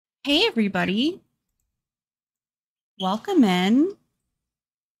Hey, everybody. Welcome in.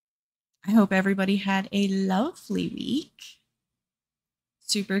 I hope everybody had a lovely week.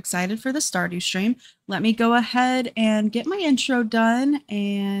 Super excited for the Stardew stream. Let me go ahead and get my intro done.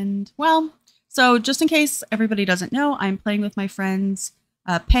 And, well, so just in case everybody doesn't know, I'm playing with my friends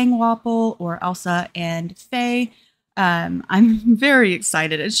Pangwapple or Elsa and Faye. I'm very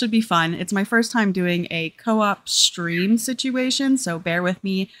excited. It should be fun. It's my first time doing a co-op stream situation, so bear with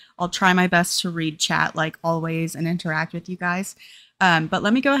me. I'll try my best to read chat like always and interact with you guys. But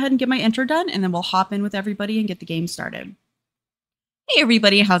let me go ahead and get my intro done, and then we'll hop in with everybody and get the game started. Hey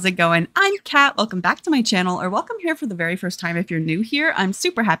everybody, how's it going? I'm Kat. Welcome back to my channel, or welcome here for the very first time if you're new here. I'm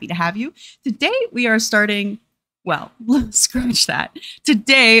super happy to have you. Today we are starting, well, scratch that.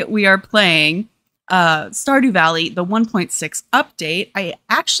 Today we are playing Stardew Valley, the 1.6 update. I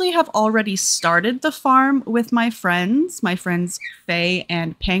actually have already started the farm with my friends Faye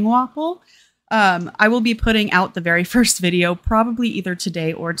and Pangwapple. I will be putting out the very first video probably either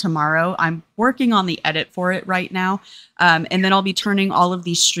today or tomorrow. I'm working on the edit for it right now. And then I'll be turning all of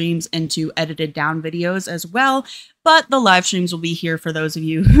these streams into edited down videos as well. But the live streams will be here for those of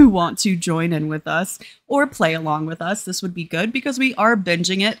you who want to join in with us or play along with us. This would be good because we are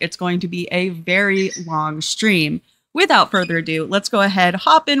binging it. It's going to be a very long stream. Without further ado, let's go ahead,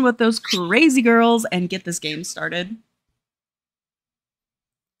 hop in with those crazy girls and get this game started.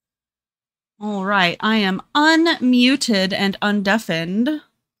 All right, I am unmuted and undeafened.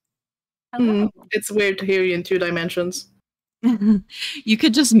 It's weird to hear you in 2 dimensions. You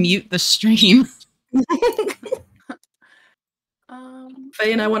could just mute the stream.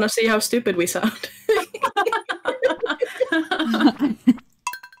 Faye and I want to see how stupid we sound.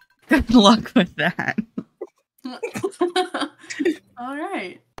 Good luck with that. All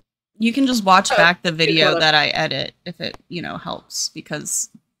right. You can just watch back the video that I edit if it, helps, because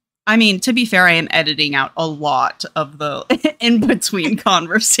I mean, to be fair, I am editing out a lot of the in-between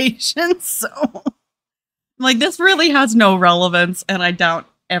conversations, so like this really has no relevance, and I doubt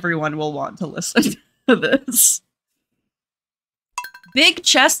everyone will want to listen to this. Big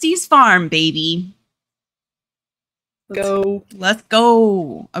Chesty's farm, baby. Go. Let's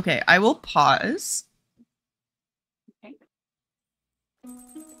go. Okay, I will pause. Okay.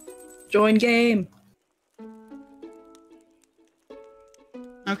 Join game.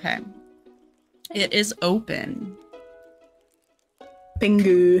 Okay. It is open.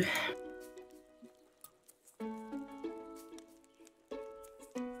 Pingu.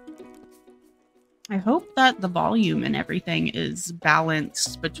 I hope that the volume and everything is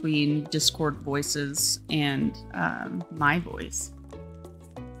balanced between Discord voices and my voice.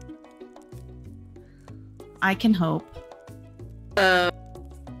 I can hope. What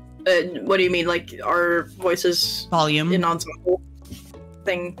do you mean? Like our voices Volume. in ensemble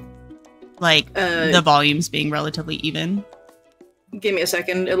thing? Like the volumes being relatively even. Give me a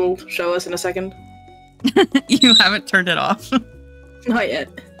second. It'll show us in a second. You haven't turned it off. Not yet.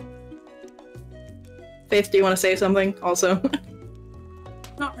 Faith, do you want to say something also?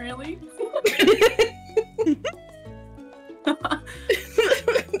 Not really.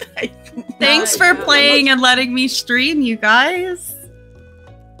 Thanks for playing and letting me stream, you guys.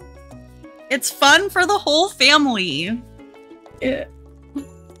 It's fun for the whole family. Yeah.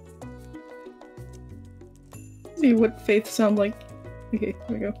 See what Faith sound like. Okay,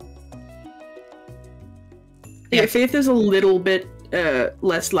 here we go. Yeah, Faith is a little bit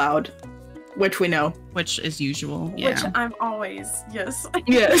less loud, which we know. Which is usual, yeah. Which I'm always, yes.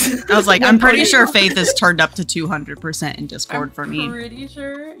 Yes. I was like, I'm pretty sure Faith is turned up to 200% in Discord for me. I'm pretty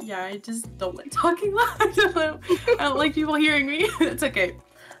sure. Yeah, I just don't like talking loud. I don't like people hearing me. It's okay.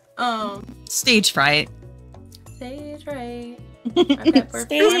 Stage fright. Stage fright.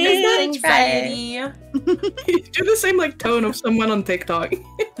 Stage anxiety. Do the same like tone of someone on TikTok.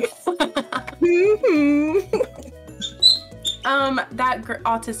 That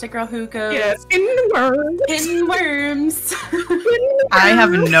autistic girl who goes, yeah, pinworms. Pinworms. I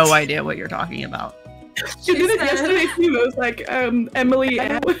have no idea what you're talking about. She did it yesterday too. It was like Emily.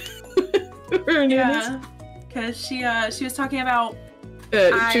 Her name Yeah, because she was talking about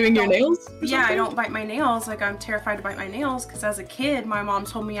chewing your nails. Yeah, I don't bite my nails. Like I'm terrified to bite my nails because as a kid, my mom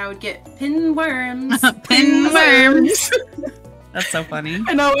told me I would get pinworms. Pinworms. That's so funny.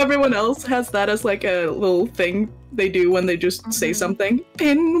 And now everyone else has that as like a little thing they do when they just say something.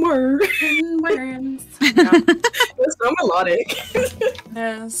 Pinworm. Pinworms. Yeah. It's so melodic.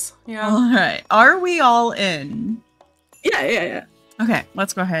 Yes. Yeah. All right. Are we all in? Yeah. Okay,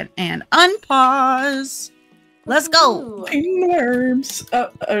 let's go ahead and unpause. Let's go. Pinworms.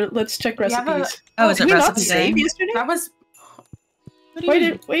 Let's check recipes. Oh, is it Did we not recipe save day? yesterday? That was. What do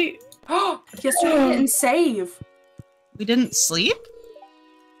you mean? Wait. Oh, yesterday we didn't save. We didn't sleep?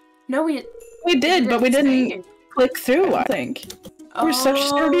 No, we did, but we didn't save. click through, I think. We're such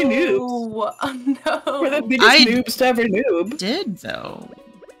sturdy noobs. Oh, no. We're the biggest noobs to ever noob. Did, though.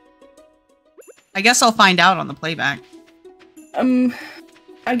 I guess I'll find out on the playback.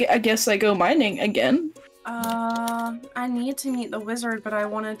 I guess I go mining again. I need to meet the wizard, but I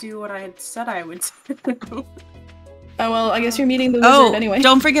want to do what I had said I would do. Oh, well, I guess you're meeting the wizard anyway.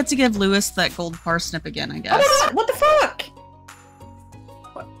 Don't forget to give Lewis that gold parsnip again, I guess. Oh, what the fuck?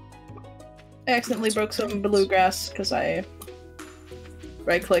 What? I accidentally broke some bluegrass because I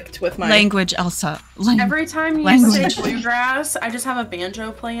right-clicked with my... Language, Elsa. Every time you say bluegrass, I just have a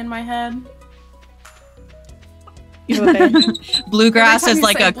banjo play in my head. You have a banjo? Bluegrass is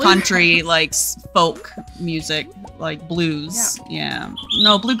like a country, like, folk music, like blues. Yeah.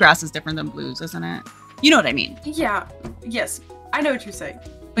 No, bluegrass is different than blues, isn't it? You know what I mean. Yeah. Yes. I know what you're saying.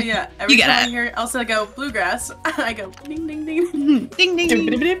 But yeah, every time I hear Elsa go bluegrass, I go ding ding ding. Ding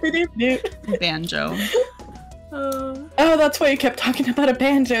ding. Banjo. Oh, that's why you kept talking about a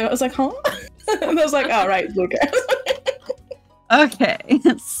banjo. I was like, huh? And I was like, oh, right, bluegrass. Okay,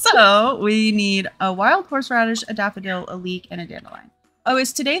 so we need a wild horseradish, a daffodil, a leek, and a dandelion. Oh,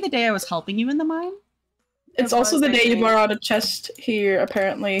 is today the day I was helping you in the mine? It's also the day you borrowed a chest here,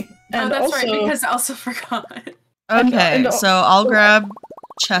 apparently. And that's also... right, because Elsa forgot. Okay, so I'll grab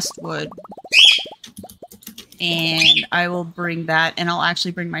chest wood. And I will bring that, and I'll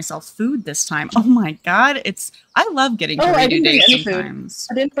actually bring myself food this time. Oh my god, I love getting to redo days sometimes.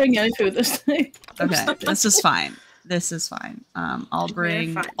 I didn't bring any food this time. Okay, this is fine. This is fine. I'll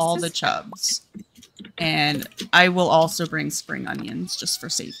bring all the chubs. And I will also bring spring onions, just for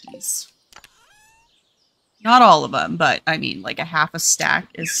safeties. Not all of them, but I mean, like a stack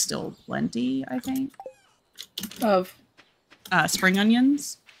is still plenty, I think. Of? Spring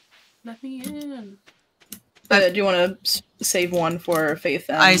onions. Let me in. Do you want to save one for Faith?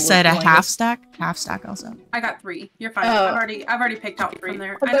 I said a half stack. Half stack also. I got 3. You're fine. I've already picked out 3 from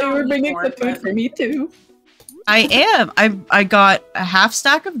there. I thought you were bringing the food for me too. I am. I got a half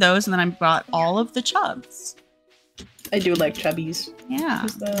stack of those, and then I brought all of the chubs. I do like chubbies. Yeah.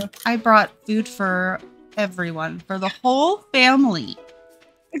 I brought food for everyone, for the whole family.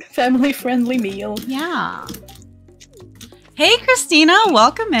 Family-friendly meal. Yeah. Hey, Christina,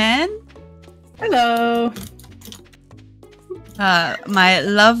 welcome in. Hello. My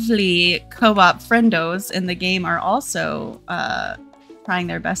lovely co-op friendos in the game are also trying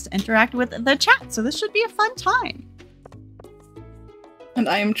their best to interact with the chat, so this should be a fun time. And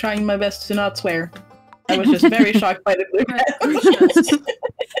I am trying my best to not swear. I was just very shocked by the bluegrass.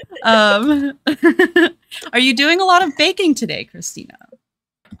 Are you doing a lot of baking today, Christina?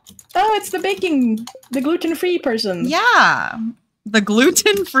 Oh, it's the gluten-free person. Yeah, the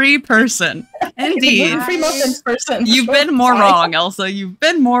gluten-free person. Indeed. The gluten-free muffins person. You've been more wrong, Elsa. You've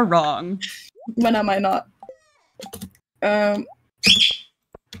been more wrong. When am I not?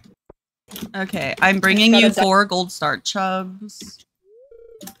 Okay, I'm bringing you 4 gold star chubs.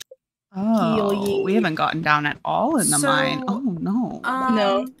 Oh, we haven't gotten down at all in the mine. Oh no.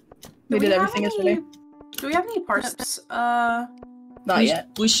 No. We did everything yesterday. Do we have any parsnips? Not yet.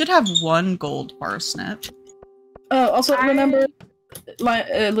 We should have 1 gold parsnip. Oh, also remember,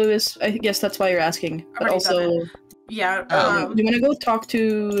 Lewis, I guess that's why you're asking. But also, yeah. Do you want to go talk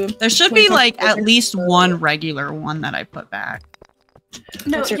to... There should be like at least 1 regular one that I put back.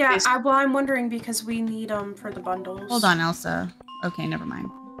 No, yeah, I'm wondering because we need them for the bundles. Hold on, Elsa. Okay, never mind.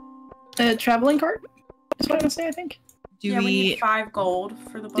 Traveling cart? That's what I would say, I think. We need 5 gold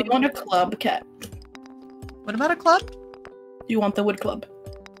for the bundles. Do you want a club, Cat? What about a club? Do you want the wood club?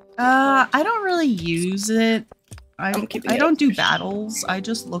 I don't really use it. I don't do battles. I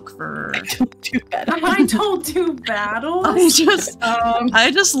just look for... I don't do battles? I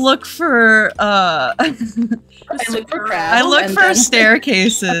just look for, I look for crabs. I look for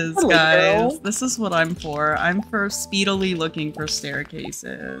staircases, guys. This is what I'm for. I'm for speedily looking for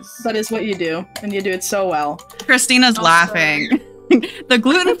staircases. That is what you do, and you do it so well. Christina's laughing. The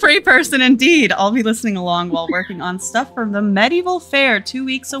gluten-free person, indeed. I'll be listening along while working on stuff from the medieval fair 2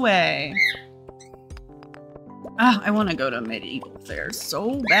 weeks away. I want to go to medieval fair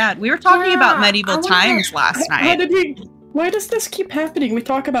so bad. We were talking about medieval times last night. Why does this keep happening? We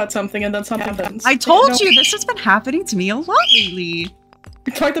talk about something and then something happens. I told you, this has been happening to me a lot lately.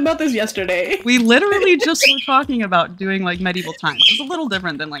 We talked about this yesterday. We literally just were talking about doing like medieval times. It's a little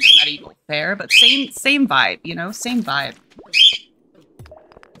different than like a medieval fair, but same vibe, you know? Same vibe.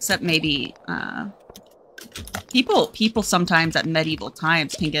 Except maybe, People sometimes at medieval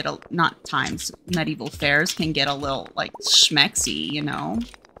times can get medieval fairs can get a little like schmexy, you know.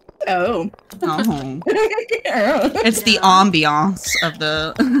 Oh. Oh. It's the ambiance of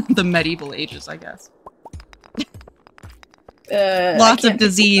the medieval ages, I guess. Lots of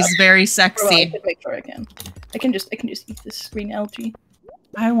disease, very sexy. Make sure I can. I can just eat this green algae.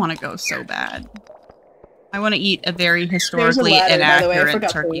 I want to go so bad. I want to eat a very historically inaccurate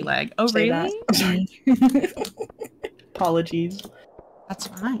turkey leg. Oh, really? Apologies. That's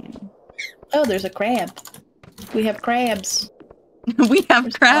fine. Oh, there's a crab. We have crabs. We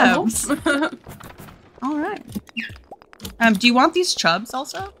have crabs. All right. Do you want these chubs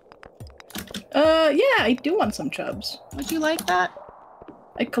also? Yeah, I do want some chubs. Would you like that?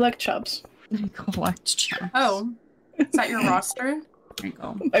 I collect chubs. I collect chubs. Oh, is that your roster? There you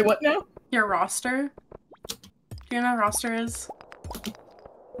go. My what now? Your roster? Do you know what a roster is?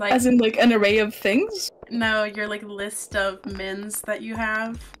 Like, as in, like, an array of things? No, your, like, list of mins that you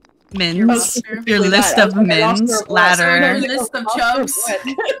have. Mins? Your list of mins? Ladder? Your list of chubs?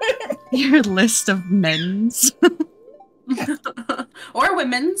 Your list of mins? Or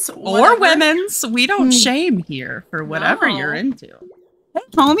women's. Or women's. We don't shame here for whatever you're into. Hey,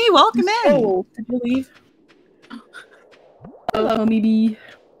 homie, welcome in. Oh, did you leave? Hello, maybe.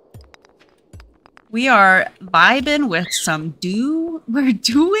 We are vibing with some dew. We're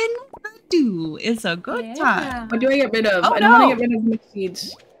doing the dew. It's a good time. What do I get rid of? Oh, I don't want to get rid of mixed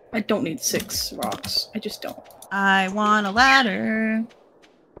seeds. I don't need 6 rocks. I just don't. I want a ladder.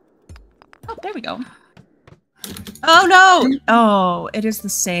 Oh, there we go. Oh no! Oh, it is the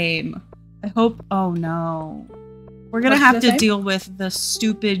same. I hope. Oh no. We're gonna have to deal with the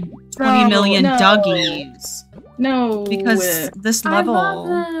stupid 20 million Duggies. No. Because this level.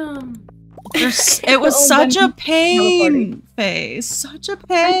 It was such a pain, Faye. Such a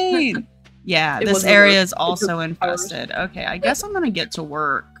pain. Yeah, this area is also infested. Okay, I guess I'm gonna get to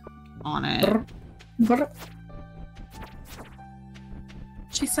work on it.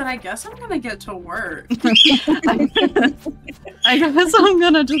 She said, I guess I'm gonna get to work. I guess I'm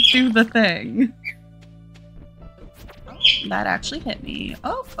gonna just do the thing. Oh, that actually hit me.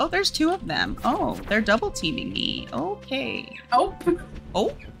 Oh, there's 2 of them. Oh, they're double teaming me. Okay. Oh,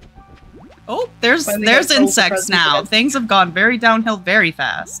 there's insects now. Things have gone very downhill very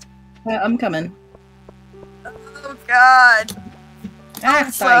fast. I'm coming. Oh god.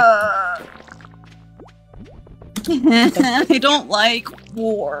 I don't like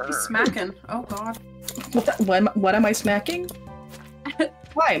war. He's smacking. Oh god. What am I smacking?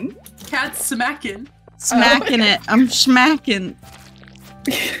 Slime. Cat's smacking. Smacking it. I'm smacking.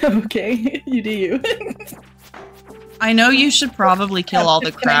 Okay, you do you. I know you should probably kill all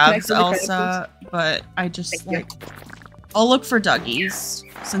the crabs, Elsa, but I just like... I'll look for Duggies.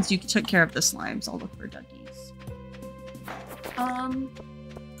 Since you took care of the slimes, I'll look for Duggies.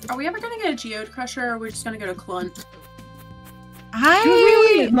 Are we ever gonna get a geode crusher, or are we just gonna go to Clunt? I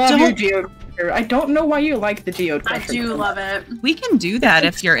really love your geode crusher. I don't know why you like the geode crusher. I do love it. We can do that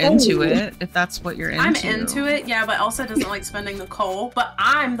if you're into it, if that's what you're into. I'm into it, yeah, but Elsa doesn't like spending the coal, but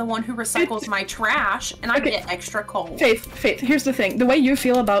I'm the one who recycles my trash, and I get extra coal. Faith, here's the thing. The way you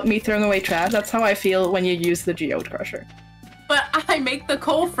feel about me throwing away trash, that's how I feel when you use the geode crusher. But I make the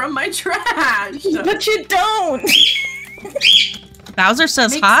coal from my trash! But you don't! Bowser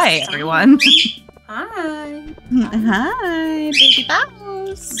says hi, everyone. Hi. Hi, baby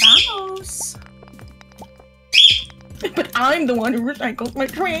Bows. Bows. But I'm the one who recycles my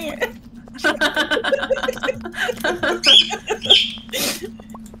trash.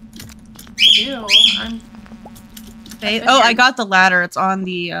 Ew, I got the ladder. It's on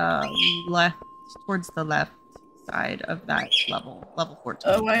the left, towards the left side of that level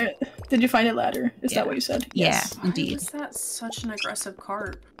 14. Oh, did you find a ladder? Is that what you said? Yes. Yeah, indeed. Why was that such an aggressive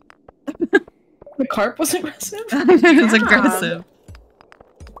carp? The carp was aggressive? It was aggressive.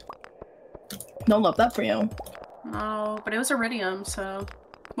 Don't love that for you. Oh, but it was iridium, so...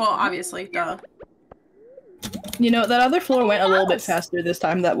 Well, obviously, duh. You know, that other floor went a little bit faster this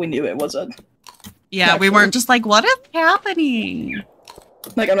time that we knew it was a... Yeah, we weren't just like, what is happening?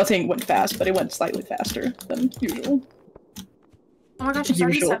 Like, I'm not saying it went fast, but it went slightly faster than usual. Oh my gosh, it's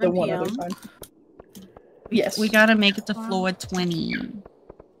already 7 p.m. Yes. We gotta make it to floor 20.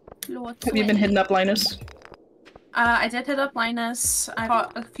 Have you been hitting up Linus? I did hit up Linus. I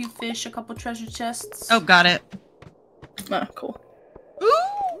caught a few fish, a couple treasure chests. Oh, got it. Ah, cool.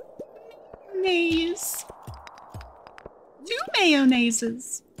 Ooh! Mayonnaise. 2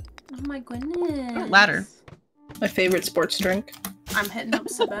 mayonnaises. Oh my goodness. Oh, ladder. My favorite sports drink. I'm hitting up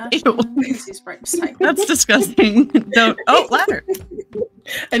Sebastian. He's right beside me. That's disgusting. Don't. Oh, ladder.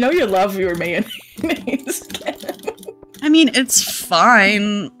 I know you love your mayonnaise. mean, it's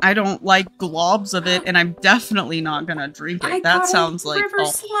fine. I don't like globs of it, and I'm definitely not gonna drink it. That sounds like river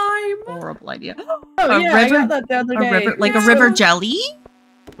slime. horrible idea. Oh yeah, I got that the other day. Like a river jelly?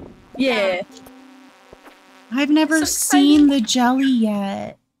 Yeah. I've never seen the jelly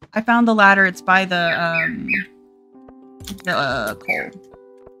yet. I found the ladder. It's by the coal.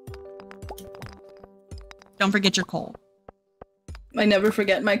 Don't forget your coal. I never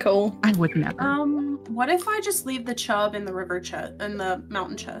forget my coal. I would never. What if I just leave the chub in the river chest, in the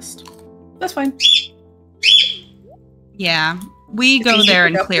mountain chest? That's fine. Yeah, we go there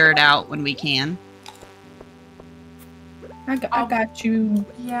and clear it out when we can. I got you.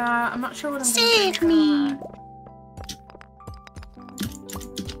 Yeah, I'm not sure what I'm Save gonna do. me.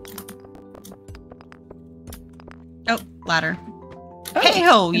 Oh, ladder. Oh. Hey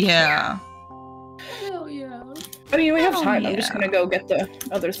ho, yeah. Hell yeah. I mean, we have Hell time. I'm just yeah. gonna go get the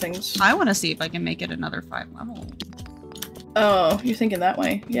other things. I want to see if I can make it another 5 level. Oh, you're thinking that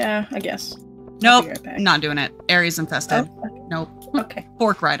way? Yeah, I guess. Nope, right back. not doing it. Area's infested. Oh, Nope. okay.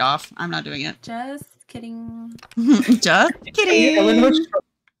 Fork right off. I'm not doing it. Just kidding. Just kidding. Eleanor,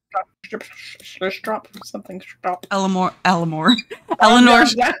 stop. Something stop. Eleanor. Oh, Eleanor. no,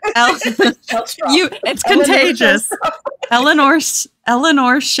 Shellstrop. It's Eleanor contagious. Shellstrop.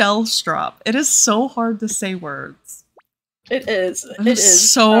 Eleanor Shellstrop. It is so hard to say words. It is. It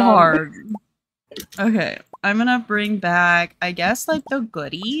is so hard. Okay, I'm gonna bring back, I guess, like the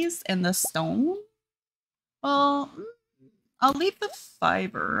goodies and the stone. Well, I'll leave the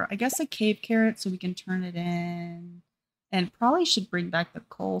fiber. I guess a cave carrot so we can turn it in. And probably should bring back the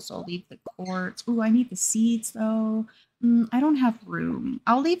coal, so I'll leave the quartz. Ooh, I need the seeds though. I don't have room.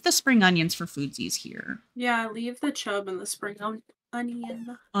 I'll leave the spring onions for foodsies here. Yeah, leave the chub and the spring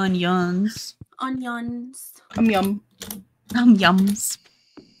onion. Onions. Onions. Yum. Yums.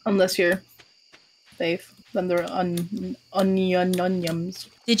 Unless you're safe, then they're onions.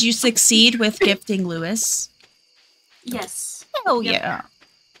 Did you succeed with gifting Lewis? Yes. Oh Yep. yeah.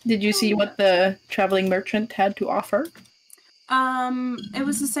 Did you see what the traveling merchant had to offer? It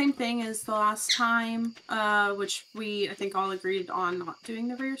was the same thing as the last time, which we, I think, all agreed on not doing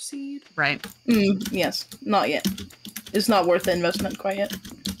the rare seed. Right. Yes, not yet. It's not worth the investment quite yet.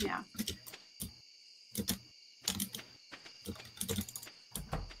 Yeah.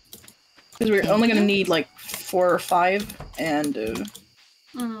 Because we're only gonna need like 4 or 5, and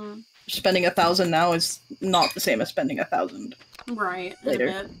spending 1,000 now is not the same as spending 1,000. Right. Later.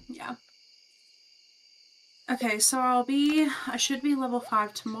 A bit. Yeah. Okay, so I should be level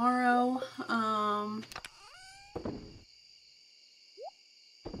 5 tomorrow.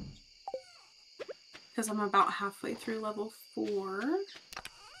 Because I'm about halfway through level 4.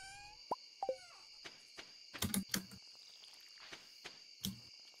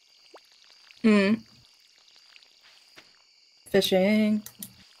 Fishing.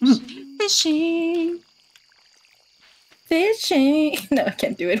 Fishing. Fishing. No, I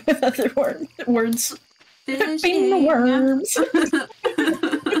can't do it with other words. Fishing the worms.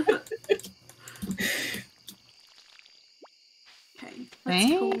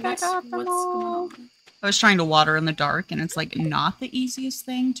 Okay. What's going on? I was trying to water in the dark, and it's like not the easiest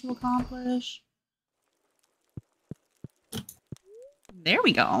thing to accomplish. There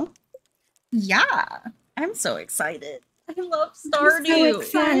we go. Yeah, I'm so excited. I love Stardew. I'm so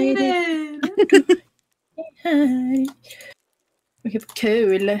excited. We have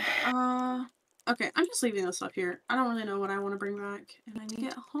cool. Okay, I'm just leaving this up here. I don't really know what I want to bring back, and I need to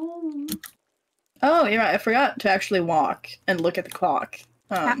get home. Oh, you're right. I forgot to actually walk and look at the clock.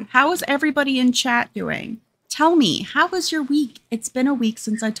 How is everybody in chat doing? Tell me, how was your week? It's been a week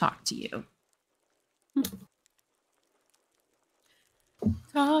since I talked to you.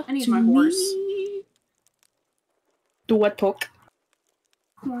 Talk I need to my horse. me. Do what talk?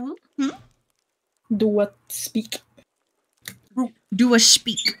 Well, Do what speak? Do a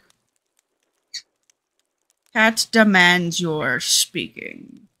speak. Cat demands your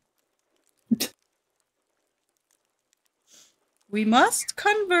speaking. We must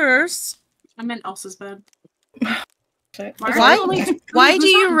converse. I'm in Elsa's bed. Why do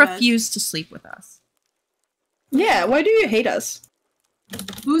you refuse to sleep with us? Yeah, why do you hate us?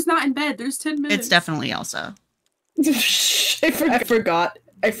 Who's not in bed? There's 10 minutes. It's definitely Elsa. I forgot.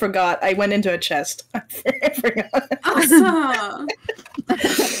 I went into a chest. I forgot. Elsa!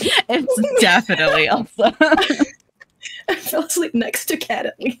 It's definitely Elsa. I fell asleep next to Cat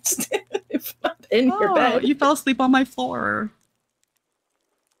at least. If not in your Oh, bed. you fell asleep on my floor.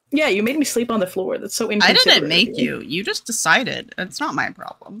 Yeah, you made me sleep on the floor. That's so I inconsiderate. didn't make you. You just decided. It's not my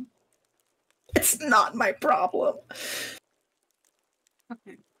problem. It's not my problem.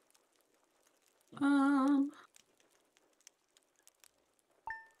 Okay.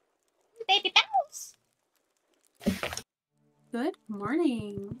 baby bells. Good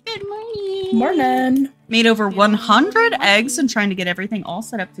morning. Good morning. Morning. Made over Good 100 morning. eggs and trying to get everything all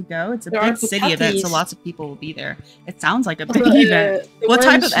set up to go. It's a There are big city event, so patatis. lots of people will be there. It sounds like a big event. The What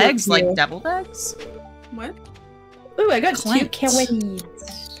type of worms eggs? look Like new. deviled eggs? What? Ooh, I got Clint. 2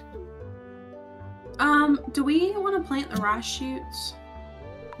 kiwis. Do we want to plant the rice shoots?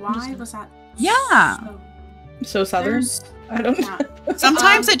 Why was that? Yeah. So southern. There's, I don't yeah.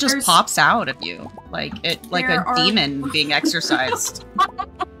 Sometimes it just there's- pops out of you, like like There a are- demon being exercised.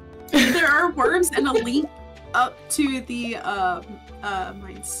 There are worms and a link up to the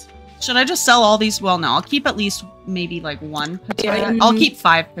mines. Should I just sell all these? Well, no, I'll keep at least maybe like 1 patat. Yeah, I'll keep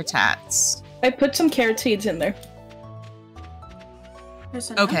 5 patats. I put some carrot seeds in there. There's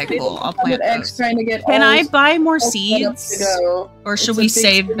Okay, another- cool. I'll 100 plant eggs those. trying to get Can all I buy more all set up to seeds, go. or should It's a we big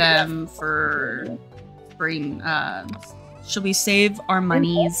save city them for spring? Should we save our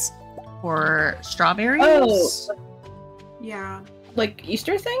monies for strawberries? Oh. Yeah, Like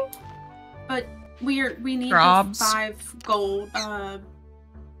Easter thing? but we need the Grobs. 5 gold.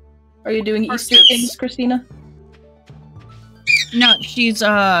 Are you doing Easter Parsnips. things, Christina? No, she's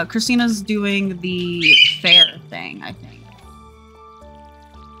Christina's doing the fair thing, I think.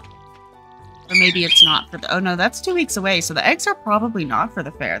 Or maybe it's not for the. Oh no, that's 2 weeks away. So the eggs are probably not for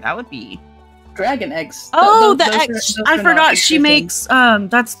the fair. That would be. Dragon eggs. Oh, the Those eggs! those I are not forgot. Easter She things. makes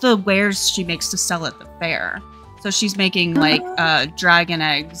that's the wares she makes to sell at the fair. So she's making like dragon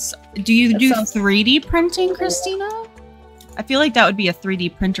eggs. Do you That do sounds 3D printing, cool. Christina? I feel like that would be a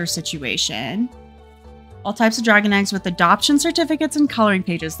 3D printer situation. All types of dragon eggs with adoption certificates and coloring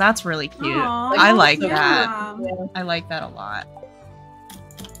pages. That's really cute. Aw, I like so that. yeah. Yeah. I like that a lot.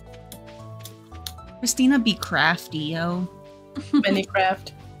 Christina, be crafty, yo.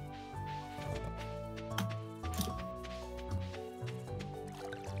 Minecraft.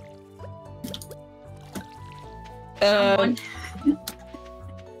 One,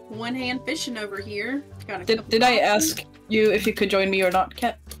 one hand fishing over here. Got a couple Did I boxes. ask you if you could join me or not,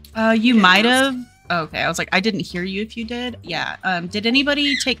 Kat? You Yeah, might that's- have. Okay, I was like, I didn't hear you if you did. Yeah. Did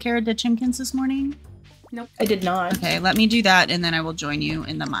anybody take care of the chimkins this morning? I did not. Okay, let me do that, and then I will join you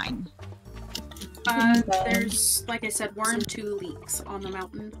in the mine. There's, like I said, 1 or 2 leaks on the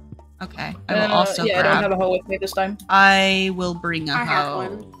mountain. Okay, I will also yeah, I don't grab. have a hoe with me this time. I will bring a I have hoe.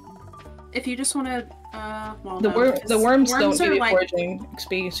 one. If you just want to, well, The, no, the worms don't are give you like, foraging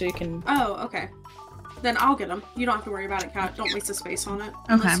XP, so you can. oh, okay. Then I'll get them. You don't have to worry about it, Kat. Don't waste the space on it.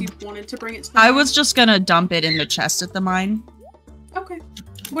 Unless Okay. you wanted to bring it to the I mine. was just gonna dump it in the chest at the mine. Okay.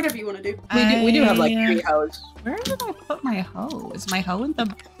 Whatever you want to do. We do have like I- 3 hoes. Where did I put my hoe? Is my hoe in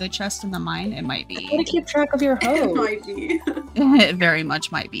the chest in the mine? It might How to be. keep track of your It hoe? might be. It very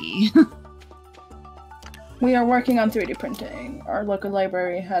much might be. We are working on 3D printing. Our local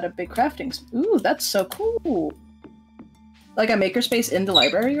library had a big crafting. Ooh, that's so cool. Like a makerspace in the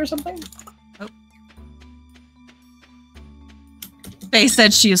library or something? Faye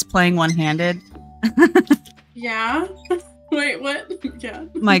said she is playing one-handed. Yeah. Wait, what? Yeah.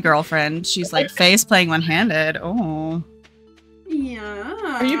 My girlfriend, she's like, Faye's playing one-handed. Oh. Yeah.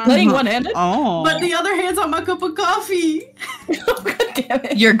 Are you playing one-handed? Oh. But the other hand's on my cup of coffee. Oh, God damn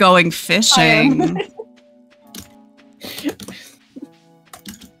it. You're going I am. fishing.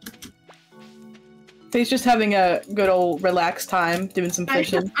 Faye's just having a good old relaxed time doing some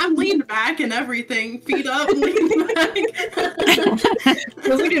fishing. I'm leaned back and everything. Feet up, leaned back.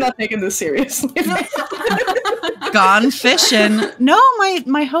 Feels like you're not taking this seriously. Gone fishing. No,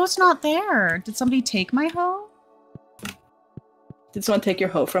 my hoe's not there. Did somebody take my hoe? Did someone take your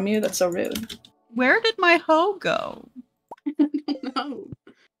hoe from you? That's so rude. Where did my hoe go? No.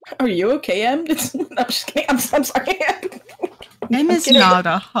 Are you okay, Em? No, I'm just kidding. I'm sorry. Em is kidding. not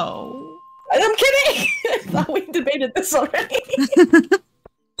a hoe. I'm kidding! I thought we debated this already.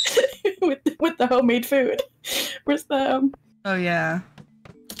 with the homemade food. Where's the Oh yeah.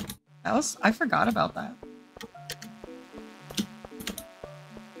 I forgot about that.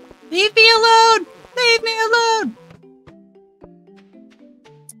 Leave me alone! Leave me alone!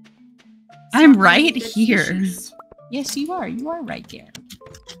 I'm right here. Yes, you are. You are right there.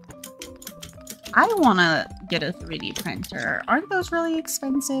 I want to get a 3D printer. Aren't those really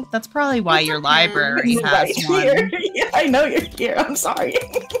expensive? That's probably why It your depends. library has right one. here? Yeah, I know you're here. I'm sorry.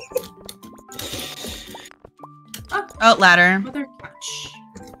 Oh, ladder. Mother catch.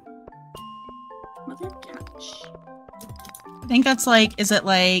 Mother catch. I think that's like, is it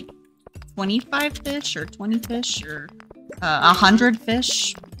like 25 fish or 20 fish or 100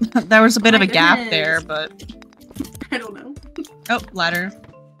 fish? There was a bit My of a gap goodness. there, but... I don't know. Oh, ladder.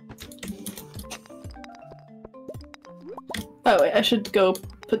 Oh, wait, I should go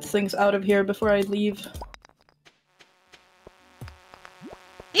put things out of here before I leave.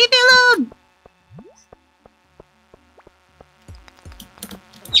 Leave me alone!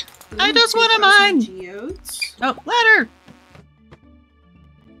 I just want a mine! Geodes. Oh, ladder!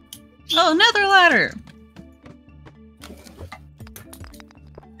 Oh, another ladder!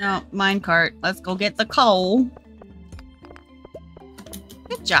 No, minecart. Let's go get the coal.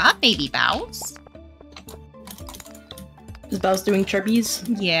 Good job, baby Bows. Is Bows doing chirpies?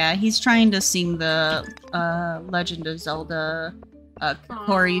 Yeah, he's trying to sing the Legend of Zelda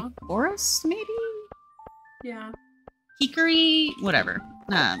Cory Forest, maybe? Yeah. Hickory, whatever.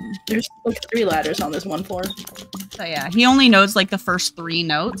 There's like 3 ladders on this one floor. So yeah, he only knows like the first 3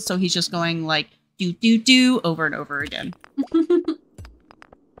 notes, so he's just going like do do do over and over again.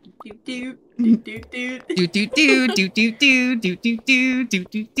 Do do do do do Do do do do do do do do do do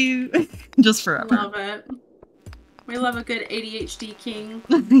do do just forever. Love it. We love a good ADHD king.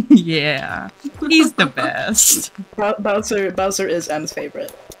 Yeah, he's the best. Bowser is M's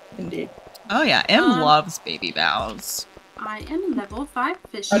favorite, indeed. Oh yeah, M loves baby Bows. I am level 5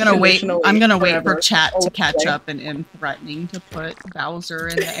 fish. I'm gonna wait for forever. chat to catch up and M threatening to put Bowser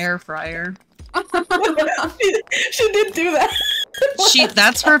in the air fryer. She did do that.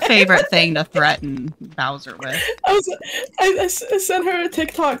 That's her favorite thing to threaten Bowser with. I sent her a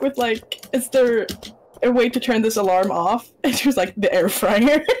TikTok with like, is there a way to turn this alarm off? And she was like, the air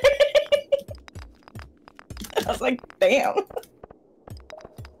fryer. And I was like, damn.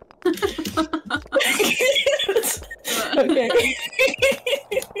 Okay.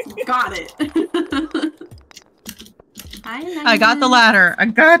 Got it. I got the ladder. I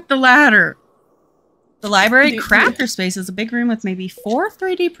got the ladder. The library crafter space is a big room with maybe 4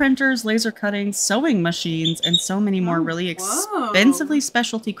 3D printers, laser cutting, sewing machines, and so many more really expensively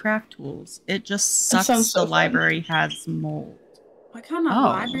specialty craft tools. It just sucks the library has mold. What kind of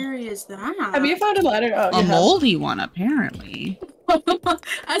library is that? Have you found a ladder? Oh, a moldy one, apparently.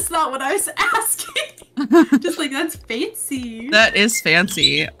 That's not what I was asking. Just like, that's fancy. That is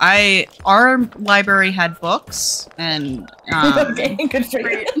fancy. Our library had books, and okay, good for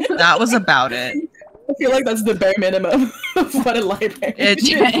you. That was about it. I feel like that's the bare minimum of what a library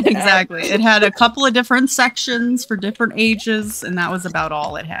exactly. It had a couple of different sections for different ages, and that was about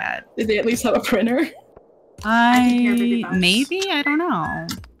all it had. Did they at least have a printer? Maybe, I don't know.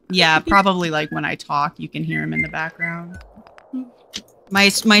 Yeah, probably like when I talk, you can hear him in the background. My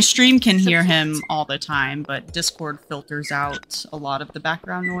stream can hear him all the time, but Discord filters out a lot of the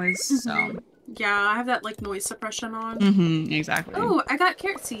background noise, so... Yeah, I have that, like, noise suppression on. Mm-hmm, exactly. Oh, I got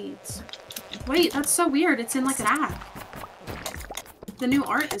carrot seeds. Wait, that's so weird. It's in, like, an ad. The new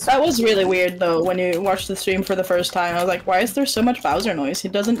art is... That was really weird, though, when you watched the stream for the first time. I was like, why is there so much Bowser noise? He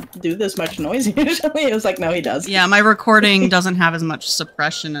doesn't do this much noise usually. It was like, no, he does. Yeah, my recording doesn't have as much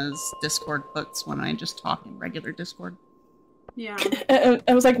suppression as Discord puts when I just talk in regular Discord. Yeah.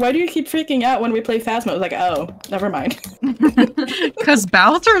 I was like, why do you keep freaking out when we play Phasmo? I was like, oh, never mind. Because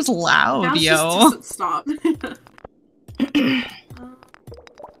Bowser's loud, Bowser yo. just doesn't stop.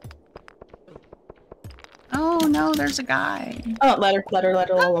 Oh no, there's a guy. Oh, ladder, la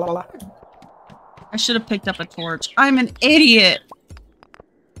la la. I should have picked up a torch. I'm an idiot.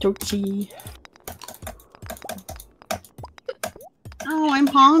 Torchy. Oh, I'm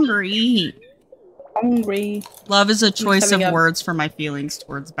hungry. Hungry. Love is a choice of words for my feelings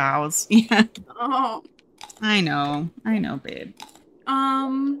towards Bows. Yeah. Oh. I know, babe.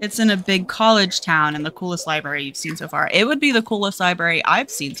 It's in a big college town and the coolest library you've seen so far. It would be the coolest library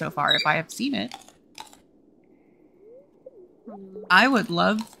I've seen so far if I have seen it. I would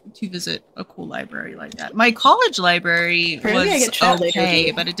love to visit a cool library like that. My college library was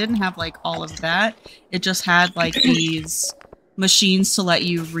okay, but it didn't have like all of that. It just had like these machines to let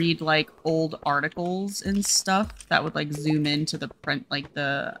you read like old articles and stuff that would like zoom into the print, like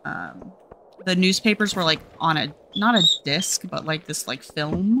the newspapers were like on a, not a disc, but like this like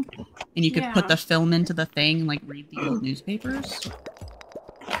film, and you could put the film into the thing and like read the old newspapers.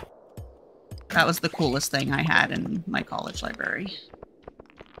 That was the coolest thing I had in my college library.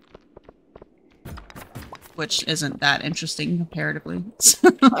 Which isn't that interesting comparatively.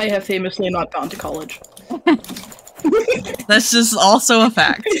 I have famously not gone to college. That's just also a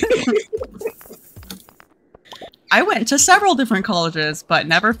fact. I went to several different colleges, but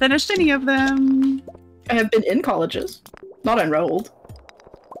never finished any of them. I have been in colleges, not enrolled.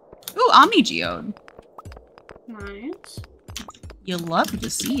 Ooh, Omnigeode. Nice. You love to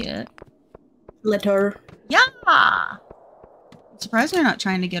see it. Letter. Yeah! I'm surprised they're not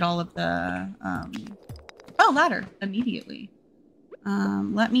trying to get all of the, oh, ladder, immediately.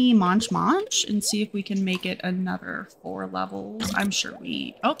 Let me munch and see if we can make it another 4 levels. I'm sure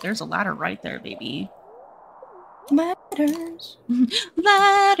we... Oh, there's a ladder right there, baby. Ladders.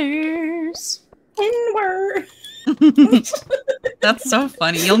 Ladders. Inward. That's so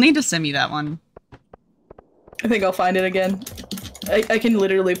funny. You'll need to send me that one. I think I'll find it again. I can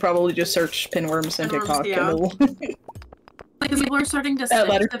literally probably just search pinworms in TikTok yeah. and it'll... Like, people are starting to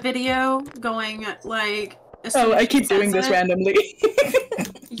skip the video, going, like... Oh, I keep doing this randomly.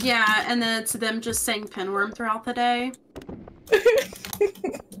 Yeah, and then it's them just saying pinworm throughout the day.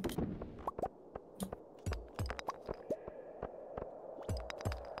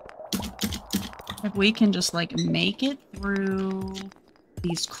 If we can just, like, make it through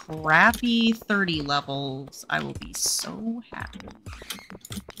these crappy 30 levels, I will be so happy.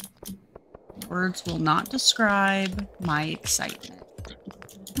 Words will not describe my excitement.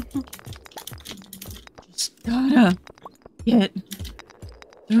 Just gotta get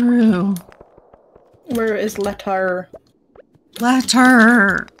through. Where is Letter?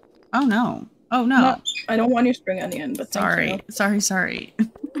 Letter! Oh no. Oh no. No, I don't want your spring onion, but sorry. Sorry.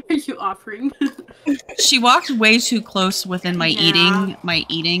 Are you offering? She walked way too close within my eating.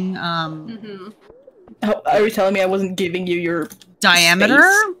 Oh, are you telling me I wasn't giving you your diameter?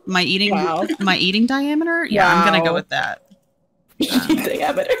 Space? My eating diameter? Yeah, Wow. I'm gonna go with that.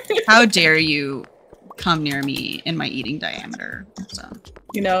 Diameter. How dare you come near me in my eating diameter? So.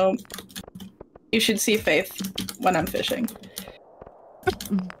 You know, you should see Faith when I'm fishing.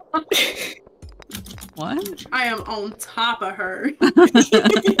 What? I am on top of her.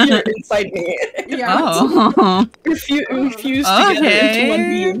 You're inside me. Yeah. Oh. Refuse to get into one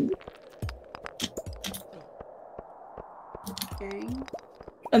being. Okay.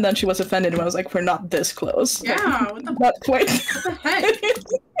 And then she was offended when I was like, we're not this close. Yeah, like, what the, not quite. what the heck?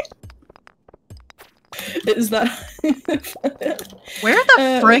 Is that... Where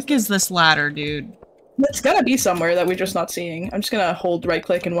the frick is this ladder, dude? It's gotta be somewhere that we're just not seeing. I'm just gonna hold right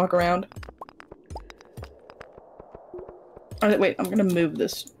click and walk around. Oh, wait, I'm gonna move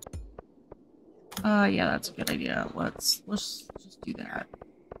this. Yeah, that's a good idea. Let's just do that.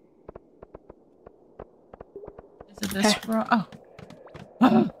 Is it this bro? Oh.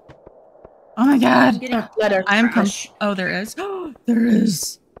 Oh my god. Letter. I am oh, there is. Oh, there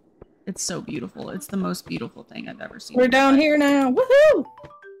is. It's so beautiful. It's the most beautiful thing I've ever seen. We're down here now. Woohoo!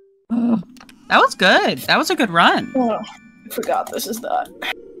 Oh, that was good. That was a good run. Oh, I forgot this is that.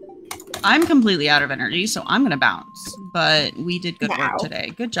 I'm completely out of energy, so I'm gonna bounce. But we did good Wow. work today.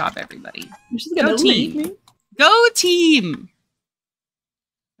 Good job, everybody. She's gonna leave me. Go team!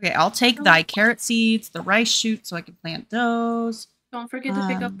 Okay, I'll take thy carrot seeds, the rice shoot, so I can plant those. Don't forget to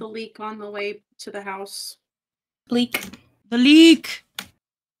pick up the leek on the way to the house. Leak. The leek!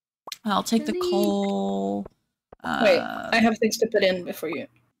 I'll take the leek. coal. Wait, I have things to put in before you.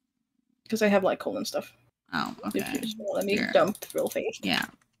 Because I have like coal and stuff. Oh, If you okay. just let me Here. dump real fast. Yeah.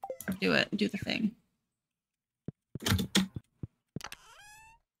 Do it. Do the thing.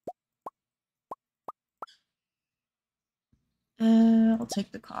 I'll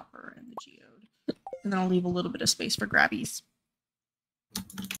take the copper and the geode. And then I'll leave a little bit of space for grabbies.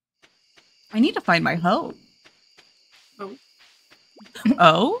 I need to find my hoe. Oh.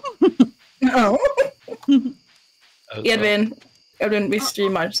 Oh? Oh. Oh, Edvin. Edvin, vi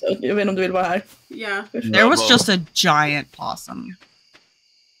streamar, så jag vet inte om du vill vara här. Yeah. There was just a giant possum.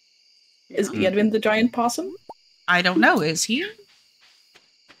 Is Edvin the giant possum? I don't know. Is he?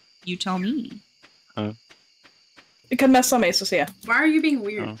 You tell me. Du kan messa mig så ser jag. Why are you being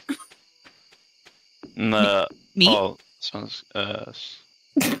weird? Me? Oh, svensk.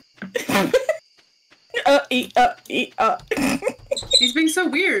 He's being so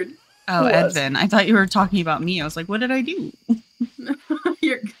weird. Oh, What? Edvin. I thought you were talking about me. I was like, what did I do?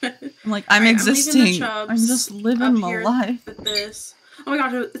 You're good. I'm like, I'm Alright, I'm leaving the existing. chubs I'm just living up my here life. with this. Oh my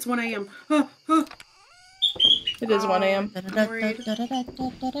gosh, it's 1 a.m. It is 1 a.m. I'm worried.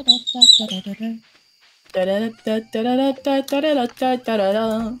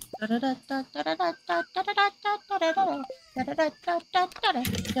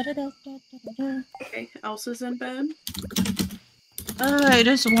 Okay, Elsa's in bed. I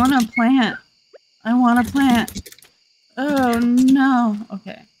just want to plant. I want to plant. Oh, no.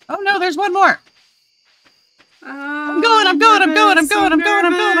 Okay. Oh, no, there's one more. I'm going. I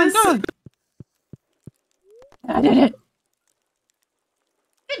did it.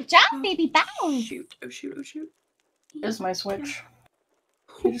 Good job, baby. Bow. Shoot, oh shoot, oh shoot. Here's my switch.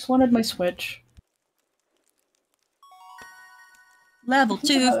 I just wanted my switch. Level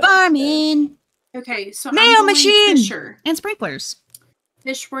 2 farming. Okay, so Nail I'm going machine. Fisher. And sprinklers.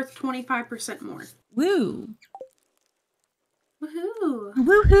 Fish worth 25% more. Woo. Woohoo!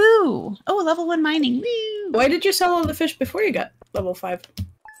 Woohoo! Oh, level 1 mining. Woo! Why did you sell all the fish before you got level 5?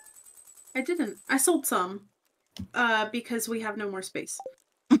 I didn't. I sold some. Because we have no more space.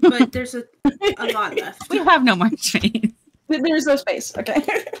 But there's a lot left. We have no more space. There's no space. Okay.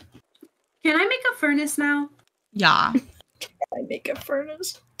 Can I make a furnace now? Yeah. I make a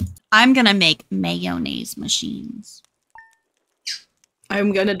furnace. I'm gonna make mayonnaise machines.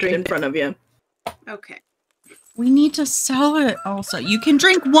 I'm gonna drink in front of you. Okay. We need to sell it also. You can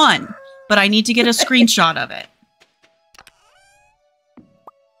drink one, but I need to get a screenshot of it.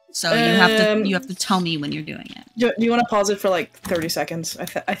 So you have to tell me when you're doing it. Do you want to pause it for like 30 seconds? I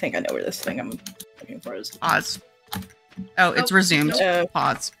think I know where this thing I'm looking for is. Pause. Oh, it's resumed.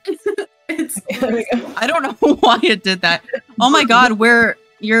 Pause. There we go. I don't know why it did that. Oh my god,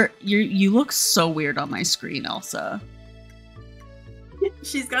 you look so weird on my screen, Elsa.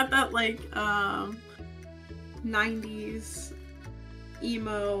 She's got that like 90s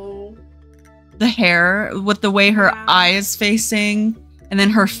emo. The hair with the way her Yeah. eye is facing, and then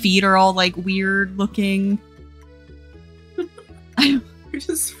her feet are all like weird looking. You're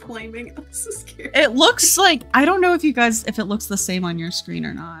just flaming. I'm so scared. It looks like, I don't know if it looks the same on your screen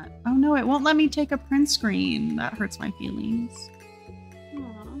or not. Oh no, it won't let me take a print screen. That hurts my feelings.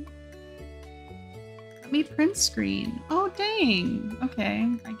 Aw. Let me print screen. Oh dang. Okay,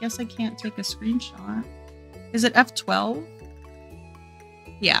 I guess I can't take a screenshot. Is it F12?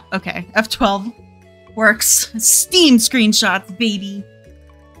 Yeah, okay. F12 works. Steam screenshots, baby.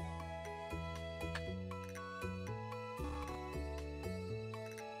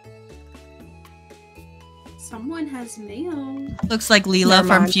 Someone has mail. Looks like Leela Never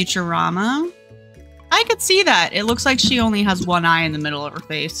from mind. Futurama. I could see that. It looks like she only has one eye in the middle of her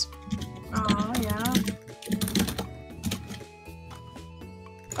face. Oh yeah.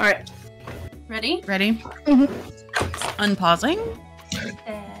 Alright. Ready? Ready? Mhm. Unpausing.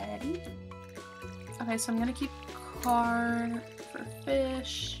 Ready. Okay, so I'm gonna keep card for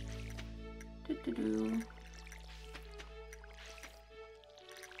fish. Do-do-do.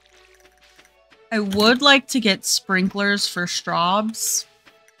 I would like to get sprinklers for straws,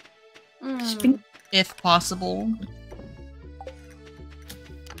 Mm. if possible.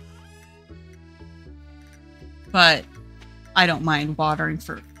 But I don't mind watering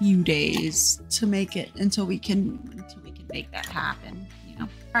for a few days to make it until we can make that happen, you know.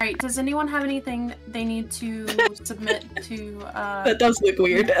 All right. Does anyone have anything they need to submit to? That does look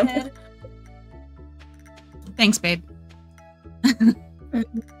weird. Head? Thanks, babe.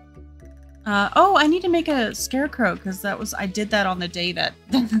 Oh, I need to make a scarecrow because I did that on the day that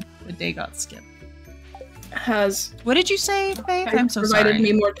the day got skipped. Has What did you say, babe? I'm so provided sorry.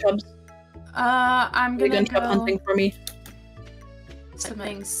 me more tubs. I'm Are you gonna gonna tub go hunting for me? some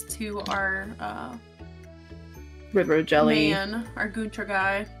things to our River jelly. man, our Gunter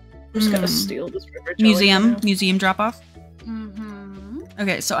guy. I'm just gonna Mm. steal this river jelly. Museum drop off. Mm-hmm.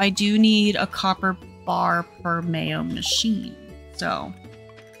 Okay, so I do need a copper bar per mayo machine. So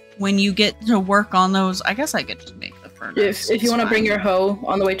when you get to work on those, I guess I could just make the furnace. If you It's want to bring fine. your hoe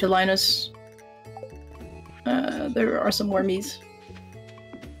on the way to Linus, there are some wormies.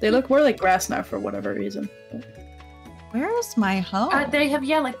 They look more like grass now for whatever reason. Where is my hoe? They have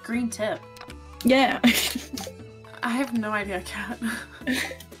like green tip. Yeah. I have no idea, Cat.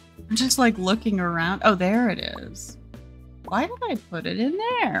 I'm just like looking around. Oh, there it is. Why did I put it in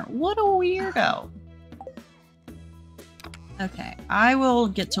there? What a weirdo. Okay, I will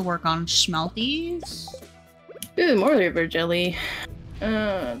get to work on schmelties. Ooh, more river jelly.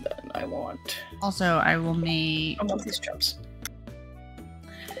 Then I want Also, I will make these chops.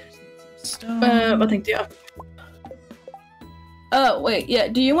 stone. What thing do you have? Wait, yeah.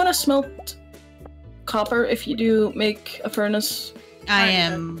 Do you want to smelt copper if you do make a furnace I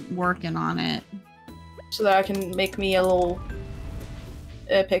am working on it. so that I can make me a little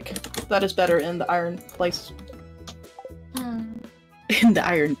pick that is better in the iron place? In the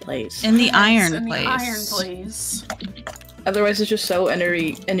iron place. In the iron In place. the iron place. Otherwise, it's just so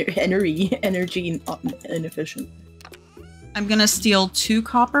energy inefficient. I'm gonna steal 2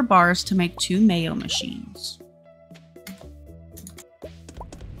 copper bars to make 2 mayo machines.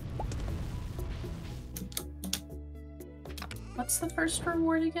 What's the first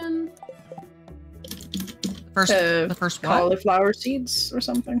reward again? The first what? Cauliflower seeds or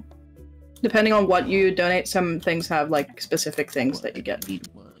something. Depending on what you donate, some things have like specific things that you get. Need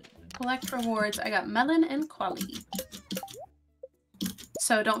wood. Collect rewards. I got melon and quali.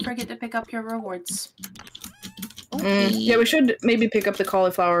 So don't forget to pick up your rewards. Yeah, we should maybe pick up the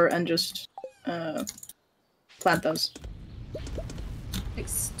cauliflower and just plant those.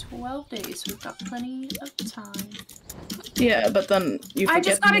 Takes 12 days. We've got plenty of time. Yeah, but then you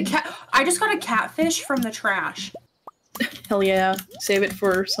forget. I just got a catfish from the trash. Hell yeah. Save it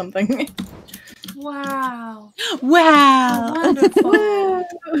for something. Wow. Wow. Wonderful.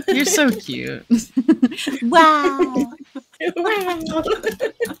 You're so cute. Wow.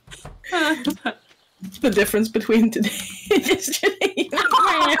 The difference between today and yesterday.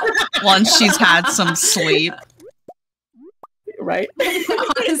 Once she's had some sleep. Right?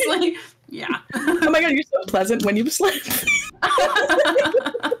 Honestly, yeah. Oh my god, you're so pleasant when you slept.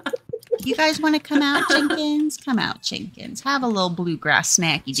 You guys want to come out, Jenkins? Come out, Jenkins. Have a little bluegrass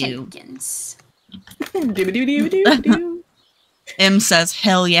snacky do. Jenkins. M says,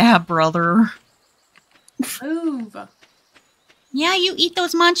 hell yeah, brother. Move. Yeah, you eat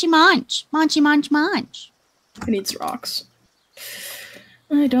those munchy munch. Munchy munch munch. Who needs rocks?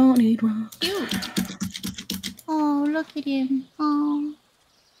 I don't need rocks. Cute. Oh, look at him. Oh.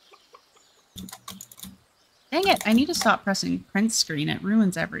 Dang it, I need to stop pressing print screen. It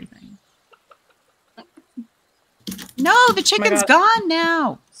ruins everything. No, the chicken's gone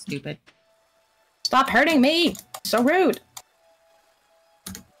now. Stupid. Stop hurting me! So rude.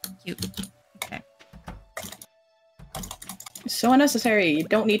 Cute. Okay. So unnecessary. You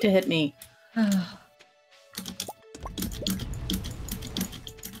don't need to hit me.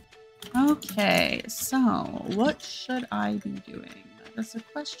 Okay, so what should I be doing? That's a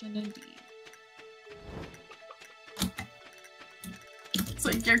question indeed. It's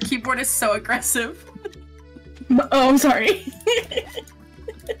like your keyboard is so aggressive. Oh, I'm sorry.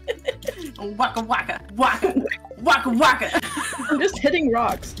 Waka waka waka waka waka. I'm just hitting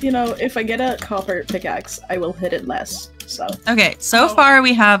rocks. You know, if I get a copper pickaxe, I will hit it less. So. Okay, so far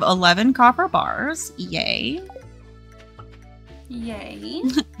we have 11 copper bars. Yay. Yay.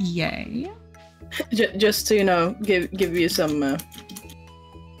 Yay. Just to, you know, give you some,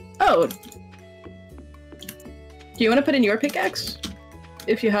 Oh! Do you want to put in your pickaxe?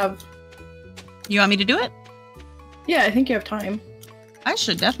 If you have... You want me to do it? Yeah, I think you have time. I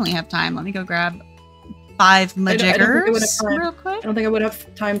should definitely have time. Let me go grab 5 majiggers real quick. I don't think I would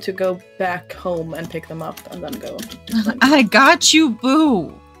have time to go back home and pick them up and then go. I got you,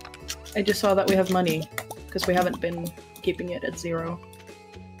 boo! I just saw that we have money, because we haven't been keeping it at 0.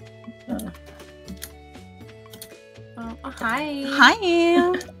 Hi. Hi.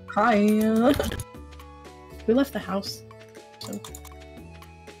 Hi. We left the house. So.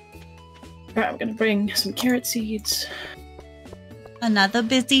 Alright, I'm gonna bring some carrot seeds. Another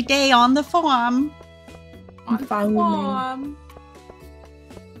busy day on the farm.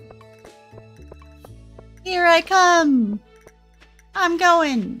 Here I come. I'm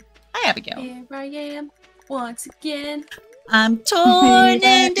going. Hi, Abigail. Here I am once again. I'm torn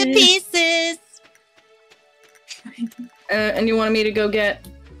into pieces. And you wanted me to go get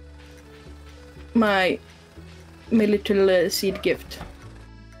my little seed gift.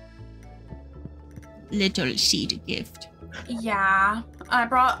 Little seed gift. Yeah,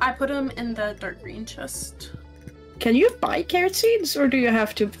 I put them in the dark green chest. Can you buy carrot seeds, or do you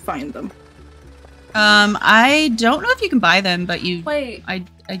have to find them? I don't know if you can buy them, but you. Wait, I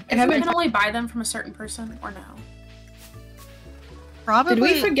can only buy them from a certain person, or no? Probably. Did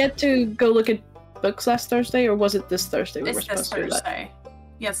we forget to go look at books last Thursday, or was it this Thursday? It's this Thursday.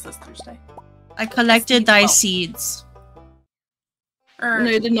 Yes, this Thursday. I collected thy seeds. No,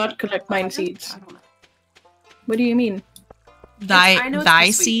 you did not collect mine seeds. I don't know. What do you mean? Thy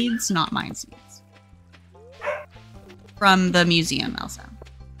seeds, not mine seeds. From the museum, Elsa.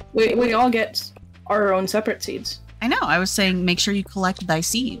 We all get our own separate seeds. I know. I was saying make sure you collect thy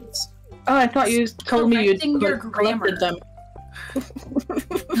seeds. Oh, I thought you told me you collected them.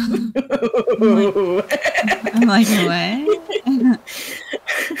 I'm like, what?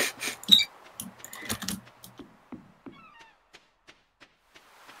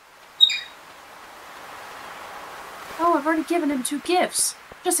 Oh, I've already given him 2 gifts.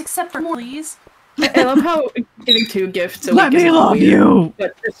 Just accept them, please. I love how giving 2 gifts a Let week me is love weird, you.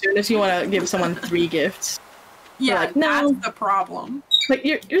 But as soon as you want to give someone 3 gifts, yeah, like, no. That's the problem. Like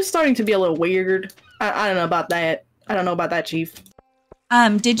you're starting to be a little weird. I don't know about that. I don't know about that, Chief.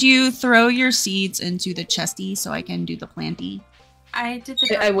 Did you throw your seeds into the chesty so I can do the planty? I did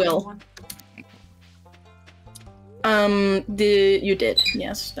the. I will. One. You did.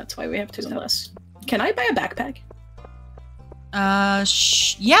 Yes, that's why we have 2 less. Can I buy a backpack?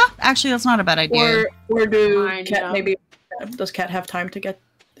 Yeah, actually that's not a bad idea. Or does Cat have time to get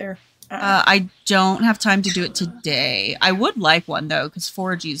there? I don't have time to do it today. I would like one though, because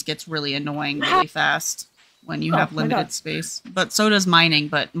 4Gs gets really annoying really fast when you have limited space. But so does mining,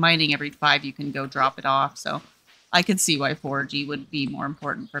 but mining every 5 you can go drop it off, so I could see why 4G would be more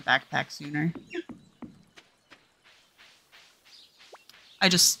important for backpack sooner. I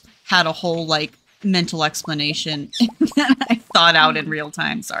just had a whole like mental explanation that I thought out in real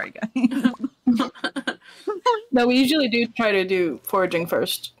time. Sorry, guys. No, we usually do try to do foraging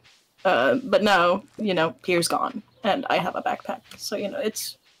first. But now, you know, Pierre's gone, and I have a backpack, so you know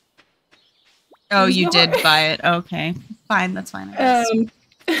it's. Oh, It's you not- did buy it. Okay, fine. That's fine. I guess.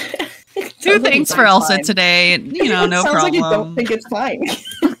 Two sounds like things it's for Elsa fine. today. You know, no Sounds problem. like you don't think it's fine.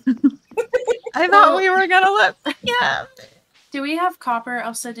 I thought we were gonna let. Yeah. Do we have copper?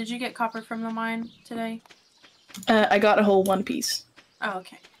 Elsa, did you get copper from the mine today? I got a whole one piece. Oh,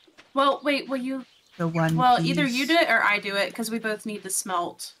 okay. Well, wait, will you... The one. Well, piece. either you do it or I do it, because we both need to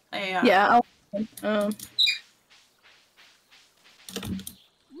smelt a... Yeah,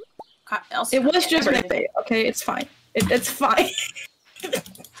 Elsa, it was just everything. birthday. Okay, it's fine. It's fine.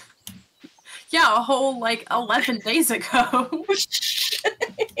 Yeah, a whole, like, 11 days ago.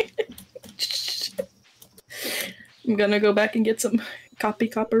 I'm gonna go back and get some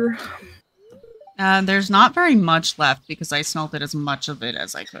copper. There's not very much left because I smelted as much of it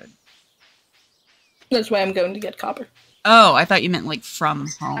as I could. That's why I'm going to get copper. Oh, I thought you meant like from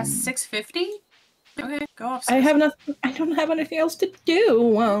home. At 650? Okay, go off, sis. I have nothing. I don't have anything else to do.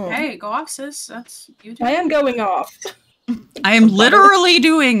 Well, Hey, go off, sis. That's... You do I am going off. I am literally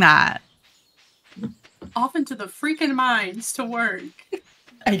doing that. off into the freaking mines to work.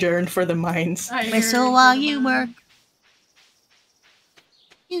 I yearn for the mines. Whistle while you work.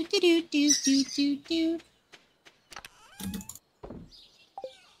 Do do do do do do do.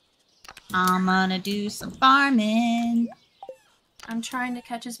 I'm gonna do some farming. I'm trying to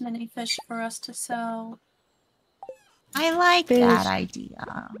catch as many fish for us to sell. I like Fish. that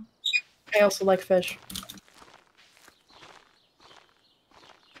idea. I also like fish.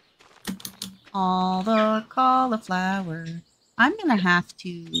 All the cauliflower. I'm gonna have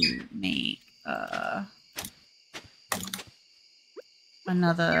to make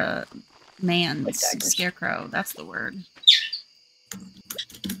another man's Like daggers. scarecrow. That's the word.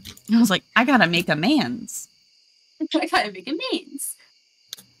 I was like, I gotta make a man's. I gotta make it means.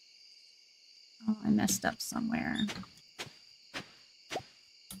 Oh, I messed up somewhere.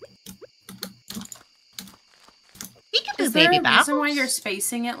 Peekaboo, Is there baby a reason why bowels. you're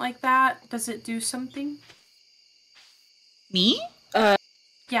spacing it like that? Does it do something? Me?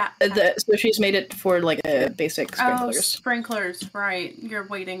 Yeah. So she's made it for like basic Oh, sprinklers. sprinklers, right. You're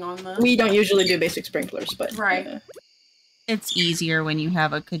waiting on the... We don't usually do basic sprinklers, but Right. It's easier when you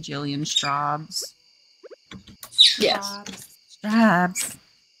have a cajillion strobs. yes. Strobs.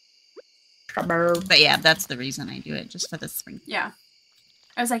 Strawberry. But yeah, that's the reason I do it, just for the spring. Yeah.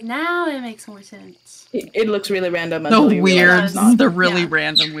 I was like, now it makes more sense. It looks really random. The until you realize weird, it's not. the really Yeah.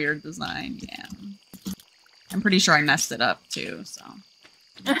 random weird design, yeah. I'm pretty sure I messed it up too, so.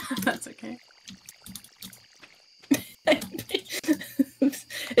 That's okay.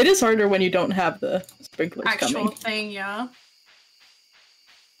 It is harder when you don't have the sprinklers Actual coming. thing, yeah.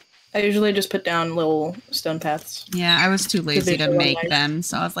 I usually just put down little stone paths. Yeah, I was too lazy to visual make life. them,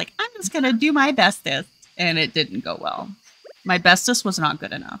 so I was like, I'm just gonna do my bestest, and it didn't go well. My bestest was not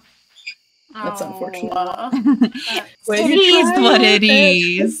good enough. That's unfortunate. That's- When It you is try what your it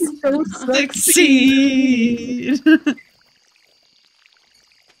best, is. you don't Succeed.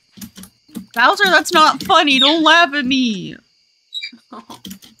 Bowser, that's not funny. Don't laugh at me.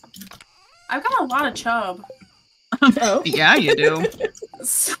 I've got a lot of chub. Oh. Yeah, you do.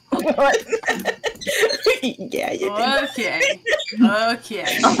 So- What? Yeah, you do. okay.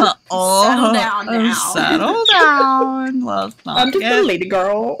 Okay. Oh, Settle down now. Settle down. Let's not I'm just a get lady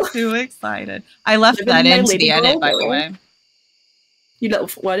girl. too excited. I left Living that my into lady the edit, girl by the world. way. You know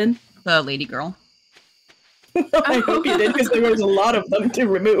what? In? The lady girl. I hope you did, because there was a lot of them to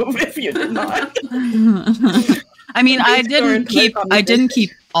remove. If you did not, I mean, I These didn't aren't my keep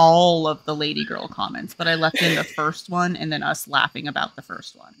conversations. all of the lady girl comments, but I left in the first one and then us laughing about the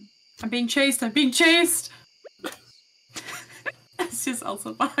first one. I'm being chased. I'm being chased. It's just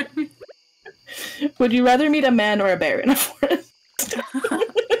Elsa behind me. would you rather meet a man or a bear in a forest?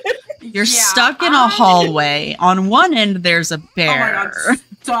 You're Yeah, stuck in a I- hallway. On one end, there's a Oh my bear. god,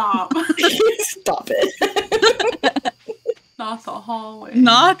 stop. Stop it. Not the hallway.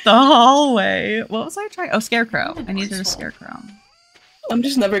 Not the hallway. What was I trying? Oh, scarecrow. I needed a scarecrow. I'm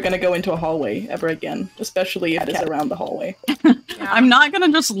just never gonna go into a hallway ever again, especially if it's around the hallway. Yeah. I'm not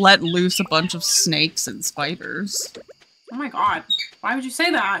gonna just let loose a bunch of snakes and spiders. Oh my god. Why would you say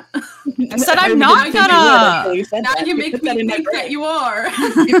that? I said I'm didn't not think you would gonna. until you said Now that. you make put me that in my think that brain. you are.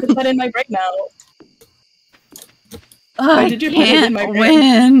 You put that in my brain now. I did you put it in can't my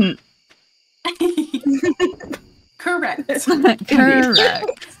brain? win. Correct.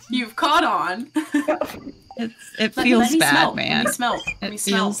 Correct. You've caught on. It feels bad, Let man. me smell. Let me It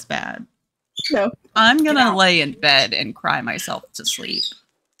smell. feels bad. No, I'm Get gonna out. lay in bed and cry myself to sleep.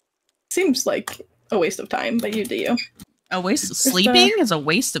 seems like a waste of time, but you do you. A waste of Just, sleeping is a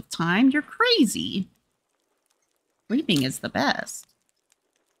waste of time? You're crazy. Sleeping is the best.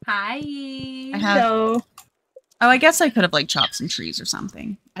 Hi. I have. No. Oh, I guess I could have like chopped some trees or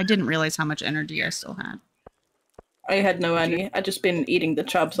something. I didn't realize how much energy I still had. I had no any. I just been eating the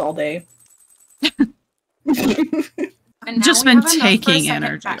chubs all day. And now Just we been have enough for a taking second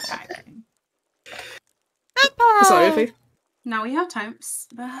energy all backpack. day. Sorry, Faith. Now we have time.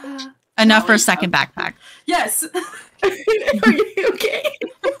 Enough for a Golly. second backpack. Yes. Are you okay?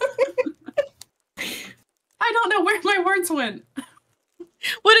 I don't know where my words went.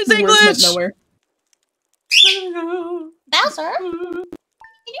 What is The words went English? nowhere. Bowser? You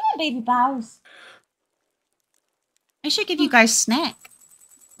doing, baby Bows? I should give you guys snack.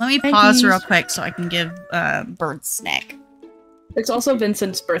 Let me pause real quick so I can give Bird snack. It's also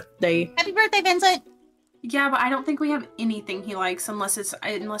Vincent's birthday. Happy birthday, Vincent! Yeah, but I don't think we have anything he likes unless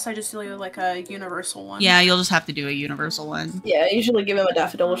I just do like a universal one. Yeah, you'll just have to do a universal one. Yeah, I usually give him a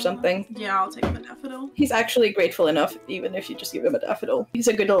daffodil or something. Yeah, I'll take the daffodil. He's actually grateful enough, even if you just give him a daffodil. He's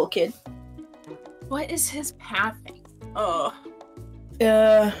a good little kid. What is his pathing? Oh.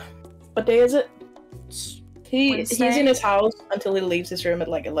 What day is it? He's Wednesday? in his house until he leaves his room at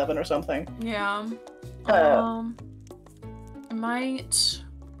like 11 or something. Yeah. Uh. I might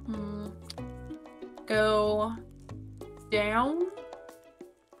go down,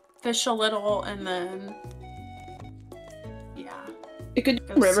 fish a little, and then yeah. You could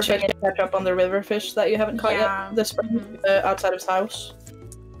Go river straight. fish to catch up on the river fish that you haven't caught Yeah. yet this spring outside his house.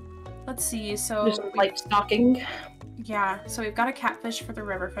 Let's see. So There's some light stocking. yeah, so we've got a catfish for the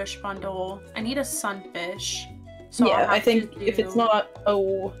riverfish bundle. I need a sunfish. So Yeah, I'll have I think to if it's do- not,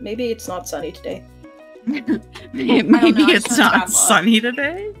 oh, maybe it's not sunny today. Maybe know, I it's just had not luck. sunny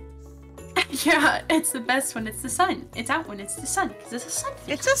today. yeah, it's the best when it's the sun. It's out when it's the sun because it's a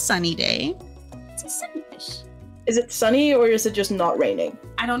sunfish. It's a sunny day. It's a sunfish. Is it sunny or is it just not raining?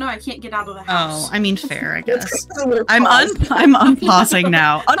 I don't know. I can't get out of the Oh, house. I mean, fair, I guess. We're I'm paused. I'm unpausing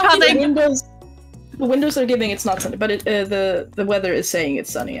now. The Unpausing. windows are giving it's not sunny, but the weather is saying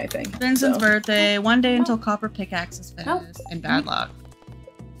it's sunny, I think. Vincent's So. birthday. One day until copper pickaxe is finished. Oh. And bad luck.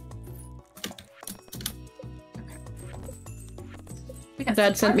 We got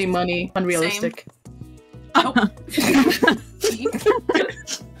Dad sent me money. Unrealistic. Oh.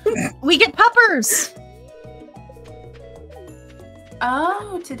 We get puppers.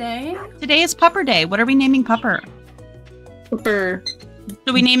 Oh, today? Today is Pupper Day. What are we naming Pupper? For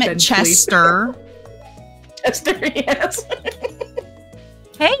Do we name it Bentley. Chester? Esther, yes.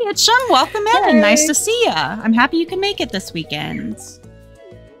 Hey, it's Shun. Welcome in. Hey. Nice to see ya. I'm happy you can make it this weekend.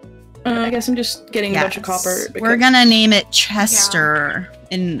 I guess I'm just getting a bunch of copper. We're because gonna name it Chester.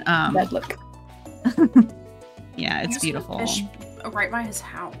 In bad luck. yeah, I'm it's just gonna beautiful. fish right by his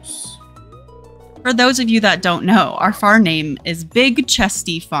house. For those of you that don't know, our farm name is Big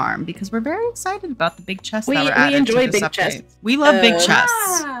Chesty Farm because we're very excited about the big chests We- that were we added enjoy to this big update. chests. We love big Uh,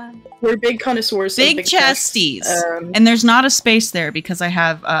 chests. Ah, We're big connoisseurs. Big of big chests. chesties. Um, And there's not a space there because I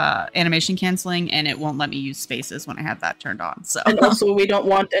have animation canceling and it won't let me use spaces when I have that turned on. So and also, we don't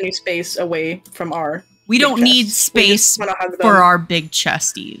want any space away from our. we big don't need chests. We just space wanna hug them. for our big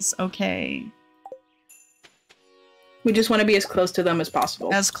chesties. Okay. We just want to be as close to them as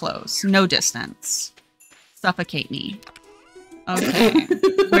possible. As close. No distance. Suffocate me. Okay.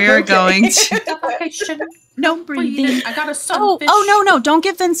 We're Okay. going to suffocation. no breathing. I got a Oh, sunfish. no, don't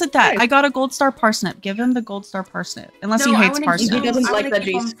give Vincent that. Nice. I got a gold star parsnip. Give him the gold star parsnip. Unless No, he I hates wanna parsnips. keep He doesn't I like wanna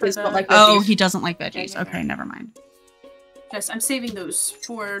keep veggies. them for He doesn't the- like Oh, veggies. he doesn't like veggies. Yeah. Okay, never mind. Yes, I'm saving those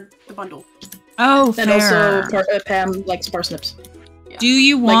for the bundle. Oh, And fair. also, Pam likes parsnips. Do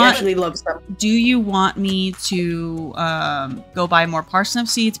you Like, want actually loves them. do you want me to go buy more parsnip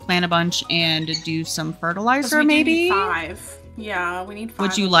seeds, plant a bunch, and do some 'Cause fertilizer we do need maybe? 5. Yeah, we need 5.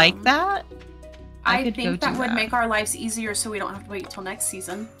 Would you of like them. that? I could go think that do would that. make our lives easier so we don't have to wait till next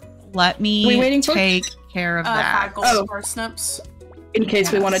season. Let Are we me waiting for- take care of 5 that. gold Oh. parsnips. In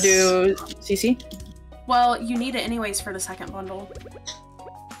case we want to Yes. do CC. Well, you need it anyways for the second bundle.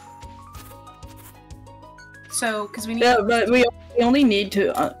 So, because we need. Yeah, but we only need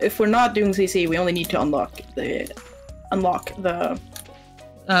to. If we're not doing CC, we only need to unlock the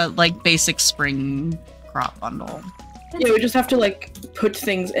Like basic spring crop bundle. Yeah, we just have to like put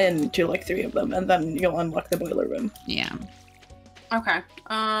things into like 3 of them, and then you'll unlock the boiler room. Yeah. Okay.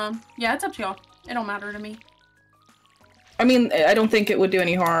 Yeah, it's up to y'all. It don't matter to me. I mean, I don't think it would do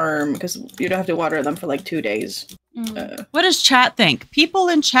any harm because you'd have to water them for like 2 days. What does chat think? People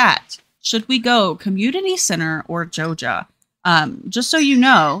in chat, should we go community center or Joja? Just so you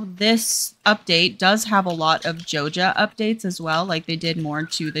know, this update does have a lot of Joja updates as well. Like they did more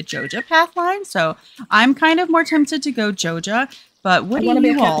to the Joja pathline. So I'm kind of more tempted to go Joja. But what do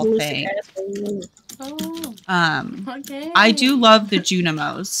you all think? Oh, okay. I do love the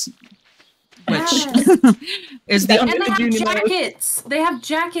Junimos, which is the. And they have jackets. They have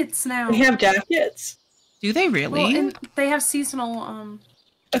jackets now. They have jackets. Do they really? Well, and they have seasonal.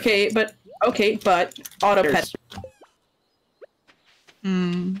 Okay, but auto pet.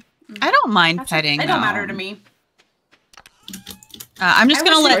 I don't mind petting. It don't matter to me. I'm just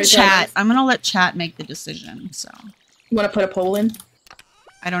gonna let chat. I'm gonna let chat make the decision. So. You want to put a poll in?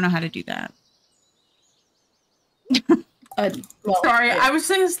 I don't know how to do that. Well, Sorry, yeah. I was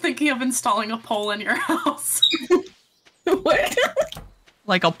just thinking of installing a pole in your house. What?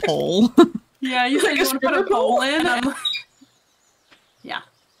 Like a pole. Yeah, you said you want to put a pole in. Yeah.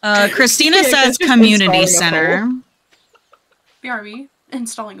 Christina Yeah, says just community installing a center. BRB,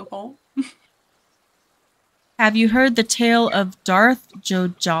 installing a pole. Have you heard the tale of Darth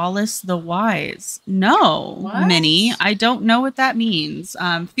Jojalis the Wise? No, What? Minnie. I don't know what that means.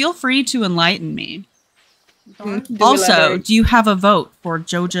 Feel free to enlighten me. Darth? Also, do you have a vote for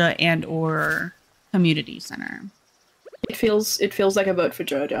Joja and or community center? It feels like a vote for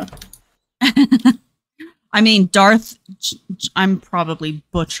Jojo. I mean, Darth. I'm probably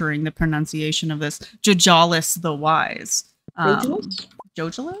butchering the pronunciation of this. Jojalis the Wise.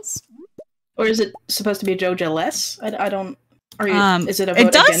 Jojalis? Or is it supposed to be Joja less? I don't. Are you? Is it a vote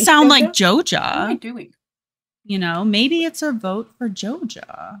It does against sound Joja? like What am I Joja. doing? You know, maybe it's a vote for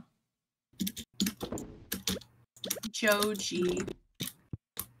Joja. Joji.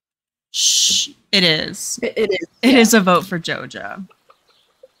 Shh, it is. It is. It is a vote for Joja.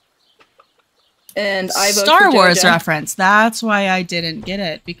 And I vote Star for Wars Joja. reference. That's why I didn't get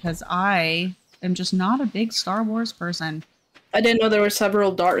it, because I am just not a big Star Wars person. I didn't know there were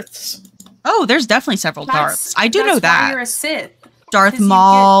several Darths. Oh, there's definitely several Darths. I do know That's why you're that. a Sith. Darth 'cause you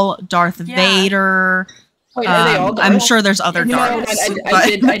Maul, Darth Yeah. Vader. Wait, are they all Darths? I'm sure there's other You know, Darths, I but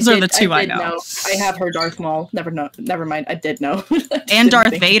did. those are the two I did know. I have her Darth Maul. Never mind. I did know. I just And didn't Darth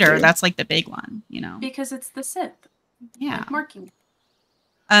think Vader. through. That's like the big one, you know. Because it's the Sith. Yeah. Like marking.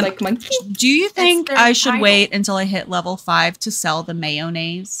 Like monkey. Do you think their I should title. wait until I hit level 5 to sell the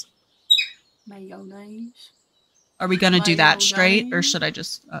mayonnaise? Mayonnaise. Are we going to do that straight, or Mayonnaise? should I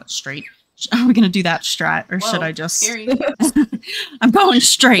just straight? Are we going to do that strat, or should Whoa, I just? Scary. I'm going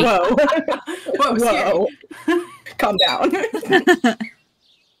straight. Whoa. Whoa, scary. Whoa. Calm down.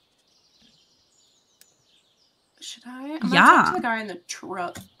 Should I? I'm gonna Yeah. talk to the guy in the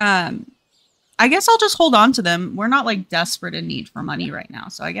truck. I guess I'll just hold on to them. We're not like desperate in need for money right now,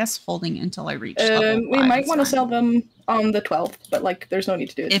 so I guess holding until I reach level 5 We might is want to fine. sell them on the 12th, but like, there's no need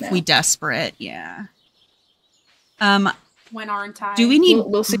to do it if now. we desperate. Yeah. When aren't I? Do we need?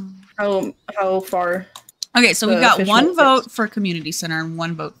 We'll see how far. Okay, so we've the got official one fix? vote for community center and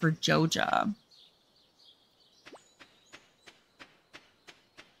one vote for Joja.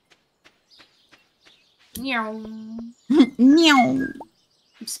 Meow. Meow.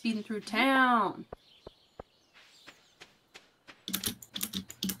 I'm speeding through town.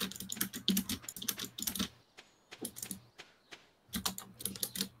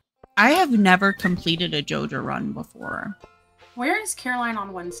 I have never completed a Joja run before. Where is Caroline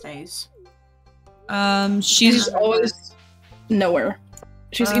on Wednesdays? She's She's always nowhere.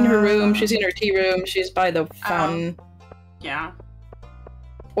 She's in her room. She's in her tea room. She's by the fountain. Yeah.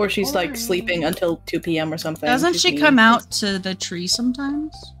 Or she's like sleeping until 2 p.m. or something. doesn't She's she mean. come out to the tree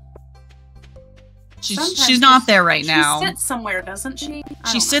sometimes? Sometimes She's not there right now. She sits somewhere, doesn't she? I She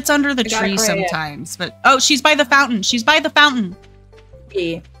don't know. sits under the I got tree her, yeah. sometimes, but oh, she's by the fountain. She's by the fountain.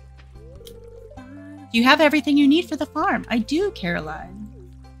 Yeah. You have everything you need for the farm. I do, Caroline.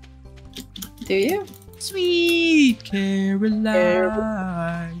 Do you? Sweet Caroline.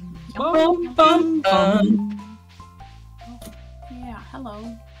 Bum, bum, bum. Yeah,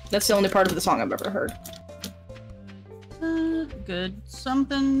 hello. That's the only part of the song I've ever heard. Good.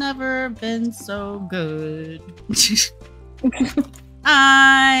 Something never been so good.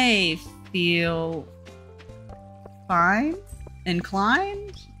 I feel fine.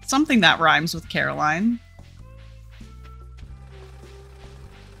 Inclined? Something that rhymes with Caroline.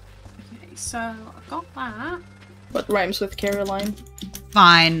 Okay, so I've got that. What rhymes with Caroline?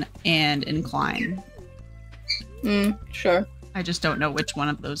 Fine and incline. Sure. I just don't know which one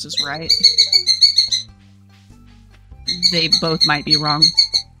of those is right. They both might be wrong.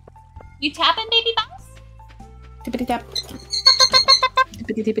 You tapping, baby boss? Tippity tap.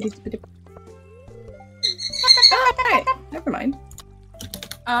 Tippity tippity tippity. Ah, Alright, never mind.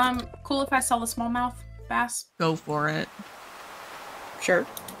 Cool if I sell the smallmouth bass. Go for it. Sure.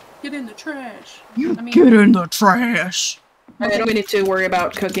 Get in the trash. You I mean- get in the trash. I don't need to worry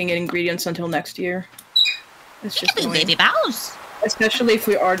about cooking ingredients until next year. It's just annoying. Baby bows. Especially if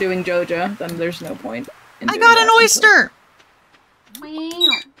we are doing Joja, then there's no point. In I doing got that an until- oyster.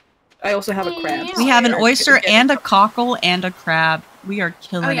 I also have a crab. We have an oyster and a cockle and a crab. We are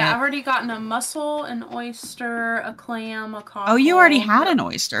killing Oh yeah, I've it. already gotten a mussel, an oyster, a clam, a cockle. Oh, you already had an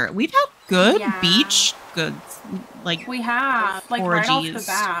oyster. We've had good Yeah. beach goods, like We have, like, right off the forages.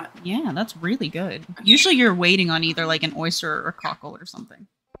 bat. Yeah, that's really good. Usually you're waiting on either like an oyster or a cockle or something.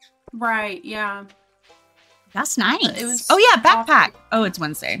 Right, yeah. That's nice. But it was Oh yeah, off- backpack. Oh, it's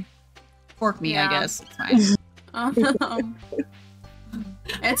Wednesday. Fork me, I Yeah. guess. It's fine.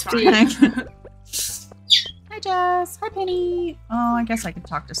 It's fine. Hi, Jess. Hi, Penny. Oh, I guess I could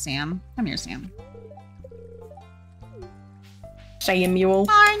talk to Sam. Come here, Sam. Samuel.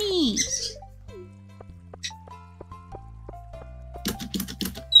 Barney.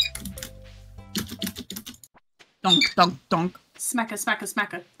 Donk, donk, donk. Smacka, smacka,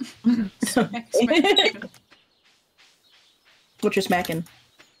 smacka. Smacka, smacka. What you smacking?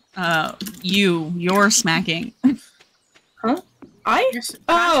 You're smacking. Huh? I? That's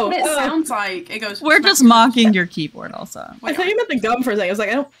Oh, what it sounds like. It goes. We're just smacka, mocking your keyboard also. I thought you meant the gum for a second. I was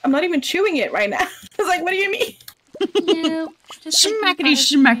like, I'm not even chewing it right now. I was like, what do you mean? No, just like Schmackety,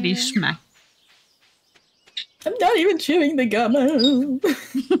 schmackety, yeah. schmack. I'm not even chewing the gum.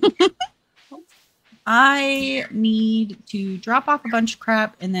 I need to drop off a bunch of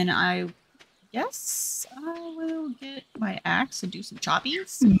crap, and then I guess I will get my axe and do some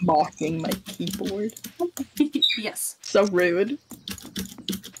choppies. Mocking my keyboard. Yes. So rude.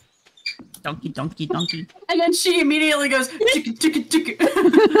 Donkey, donkey, donkey. And then she immediately goes, chicka, chicka, chicka.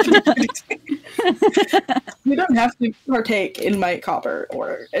 You don't have to partake in my copper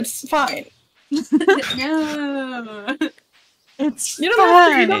order. It's fine. No. It's You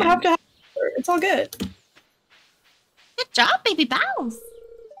don't have to have order. It's all good. Good job, baby Bows.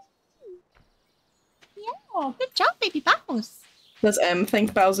 Yeah, good job, baby Bows. Does M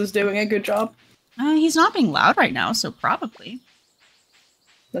think Bowser's doing a good job? He's not being loud right now, so probably.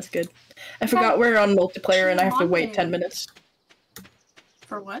 That's good. I forgot we're on multiplayer and I have to wait 10 minutes.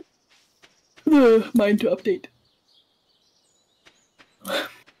 For what? Mine to update.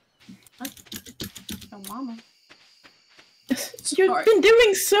 Oh, mama. You've Sorry. been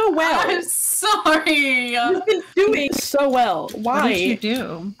doing so well. I'm sorry. You've been doing so well. What did you Why?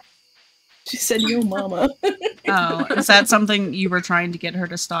 do? She said, "Yo, mama." Oh, is that something you were trying to get her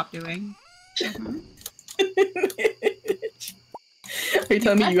to stop doing? Mhm. Are you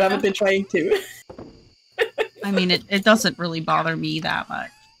telling me you haven't been trying to? I mean, it doesn't really bother me that much.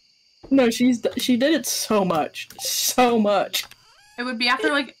 No, she did it so much, so much. It would be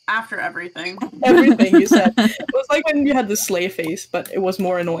after everything. Everything you said. It was like when you had the slay face, but it was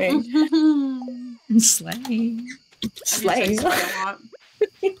more annoying. Slay. Slay.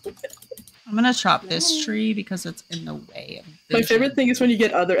 I'm gonna chop this tree because it's in the way of My vision. favorite thing is when you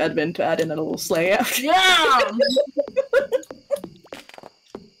get other admin to add in a little slay after. Yeah.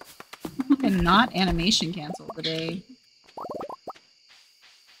 And not animation cancel today.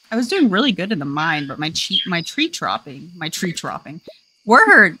 I was doing really good in the mine, but my tree chopping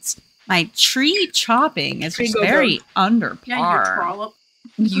is Tree just go very go. under Yeah, you par. trollop.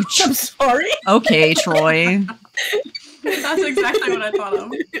 You I'm sorry. okay, Troy? That's exactly what I thought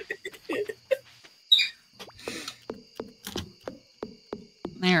of.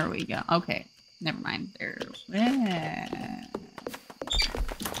 There we go. Okay, never mind. There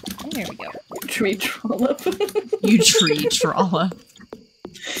we go. Tree trollop. You tree trollop.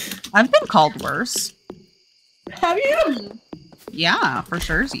 I've been called worse. Have you? Yeah, for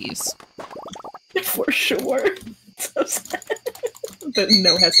surezies. For sure. So sad. But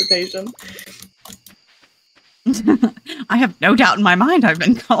no hesitation. I have no doubt in my mind I've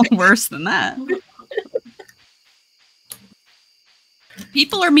been called worse than that.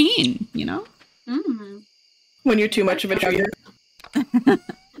 People are mean, you know? Mm. When you're too much of a trigger.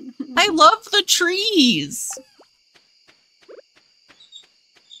 I love the trees.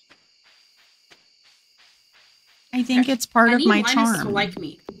 I think it's part of my charm. To like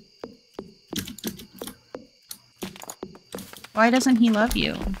me. Why doesn't he love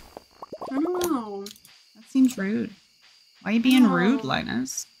you? I don't know. That seems rude. Why are you being No. rude,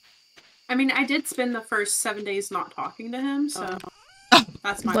 Linus? I mean, I did spend the first 7 days not talking to him, so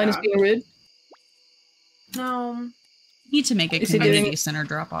that's my Linus bad. being rude. No. Need to make a Is he community doing- center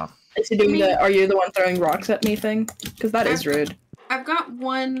drop off. Is he doing the "Are you the one throwing rocks at me" thing? Because that is rude. I've got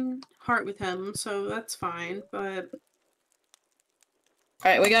one heart with him, so that's fine. But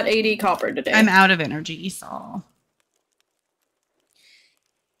Alright, we got 80 copper today. I'm out of energy, so.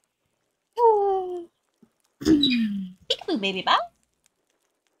 Peekaboo, baby bye.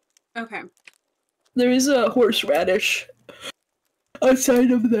 okay. There is a horseradish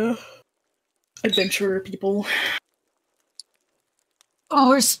outside of the adventurer people.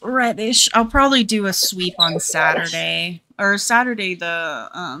 Horseradish. I'll probably do a sweep on Saturday. Or Saturday, the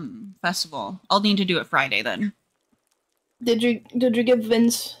festival. I'll need to do it Friday then. Did you give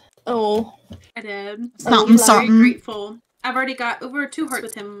Vince? Oh, I did. Something, I'm very something. grateful. I've already got over 2 hearts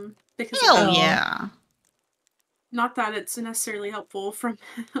with him because of Hell that. yeah. Not that it's necessarily helpful from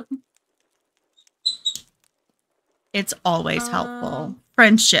him. It's always helpful.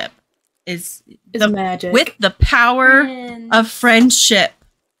 Friendship is it's magic. with the power Friends. of friendship.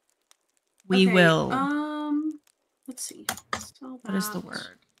 We Okay, will. Let's see. What is the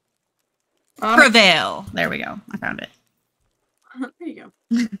word? Um, Prevail. There we go. I found it. There you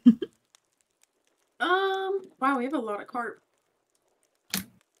go. Wow, we have a lot of carp.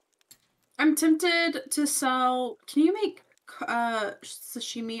 I'm tempted to sell. Can you make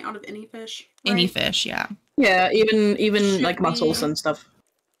sashimi out of any fish? Any right? fish, yeah. Yeah, even Should like mussels we- and stuff.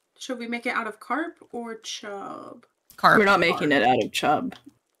 Should we make it out of carp or chub? Carp. We're not making it out of chub.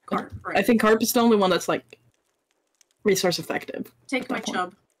 Carp, right. I think carp is the only one that's like resource effective. Take at my that point.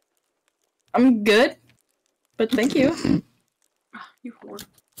 chub. I'm good, but thank you. Ah, you whore.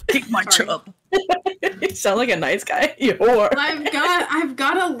 Take my Sorry. chub. You sound like a nice guy. You whore. I've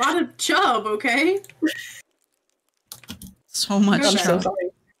got a lot of chub, okay? So much I'm Okay. so chub. sorry.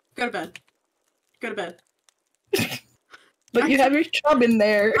 Go to bed. Go to bed. But you have your chub in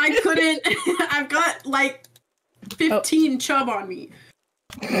there. I couldn't. I've got like 15 chub on me.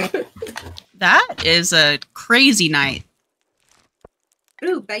 That is a crazy night.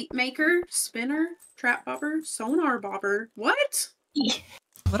 Ooh, bait maker, spinner, trap bobber, sonar bobber. What?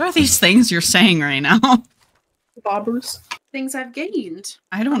 What are these things you're saying right now? Bobbers. Things I've gained.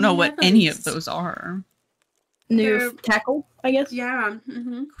 I don't know what any of Yes. those are. New They're- tackle, I guess. Yeah.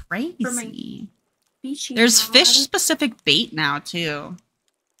 Mm-hmm. Crazy. Beachy There's rod. fish-specific bait now, too.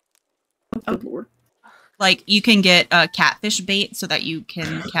 Oh, Lord. Like, you can get catfish bait so that you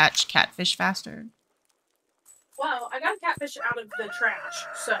can catch catfish faster. Well, I got a catfish out of the trash,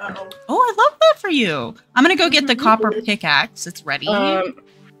 so. Oh, I love that for you. I'm gonna go get the copper pickaxe. It's ready.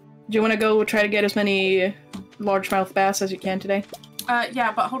 Do you want to go try to get as many largemouth bass as you can today?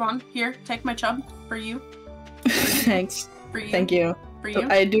 Yeah, but hold on. Here, take my chub for you. Thanks. For you. Thank you. For you.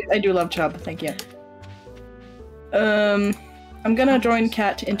 I do love chub. Thank you. I'm gonna join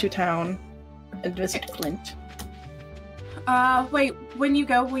Kat into town and visit Clint. Wait. When you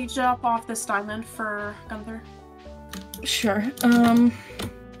go, will you drop off this diamond for Gunther? Sure.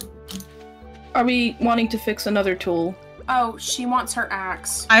 Are we wanting to fix another tool? Oh, she wants her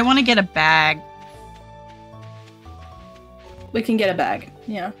axe. I want to get a bag. We can get a bag.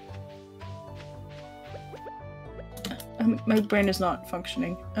 Yeah. My brain is not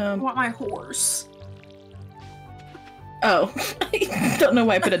functioning. I want my horse. Oh, I don't know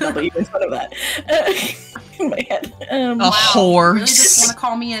why I put a W in front of that. In my head. A You really horse. just want to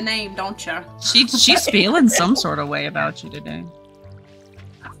call me a name, don't you? She's feeling some sort of way about you today.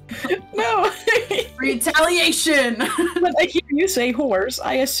 No. Retaliation! When I hear you say horse,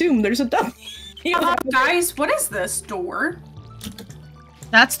 I assume there's a W. Guys, what is this door?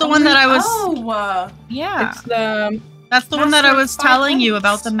 That's the one that I was. Oh, Yeah, It's the that's the one that I Master of was telling you Five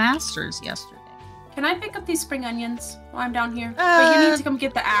about the Oaks. Masters yesterday. can I pick up these spring onions while I'm down here? But you need to come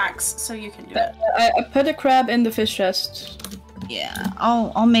get the axe so you can do it. I put a crab in the fish chest. Yeah,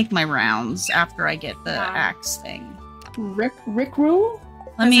 I'll make my rounds after I get the Yeah. axe thing. Rick rule?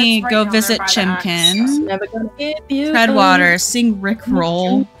 Let 'Cause me it's right go down there visit by the axe. Chimkin. Never gonna give you Treadwater, sing Rick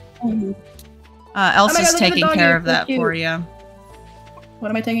Roll. Oh Elsa's look at the taking doggy, care of so that cute. for you. What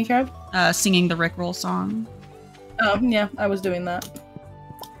am I taking care of? Singing the Rick Roll song. Oh, yeah, I was doing that.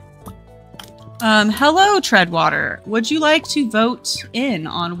 Hello, Treadwater. Would you like to vote in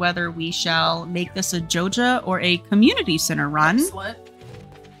on whether we shall make this a Joja or a community center run? Slut.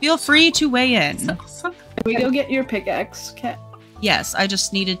 Feel free to weigh in. Can we go get your pickaxe, Cat? Yes, I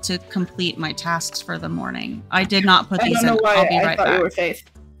just needed to complete my tasks for the morning. I did not put I these don't know in. why I'll be I right thought you were back. Faith.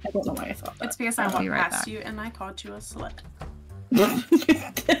 I don't know why I thought It's because I I'll be walked right past back. you and I called you a slut.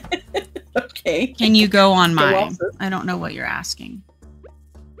 that. Okay. Can you go on Go my... off it. I don't know what you're asking.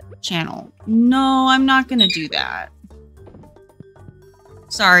 Channel. No, I'm not going to do that.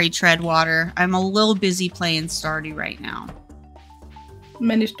 Sorry, Treadwater. I'm a little busy playing Stardew right now.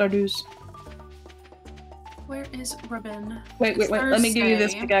 Many Stardews. Where is ribbon? Wait. It's Let me give you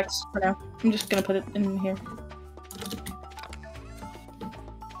this Thursday. pickaxe for now. I'm just gonna put it in here.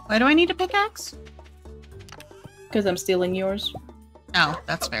 Why do I need a pickaxe? Because I'm stealing yours. Oh,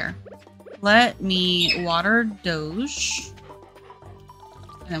 that's fair. Let me water Doge.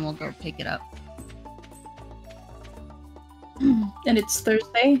 And then we'll go pick it up. And it's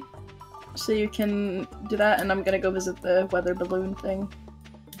Thursday, so you can do that, and I'm gonna go visit the weather balloon thing.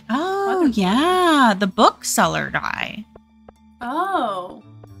 Oh, yeah. The bookseller guy. Oh.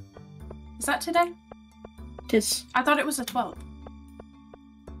 Is that today? Tis, I thought it was the 12th.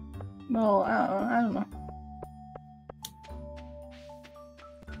 well, I don't know.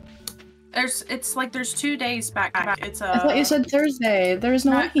 It's like there's 2 days back. It's I thought you said Thursday. There is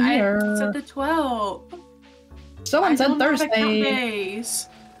no one I here. said the 12th. Someone said I don't know how to count Thursday. days.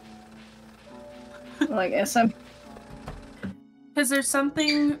 Well, I guess I'm. Because there's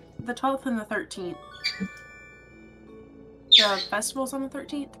something the 12th and the 13th. The festival's on the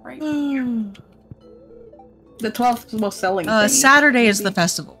 13th, right? The 12th was selling. things. Saturday is the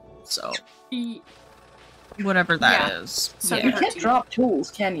festival. So, E- whatever that is. So You Yeah. can't drop tools,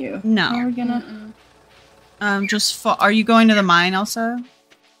 can you? No. How are we gonna? Mm-mm. Are you going to the mine also?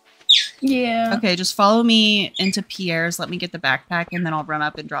 Yeah. Okay, just follow me into Pierre's. Let me get the backpack, and then I'll run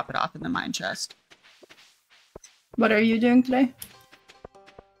up and drop it off in the mine chest. What are you doing today?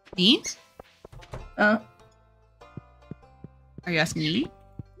 Me? Uh, Are you asking me?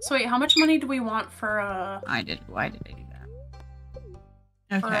 So wait, how much money do we want for Why did I do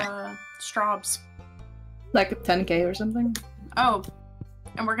that? Okay. straws? like 10k or something. Oh,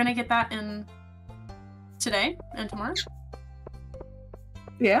 and we're gonna get that in today and tomorrow.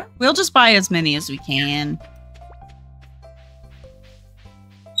 Yeah. We'll just buy as many as we can.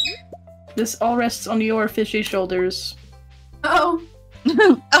 This all rests on your fishy shoulders. Oh,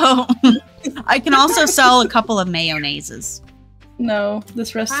 Oh, I can also sell a couple of mayonnaises. No,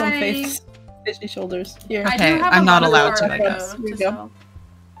 this rests on Hi. Faith's fishy shoulders. Here. I Okay, do have I'm a not lot of allowed to, more, I guess. though, Here you to go. sell.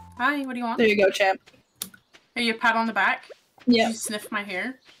 Hi, what do you want? There you go, champ. Are you a pat on the back? Yeah. Did you sniff my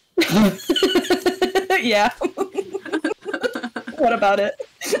hair? Yeah. What about it?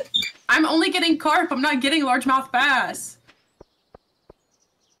 I'm only getting carp. I'm not getting largemouth bass.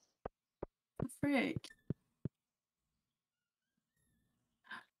 Frick.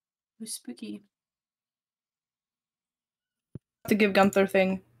 It was spooky. To give Gunther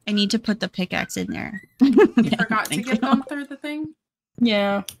thing. I need to put the pickaxe in there. You forgot to Thank give you. Gunther the thing?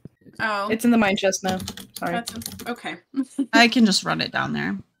 Yeah. Oh. It's in the mine chest now. Sorry. That's okay. I can just run it down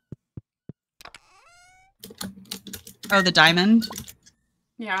there. Oh, the diamond?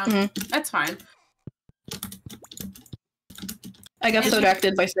 Yeah, Mhm. that's fine. I got so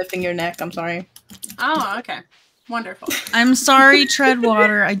distracted by sniffing your neck. I'm sorry. Oh, okay. Wonderful. I'm sorry,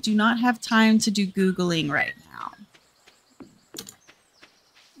 Treadwater. I do not have time to do Googling right now.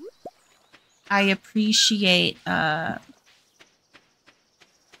 I appreciate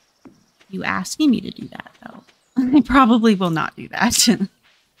you asking me to do that, though. I probably will not do that.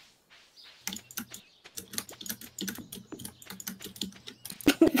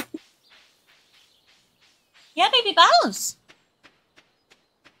 Yeah, baby bows.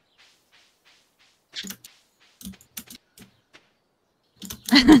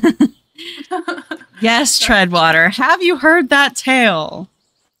 Yes, Treadwater. Have you heard that tale?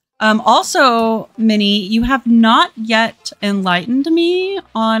 Also, Minnie, you have not yet enlightened me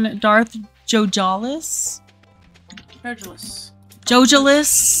on Darth Jojalis. Virgilus.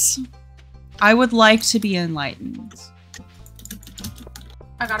 Jojalis. I would like to be enlightened.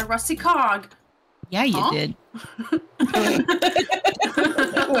 I got a rusty cog. Yeah, you Huh? did.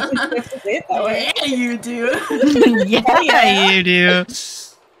 Yeah, you do. Yeah, you do.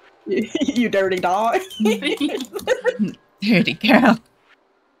 You dirty dog. Dirty girl.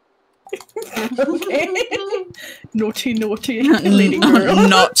 Okay. Naughty, naughty lady girl.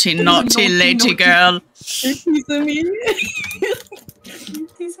 Naughty, naughty lady Naughty. girl. You're teasing me. You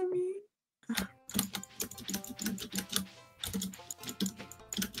teasing me?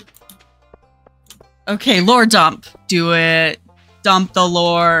 Okay, lore dump. Do it. Dump the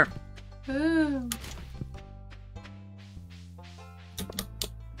lore. Ooh.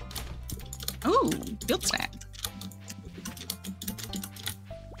 Ooh, field snack.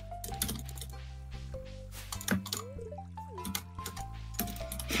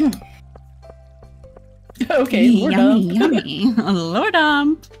 Okay, we're done. Yummy. Lore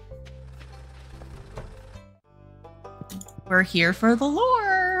dump. We're here for the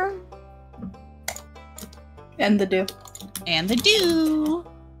lore. And the do. And the do.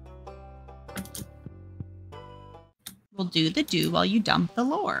 We'll do the do while you dump the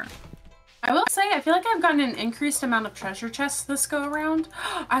lore. I will say, I feel like I've gotten an increased amount of treasure chests this go around.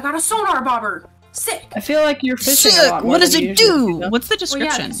 I got a sonar bobber! Sick! I feel like you're fishing a Sick! lot more What does than you it usually do? though. What's the Well, yeah,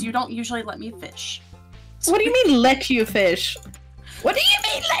 description? 'cause you don't usually let me fish. What do you mean let you fish? What do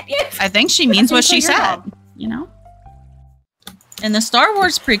you mean let you fish? I think she means what think she so, your said. job. You know? In the Star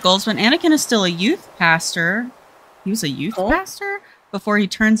Wars prequels, when Anakin is still a youth pastor, he was a youth Oh. pastor before he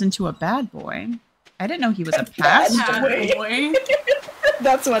turns into a bad boy. I didn't know he was a Bad pastor. boy. Boy.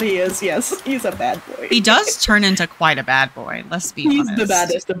 That's what he is, yes. He's a bad boy. He does turn into quite a bad boy, let's be He's honest. the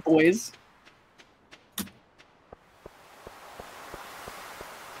baddest of boys.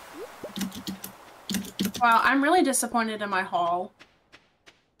 Wow, I'm really disappointed in my haul.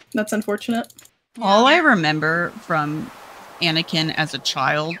 That's unfortunate. All I Yeah. remember from Anakin as a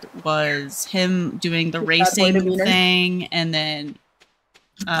child was him doing the His bad boy racing demeanor. thing and then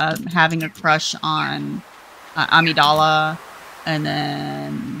having a crush on Amidala and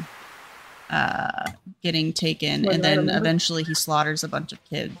then getting taken What and do I then remember? eventually he slaughters a bunch of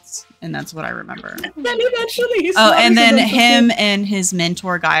kids and that's what I remember. Then eventually he Oh, and slaughters then a bunch of him kids. and his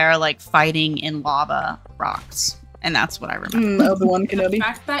mentor guy are like fighting in lava rocks and that's what I remember. Obi-Wan The Kenobi.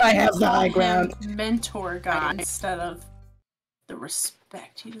 fact that I you have the call high him ground. mentor guy instead of the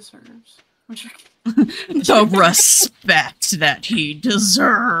respect he deserves. I'm joking. The respect that he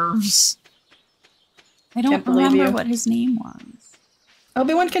deserves. I don't Can't believe remember you. what his name was.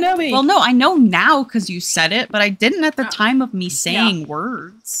 Obi-Wan Kenobi. Well, no, I know now because you said it, but I didn't at the Oh. time of me saying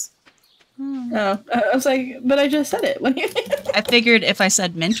words. Oh, I was like, but I just said it. When you I figured if I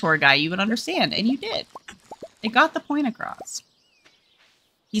said mentor guy, you would understand, and you did. It got the point across.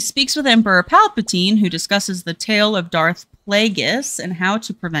 He speaks with Emperor Palpatine, who discusses the tale of Darth Plagueis and how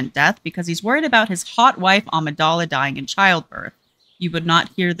to prevent death because he's worried about his hot wife Amidala dying in childbirth. You would not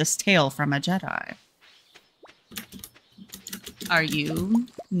hear this tale from a Jedi. Are you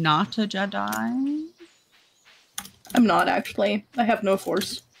not a Jedi? I'm not actually. I have no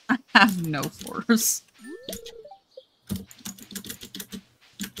force. I have no force.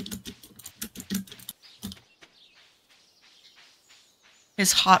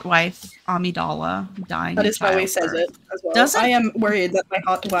 His hot wife, Amidala, dying That in is how he says childbirth. it as well. Does it? I am worried that my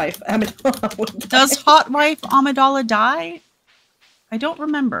hot wife Amidala will die. Does hot wife Amidala die? I don't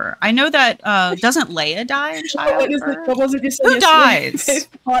remember. I know that doesn't Leia die in What is it? childbirth? What was it you said Who yesterday? dies?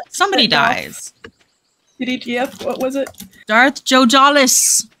 Hot Somebody sent off. dies. DDGF, what was it? Darth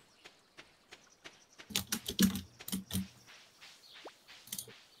Jojalis.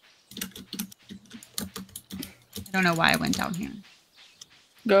 I don't know why I went down here.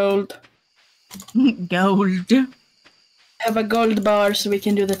 Gold. Gold. Have a gold bar so we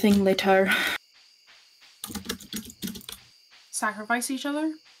can do the thing later. Sacrifice each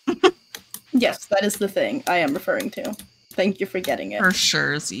other? Yes, that is the thing I am referring to. Thank you for getting it. For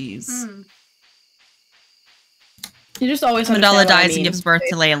sure, Z's. Hmm. You just always Amidala understand what I dies mean. and gives birth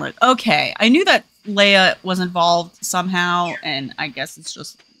to Leia and Luke. Okay, I knew that Leia was involved somehow, and I guess it's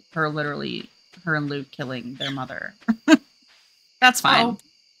just her and Luke killing their mother. That's fine.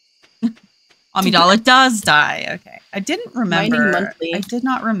 Amidala does die. Okay. I didn't Mining remember. Monthly. I did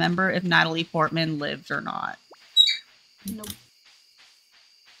not remember if Natalie Portman lived or not. Nope.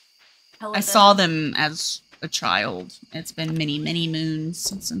 I saw them as a child. It's been many, many moons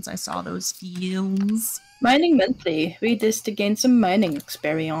since I saw those films. Mining Monthly. Read this to gain some mining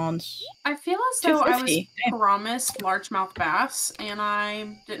experience. I feel as though I was 250. promised largemouth bass and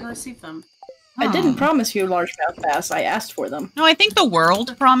I didn't receive them. I didn't Oh. promise you largemouth bass. I asked for them. No, I think the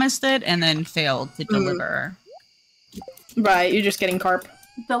world promised it and then failed to deliver. Right, you're just getting carp.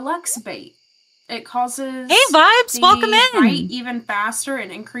 Deluxe bait. It causes Hey, Vibes! the Welcome in! bite even faster and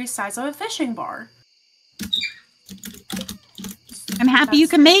increased size of a fishing bar. I'm happy you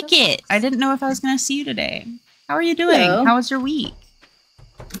That's can the make it. difference. I didn't know if I was going to see you today. How are you doing? Hello. How was your week?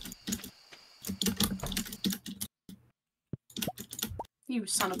 You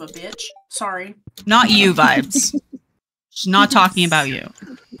son of a bitch. Sorry. Not you, Vibes. She's not talking about you.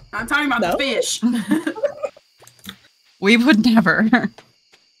 I'm talking about No? the fish. We would never.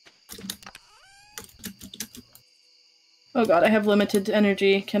 Oh god, I have limited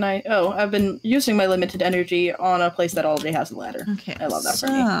energy. Can I... Oh, I've been using my limited energy on a place that already has a ladder. Okay. I love that for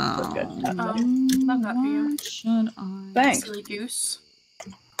me. That's good. Love that for you. What should I... Thanks, Silly goose.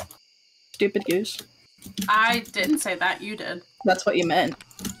 stupid goose. I didn't say that. You did. That's what you meant.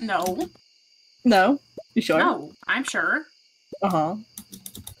 No. No? You sure? No. I'm sure. Uh-huh.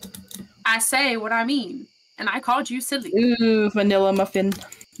 I say what I mean. And I called you silly. Ooh, vanilla muffin.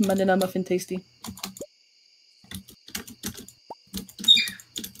 Vanilla muffin tasty.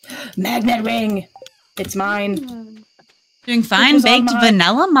 Magnet ring! It's mine. Doing fine. was on Baked my-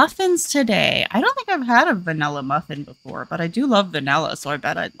 vanilla muffins today. I don't think I've had a vanilla muffin before, but I do love vanilla, so I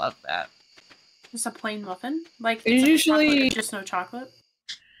bet I'd love that. Just a plain muffin? Like, It's it's usually- chocolate, just no chocolate?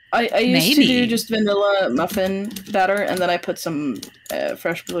 I used to do Maybe. just vanilla muffin batter, and then I put some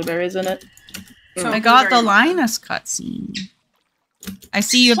fresh blueberries in it. So I got the blueberry muffin. Linus cutscene. I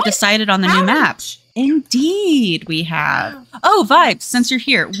see you have decided on the new map. Ouch! Indeed, we have. Oh, Vibes, since you're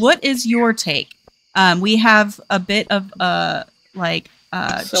here, what is your take? We have a bit of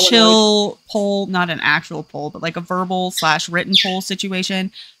So chill poll, not an actual poll, but like a verbal / written poll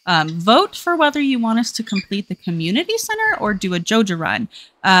situation. Vote for whether you want us to complete the community center or do a Joja run.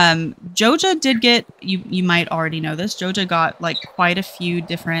 Joja did get, you might already know this, Joja got like quite a few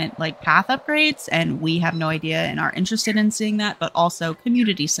different like path upgrades, and we have no idea and are interested in seeing that, but also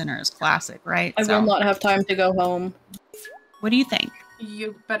community center is classic, right? I will not have time to go home. What do you think?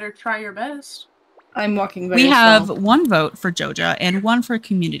 You better try your best. I'm walking very We have slow. one vote for Joja and one for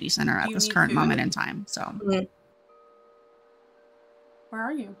community center at You this need current to- moment in time. So Where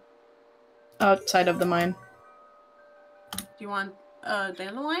are you? Outside of the mine. Do you want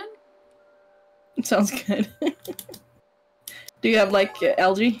dandelion? It sounds good. Do you have like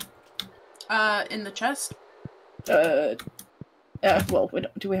algae? In the chest? Well,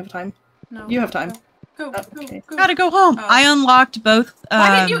 do we have time? No. You have time. Go, Okay. go. gotta go home. Oh. I unlocked both.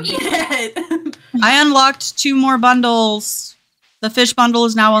 Why did you eat it? I unlocked 2 more bundles. The fish bundle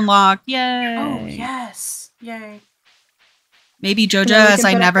is now unlocked. Yay! Oh, yes. Yay. Maybe Joja, then we as can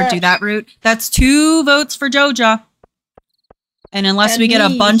I put up never do trash. that route. That's 2 votes for Joja. And unless And we get a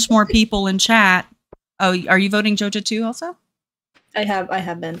me. bunch more people in chat. Oh, are you voting Joja too also? I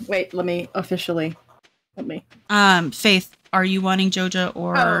have been. Wait, let me officially. Let me. Faith, are you wanting Joja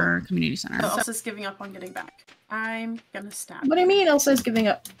or community center? So Elsa's giving up on getting back. I'm gonna stab What do you mean Elsa's giving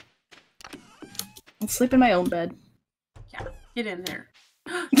up? I'll sleep in my own bed. Yeah, get in there.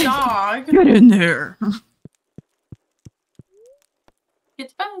 Dog! Get in there. Get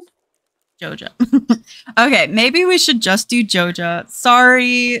to bed. Joja. Okay, maybe we should just do Joja.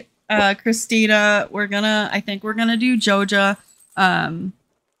 Sorry, Christina. I think we're gonna do Joja.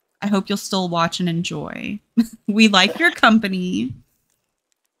 I hope you'll still watch and enjoy. We like your company.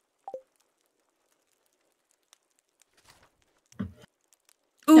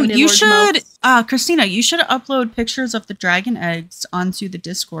 Ooh, many you large should, mouths? Christina, you should upload pictures of the dragon eggs onto the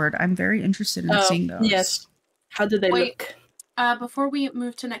Discord. I'm very interested in seeing those. Yes. How do they Wait. look? Before we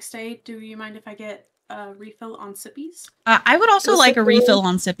move to next day, do you mind if I get a refill on sippies? I would also Those like a are refill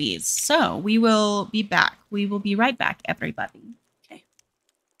on sippies. So we will be back. We will be right back, everybody.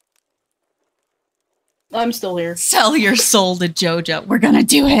 I'm still here. Sell your soul to Joja. We're gonna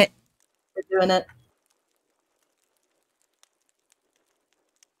do it. We're doing it.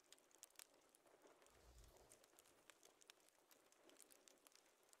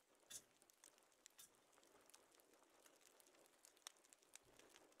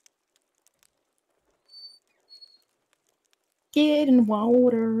 Get in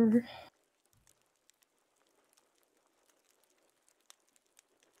water.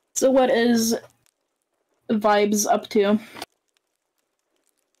 So what is Vibes up to?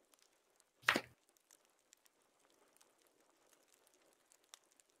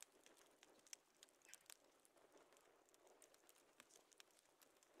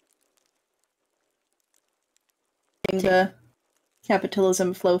 The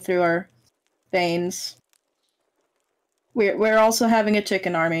capitalism flow through our veins. We're also having a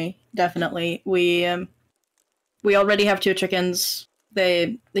chicken army, definitely. We already have 2 chickens.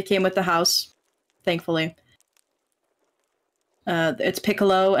 They came with the house, thankfully. It's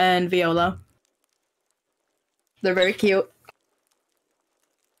Piccolo and Viola. They're very cute.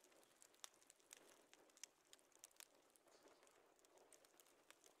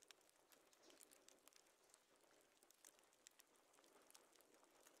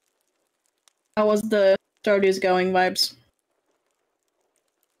 How was the Stardew's going, Vibes?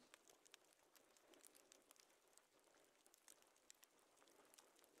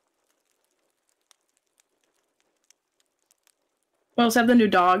 We also have the new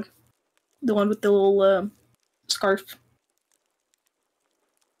dog. The one with the little scarf.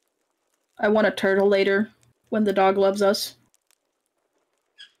 I want a turtle later when the dog loves us.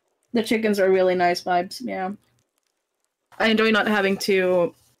 The chickens are really nice vibes, yeah. I enjoy not having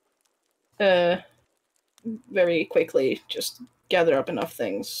to very quickly just gather up enough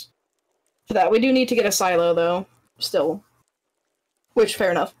things for that. We do need to get a silo though, still. Which,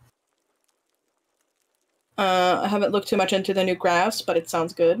 fair enough. I haven't looked too much into the new grass, but it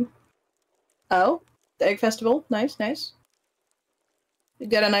sounds good. Oh, the Egg Festival. Nice, nice. You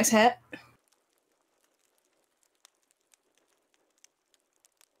got a nice hat.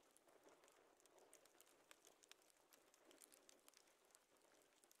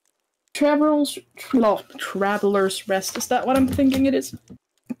 Traveler's Rest. Is that what I'm thinking it is?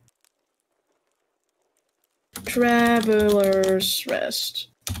 Traveler's Rest.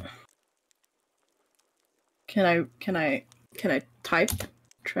 Can I type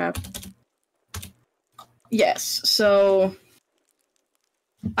trap? Yes. So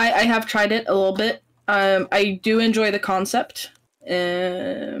I have tried it a little bit. I do enjoy the concept.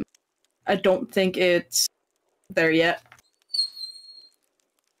 I don't think it's there yet.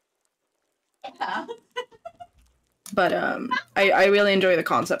 Yeah. But I really enjoy the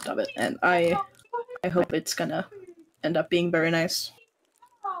concept of it, and I hope it's gonna end up being very nice.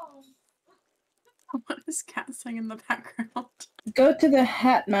 What is cat saying in the background? Go to the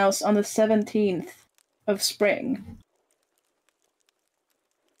Hat Mouse on the 17th of spring.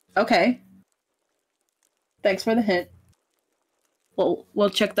 Okay. Thanks for the hint. We'll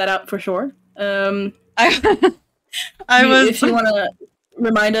check that out for sure. I If you want to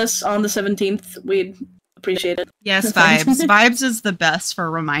remind us on the 17th, we'd appreciate it. Yes, Vibes. Vibes is the best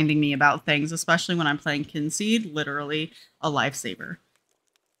for reminding me about things, especially when I'm playing Kinseed. Literally a lifesaver.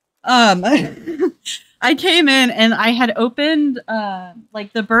 I came in and I had opened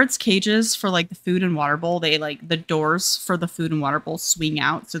like the birds' cages for like the food and water bowl. They like the doors for the food and water bowl swing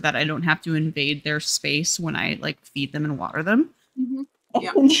out so that I don't have to invade their space when I like feed them and water them. Mm-hmm.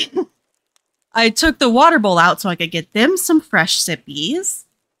 Yeah. I took the water bowl out so I could get them some fresh sippies,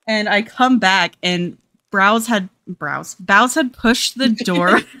 and I come back and Bows had pushed the door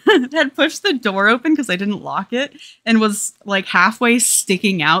open because I didn't lock it, and was like halfway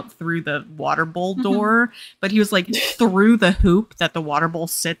sticking out through the water bowl door, but he was like through the hoop that the water bowl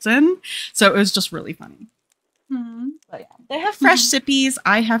sits in. So it was just really funny. But yeah, they have fresh sippies.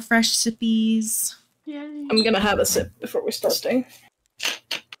 I have fresh sippies. Yay. I'm gonna have a sip before we start starting.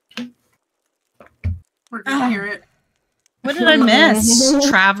 We're gonna hear it. What did I miss?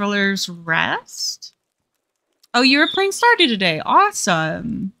 Traveler's Rest? Oh, you were playing Stardew today.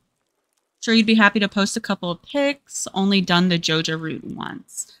 Awesome. Sure, you'd be happy to post a couple of pics. Only done the Joja route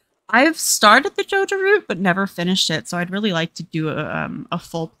once. I've started the Joja route, but never finished it. So I'd really like to do a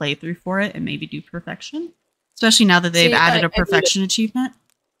full playthrough for it and maybe do perfection. Especially now that they've added a perfection achievement.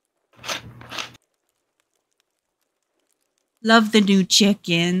 Love the new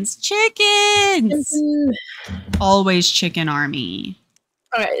chickens. Chickens! Always chicken army.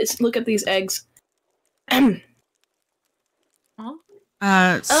 Alright, let's look at these eggs.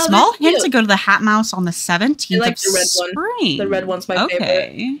 Small hint to go to the Hat Mouse on the 17th like of the red spring. one. The red one's my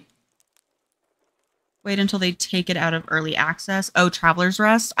favorite. Wait until they take it out of early access. Oh, Traveler's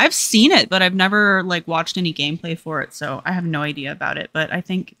Rest. I've seen it, but I've never like watched any gameplay for it, so I have no idea about it. But I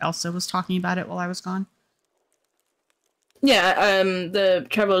think Elsa was talking about it while I was gone. Yeah, the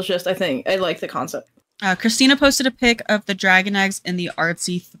Traveler's Rest, I think I like the concept. Christina posted a pic of the dragon eggs in the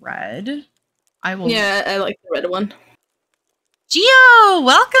artsy thread. I will. Yeah, I like the red one. Geo,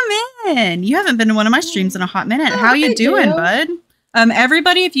 welcome in. You haven't been to one of my streams in a hot minute. How you doing, bud?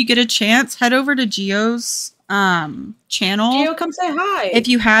 Everybody, if you get a chance, head over to Geo's channel. Geo, come say hi. If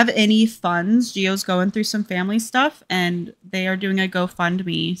you have any funds, Geo's going through some family stuff, and they are doing a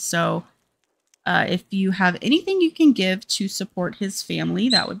GoFundMe. So if you have anything you can give to support his family,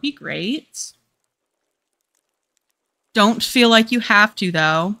 that would be great. Don't feel like you have to,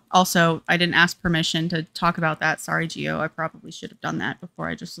 though. Also, I didn't ask permission to talk about that. Sorry, Geo. I probably should have done that before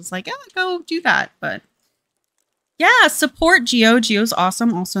I just was like, oh, go do that. But yeah, support Geo. Geo's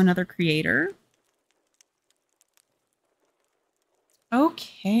awesome. Also another creator.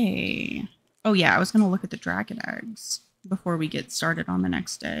 Okay. Oh, yeah, I was going to look at the dragon eggs before we get started on the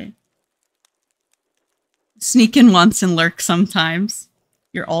next day. Sneak in once and lurk sometimes.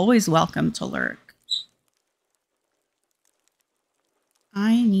 You're always welcome to lurk.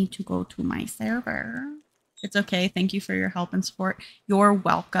 I need to go to my server. It's okay. Thank you for your help and support. You're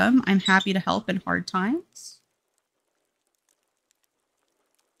welcome. I'm happy to help in hard times.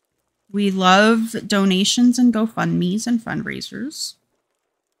 We love donations and GoFundMes and fundraisers.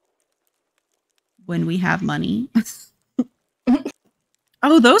 When we have money.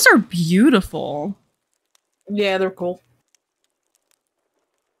 Oh, those are beautiful. Yeah, they're cool.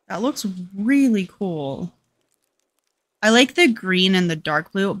 That looks really cool. I like the green and the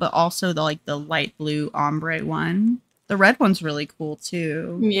dark blue, but also the light blue ombre one. The red one's really cool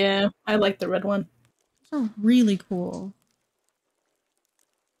too. Yeah, I like the red one. Those are really cool.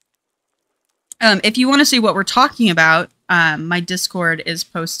 If you want to see what we're talking about, my Discord is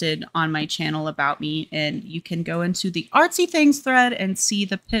posted on my channel about me, and you can go into the artsy things thread and see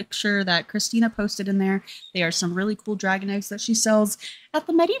the picture that Christina posted in there. They are some really cool dragon eggs that she sells at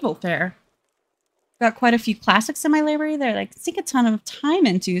the medieval fair. got quite a few classics in my library that I like sink a ton of time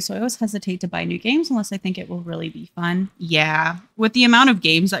into, so I always hesitate to buy new games unless I think it will really be fun. Yeah, with the amount of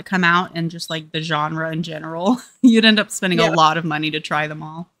games that come out and just like the genre in general, you'd end up spending a lot of money to try them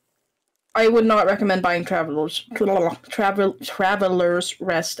all. I would not recommend buying Traveler's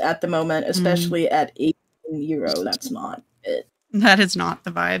Rest at the moment, especially at €18. That's not it. That is not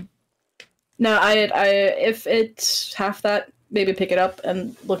the vibe. No, I if it's half that, maybe pick it up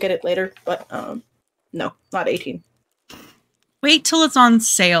and look at it later. But no, not 18. Wait till it's on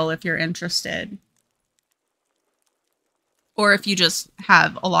sale if you're interested. Or if you just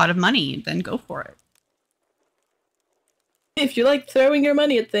have a lot of money, then go for it. If you like throwing your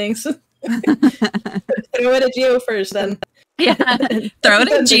money at things, throw it at Geo first, then. Yeah, throw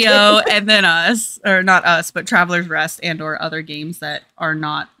it at Geo and then us, or not us, but Traveler's Rest and or other games that are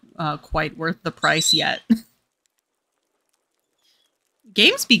not quite worth the price yet.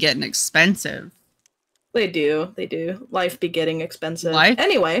 Games be getting expensive. They do. Life be getting expensive.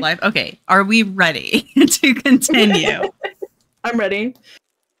 Anyway. Okay, are we ready to continue? I'm ready.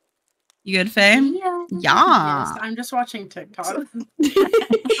 You good, Faye? Yeah. Yes, I'm just watching TikTok.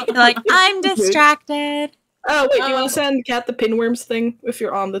 You're like, I'm distracted. Oh, wait, do you want to send Kat the pinworms thing if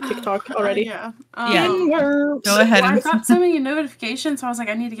you're on the TikTok already? Yeah. Pinworms. Go ahead. Well, I've got so many notifications, so I was like,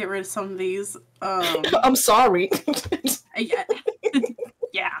 I need to get rid of some of these. I'm sorry.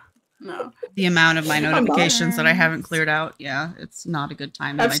 Yeah. No. The amount of my notifications that I haven't cleared out, yeah, it's not a good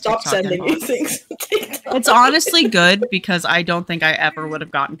time. I've stopped sending you things. It's honestly good because I don't think I ever would have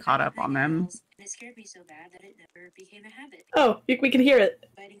gotten caught up on them. It scared me so bad that it never became a habit. Oh, we can hear it.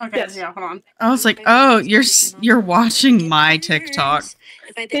 Okay, Yes. yeah, hold on. I was like, oh, you're watching my TikTok.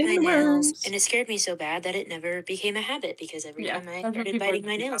 If I bit my nails, and it scared me so bad that it never became a habit because every time I that's what started people biting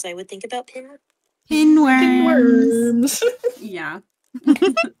my do. nails, I would think about pinworms. Pinworms. Pinworms. Yeah.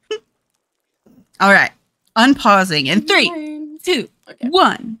 All right, unpausing in 3, 2, Okay.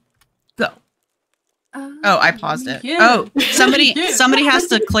 1, go. Oh, I paused it. Yeah. Oh, somebody Yeah. has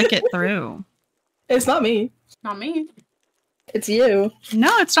to click it through. It's not me. Not me. It's you.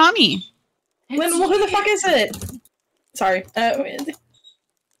 No, it's not me. It's Who the fuck is it? Sorry.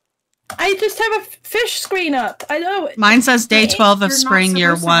 I just have a fish screen up. I know. Mine says day Wait, 12 of you're not spring, year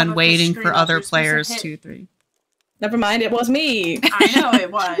supposed to have 1, a waiting screen for up. other You're supposed to players. hit- 2, 3. Never mind. It was me. I know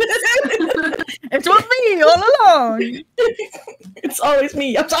it was. It was me all along. It's always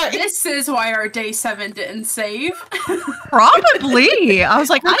me. I'm sorry. This is why our day 7 didn't save. Probably. I was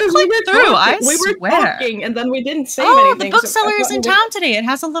like, I Because clicked through. I we were swear. talking, and then we didn't save Oh, anything. the bookseller so is in town today. It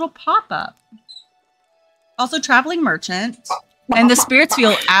has a little pop-up. Also, traveling merchant. And the spirits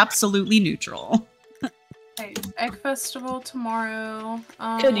feel absolutely neutral. Okay, Egg Festival tomorrow.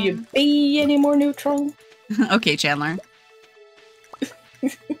 Could you be any more neutral? Okay, Chandler.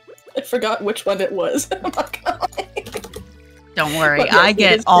 I forgot which one it was. I'm not gonna lie. Don't worry. But yes, I it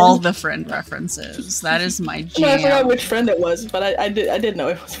get is all friend. the friend references. That is my No, I forgot jam. which friend it was, but I did know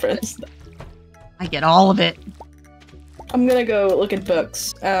it was friends. I get all of it. I'm gonna go look at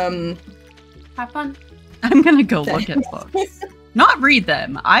books. Have fun. I'm gonna go look at books. Not read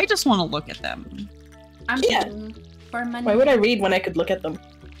them. I just want to look at them. I'm Yeah. kidding. For money. Why would I read when I could look at them?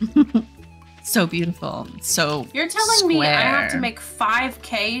 So beautiful. So You're telling me I have to square. make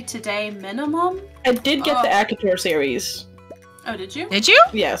 5K today minimum? I did get the Oh. Akator series. Oh, did you? Did you?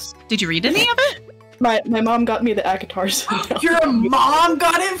 Yes. Did you read any of it? My mom got me the Akatar series. Your mom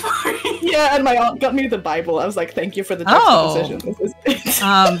got it for you? Yeah, and my aunt got me the Bible. I was like, thank you for the Oh. juxtaposition. This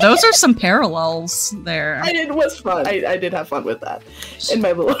is- Those are some parallels there. It was fun. I did have fun with that in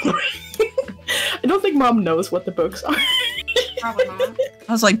my little I don't think mom knows what the books are. Probably not.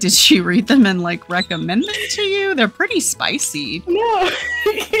 I was like, did she read them and like recommend them to you? They're pretty spicy. No,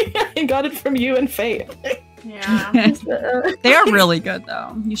 I got it from you and Faye. Yeah. They are really good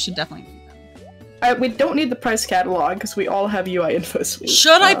though. You should definitely read them. We don't need the price catalog because we all have UI info suite.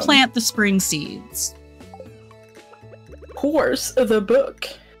 Should I plant the spring seeds? Course the book.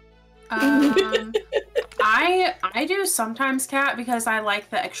 I do sometimes, Cat, because I like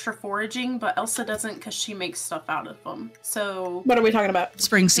the extra foraging, but Elsa doesn't because she makes stuff out of them. So What are we talking about?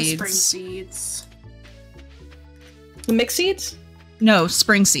 Spring the seeds. spring seeds. The mix seeds? No,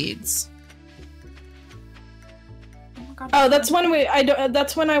 spring seeds. Oh, my God. Oh, that's when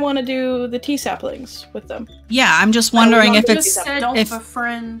that's when I want to do the tea saplings with them. Yeah, I'm just wondering if don't it's. Just said don't if-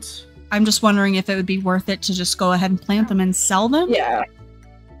 befriend. I'm just wondering if it would be worth it to just go ahead and plant them and sell them, Yeah.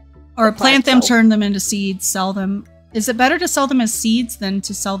 or Or plant plant them, sell. turn them into seeds, sell them. Is it better to sell them as seeds than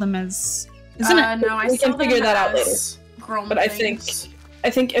to sell them as? Isn't it? No, I We can sell figure them that out as grown But I things.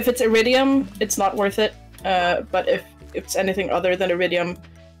 think if it's iridium, it's not worth it. But if it's anything other than iridium,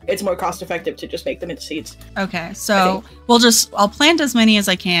 it's more cost effective to just make them into seeds. Okay, so I'll plant as many as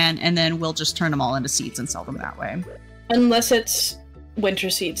I can, and then we'll just turn them all into seeds and sell them that way. Unless it's winter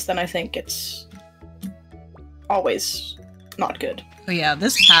seeds, then I think it's always not good. Oh yeah,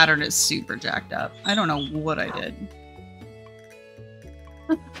 this pattern is super jacked up. I don't know what I did.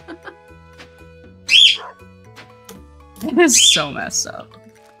 It is so messed up.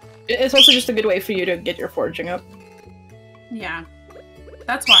 It's also just a good way for you to get your foraging up. Yeah.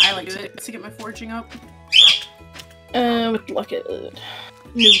 That's why I like it, to get my foraging up. With luck,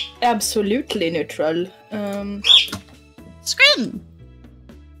 absolutely neutral. Scrim!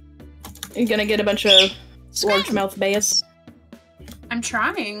 You're gonna get a bunch of largemouth bass I'm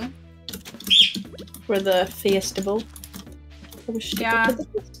trying. for the festival. Yeah. The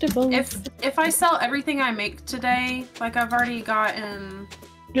festival. If I sell everything I make today, like I've already gotten...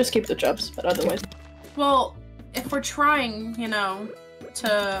 Just keep the chubs, but otherwise. Well, if we're trying, you know,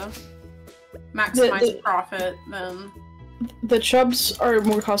 to maximize profit, then... The chubs are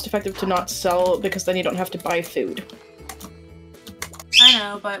more cost effective to not sell because then you don't have to buy food. I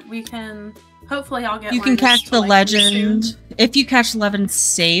know, but we can... Hopefully I'll get You one can just catch to, the like, legend. consume. If you catch the legend,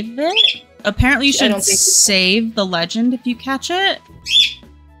 save it. Apparently you I should don't think- save the legend if you catch it.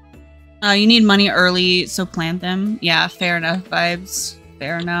 You need money early, so plant them. Yeah, fair enough, vibes.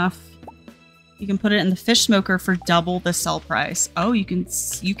 Fair enough. You can put it in the fish smoker for double the sell price. Oh, you can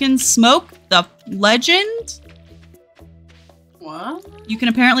smoke the legend? What? You can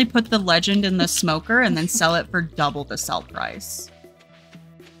apparently put the legend in the smoker and then sell it for double the sell price.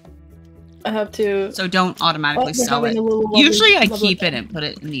 I have to... So don't automatically they're sell having it. a little lovely- Usually I lovely keep it time. and put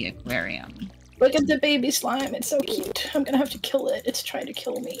it in the aquarium. Look at the baby slime, it's so cute. I'm gonna have to kill it. It's trying to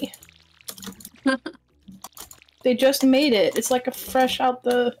kill me. They just made it. It's like a fresh out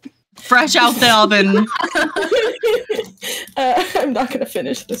the... Fresh out the oven. I'm not gonna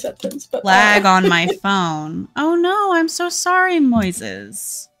finish the sentence, but... Lag on my phone. Oh no, I'm so sorry,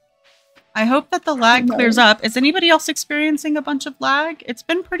 Moises. I hope that the lag No. clears up. Is anybody else experiencing a bunch of lag? It's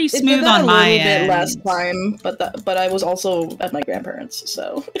been pretty It did smooth that on my a little end. bit last time, but I was also at my grandparents',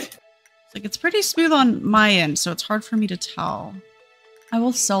 so... Like it's pretty smooth on my end, so it's hard for me to tell. I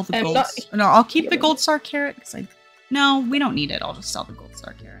will sell the I'm gold. not- No, I'll keep the gold star carrot because no, we don't need it. I'll just sell the gold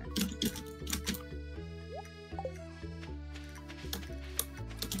star carrot.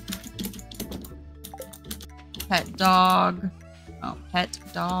 Pet dog. Oh, pet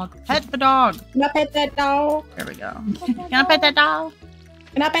dog. Pet the dog. Can I pet that dog? There we go. Can I pet that dog?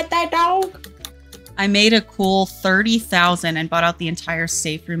 Can I pet that dog? I made a cool 30,000 and bought out the entire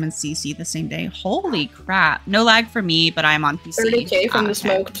safe room in CC the same day. Holy crap. No lag for me, but I'm on PC. 30k from the Okay.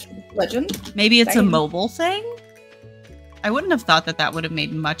 smoked legend? Maybe it's a Dang. mobile thing? I wouldn't have thought that that would have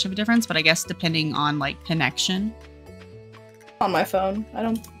made much of a difference, but I guess depending on like connection. On my phone. I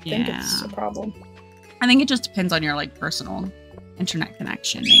don't think it's Yeah. a problem. I think it just depends on your like personal internet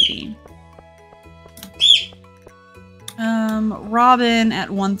connection, maybe. Robin at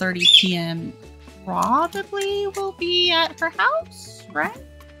 1:30 p.m. probably will be at her house, right?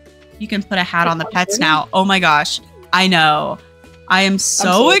 You can put a hat on the pets now. Oh my gosh. I know. I am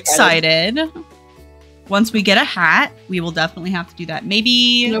so excited. Once we get a hat, we will definitely have to do that.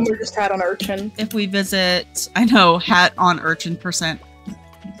 Maybe No more just hat on urchin. if we visit, I know, hat on urchin percent.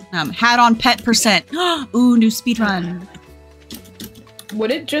 Hat on pet percent. Ooh, new speedrun. Would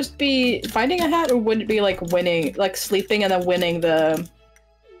it just be finding a hat, or would it be like winning, like sleeping and then winning the...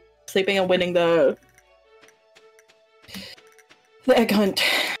 Sleeping and winning the egg hunt?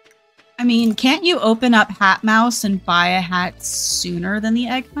 I mean, can't you open up Hat Mouse and buy a hat sooner than the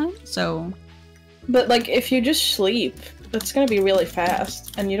egg hunt? So, But like, if you just sleep, that's gonna be really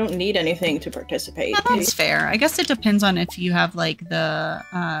fast, and you don't need anything to participate. yeah, that's fair. I guess it depends on if you have like the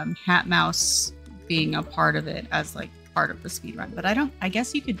Hat Mouse being a part of it as like part of the speedrun. But I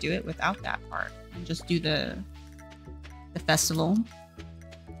guess you could do it without that part and just do the festival.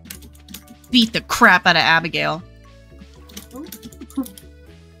 Beat the crap out of Abigail.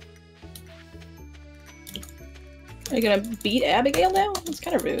 Are you gonna beat Abigail now? That's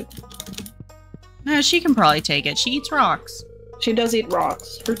kind of rude. No, she can probably take it. She eats rocks. She does eat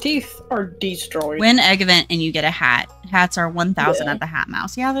rocks. Her teeth are destroyed. Win egg event and you get a hat. Hats are 1,000 Yeah. at the Hat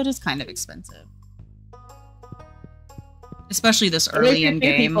Mouse. Yeah, that is kind of expensive. Especially this I mean, if early you're in two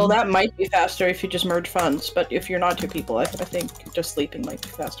game. people, that might be faster if you just merge funds, but if you're not two people, I think just sleeping might be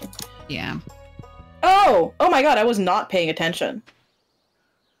faster. Yeah. Oh! Oh my god, I was not paying attention.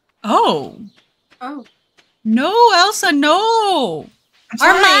 Oh. Oh. No, Elsa, no! Our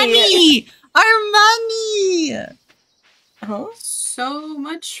Sorry. money! Our money! Huh? So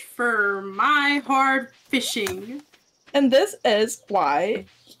much for my hard fishing. And this is why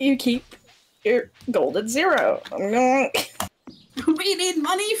you keep your gold at 0. We need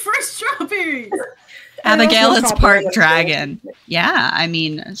money for strawberries. Abigail is part dragon. Yeah, I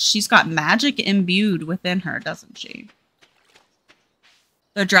mean, she's got magic imbued within her, doesn't she?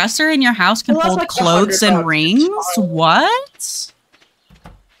 The dresser in your house can hold clothes and rings? What?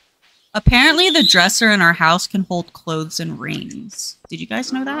 Apparently the dresser in our house can hold clothes and rings. Did you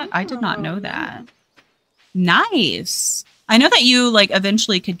guys know that? I did not know that. Nice. I know that you like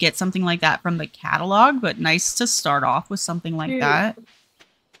eventually could get something like that from the catalog, but nice to start off with something like that.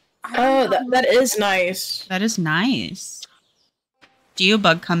 Oh, that is nice. That is nice.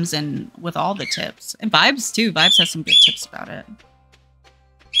 Geobug comes in with all the tips. And Vibes too. Vibes has some good tips about it.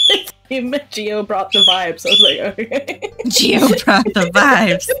 Geo brought the vibes. I was like, okay. Geo brought the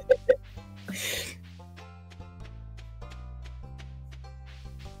vibes.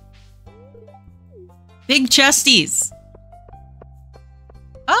 Big chesties.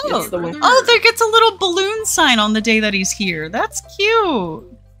 Oh, there gets a little balloon sign on the day that he's here. That's cute.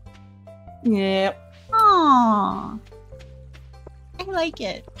 Yeah. Aww. I like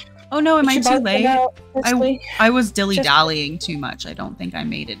it. Oh no, am I too late? I was dilly-dallying too much. I don't think I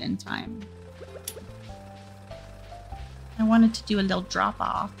made it in time. I wanted to do a little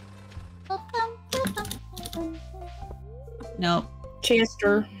drop-off. Nope.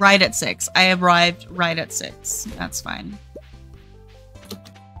 Chester. Right at 6. I arrived right at 6. That's fine.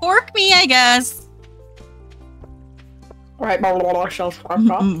 Fork me, I guess. Right. Eleanor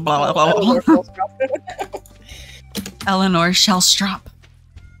Shellstrop.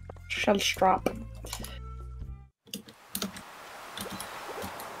 Shellstrop.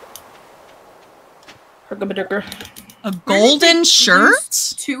 A golden shirt?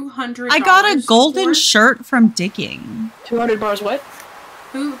 $200. I got a golden shirt from digging. 200 bars what?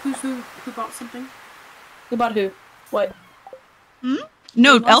 Who bought something? Who bought who? What? Hmm?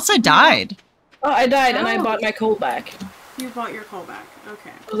 No, Elsa died. Oh, I died and I bought my coal back. You bought your coal back.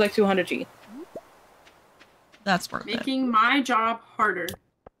 Okay. It was like 200 G. That's worth it. Making my job harder.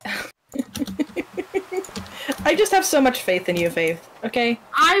 I just have so much faith in you, Faith. Okay?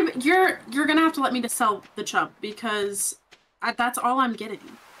 You're gonna have to let me to sell the chub because that's all I'm getting.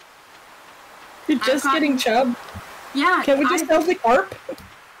 You're just getting chub? Yeah. Can we just sell the carp?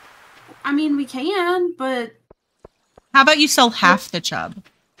 I mean, we can, but... How about you sell half the chub?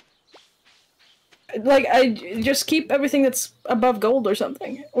 Like, I just keep everything that's above gold or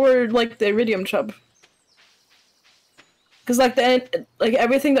something. Or, like, the iridium chub. Because, like,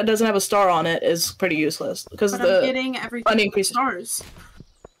 everything that doesn't have a star on it is pretty useless. Because I'm getting everything with stars.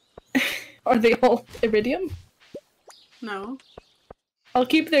 Are they all iridium? No. I'll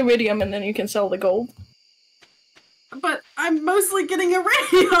keep the iridium and then you can sell the gold. But I'm mostly getting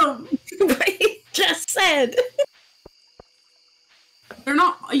iridium! I just said! They're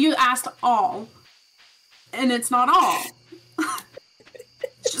not- you asked all. And it's not all.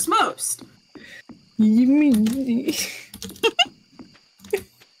 It's just most. You mean...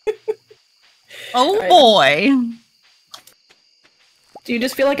 Oh boy. Do you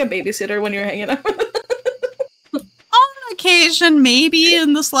just feel like a babysitter when you're hanging out? On occasion, maybe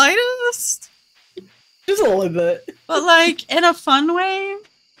in the slightest. Just a little bit. But like, in a fun way.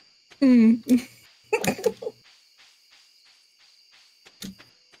 Mm.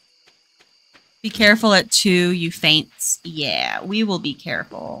 Be careful at 2, you faints. Yeah, we will be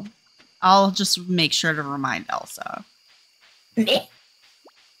careful. I'll just make sure to remind Elsa. Yeah,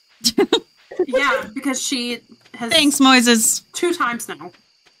 because she has... Thanks, Moises. 2 times now.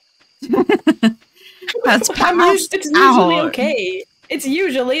 That's it's usually okay. It's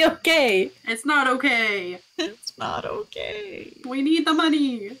usually okay. It's not okay. It's not okay. We need the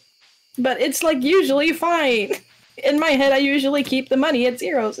money. But it's like usually fine. In my head, I usually keep the money at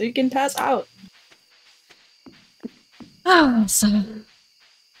 0 so you can pass out. Oh, so...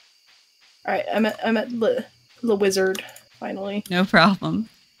 Alright, I'm at the wizard, finally. No problem.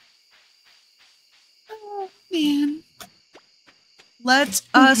 Oh, man. Let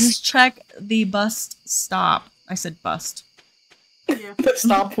us check the bust stop. I said bust. Yeah.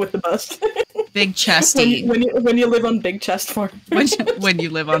 Stop with the bust. Big chesty. when you live on Big Chest Farm. when you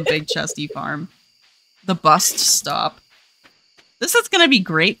live on Big Chesty Farm. The bust stop. This is gonna be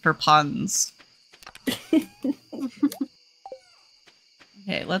great for puns.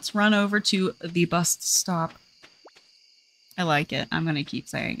 Okay, let's run over to the bust stop. I like it. I'm gonna keep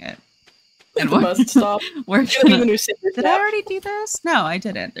saying it. And the bust stop. Did I already do this? No, I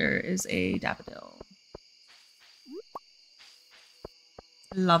didn't. There is a daffodil.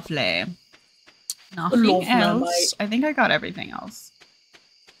 Lovely. Nothing else. I think I got everything else.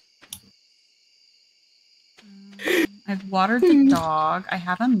 I've watered the dog. I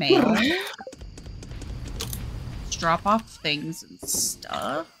have a mail. Let's drop off things and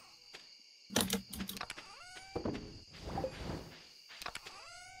stuff.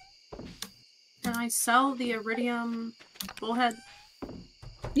 Can I sell the iridium bullhead?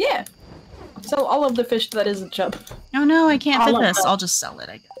 Yeah. Sell all of the fish that isn't chub. Oh no, I can't fit All of this. them. I'll just sell it,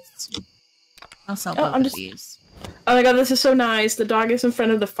 I guess. I'll sell Oh, both I'm of just- these. Oh my god, this is so nice. The dog is in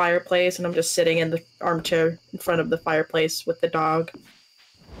front of the fireplace, and I'm just sitting in the armchair in front of the fireplace with the dog.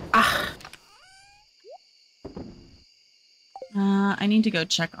 Ah. I need to go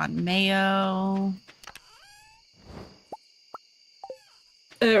check on Mayo.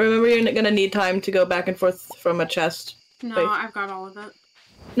 Remember, you're gonna need time to go back and forth from a chest. No, Wait. I've got all of it.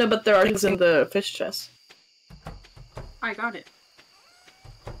 No, but there are things in the fish chest. I got it.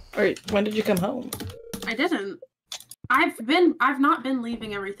 Or when did you come home? I didn't. I've not been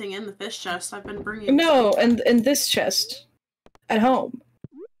leaving everything in the fish chest. I've been bringing. No, and in this chest, at home,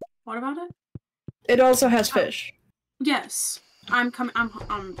 What about it? it also has fish. Yes, I'm coming.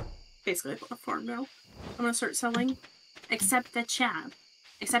 I'm basically a farm girl. I'm gonna start selling, except the chab,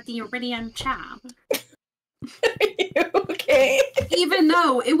 except the iridium chab. Okay. Even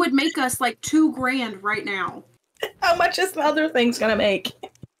though it would make us like $2 grand right now. How much is the other thing's gonna make?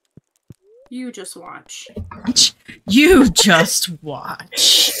 You just watch. You just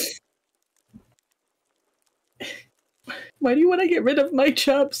watch. Why do you want to get rid of my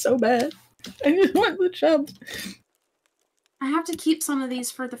chub so bad? I just want the chub. I have to keep some of these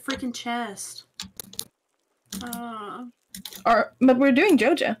for the freaking chest. But we're doing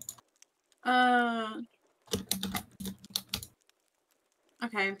Joja.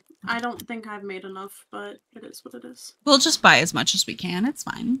 Okay. I don't think I've made enough, but it is what it is. We'll just buy as much as we can. It's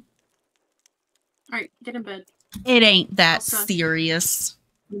fine. Alright, get in bed. It ain't that Also- serious.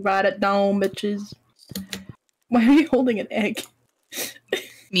 Write it down, bitches. Why are you holding an egg?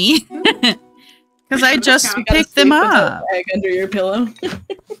 Me? Because I just You gotta picked them sleep with an up. egg under your pillow.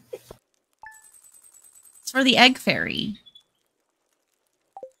 It's for the egg fairy.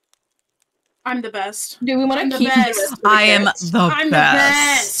 I'm the best. Do we want I'm to the keep best. the rest of the I am carrots? the I'm the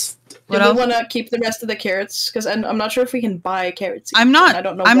best. best! Do What we else? want to keep the rest of the carrots? Because I'm not sure if we can buy carrots. I'm yet, not. and I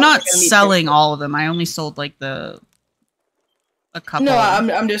don't know. I'm what not we're gonna need selling carrots all of them. I only sold like a for. couple. No,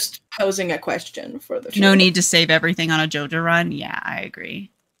 I'm just posing a question for the. No future. need to save everything on a JoJo run. Yeah, I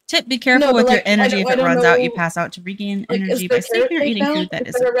agree. Tip: be careful No, but, with your like, energy. I If it don't runs out, you know, pass out to regain Like, energy is by there carrot sleeping or cake eating now? food that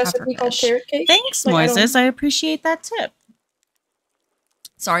Is there a isn't recipe called pufferfish. carrot cake? Thanks, Like, I don't- Moises. I appreciate that tip.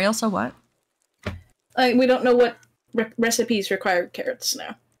 Sorry. Also, what? Like, we don't know what recipes require carrots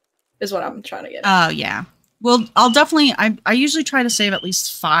now. Is what I'm trying to get. Oh yeah. Well, I'll definitely. I usually try to save at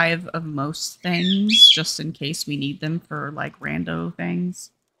least 5 of most things, just in case we need them for like rando things.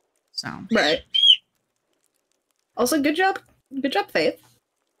 So. Right. Also, good job, Faith.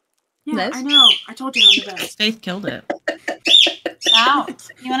 Yeah, Nice. I know. I told you I'm the best. Faith killed it. Out.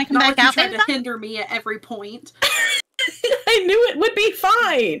 You want to come Not back like you out, tried Faith? to hinder me at every point. I knew it would be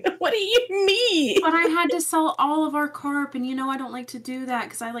fine. What do you mean? But I had to sell all of our carp, and you know I don't like to do that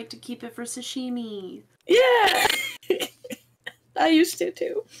because I like to keep it for sashimi. Yeah. I used to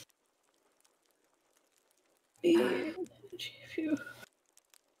too. Yeah. Phew.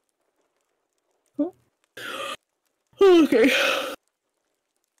 Huh? Okay.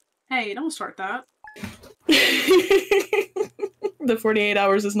 Hey, don't start that. The 48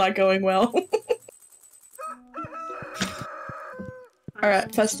 hours is not going well.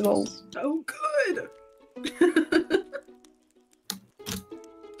 Alright, festivals. So good.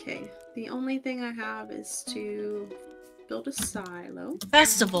 Okay, the only thing I have is to build a silo.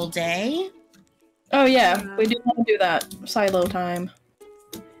 Festival day. Oh yeah, we do want to do that. Silo time.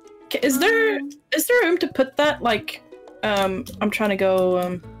 Is there room to put that, like, I'm trying to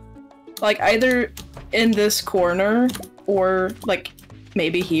go, like, either in this corner, or, like,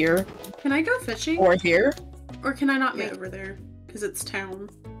 maybe here, Can I go fishing? or here? Or can I not be over there? Because it's town.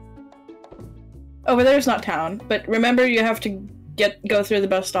 Over there's not town, but remember you have to go through the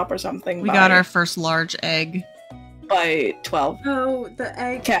bus stop or something. We got our first large egg. by 12. Oh, the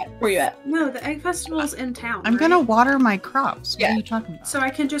egg. Cat, where you at? No, the egg festival's in town. I'm right? gonna water my crops. What Yeah. are you talking about? So I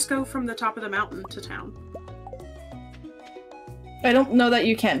can just go from the top of the mountain to town. I don't know that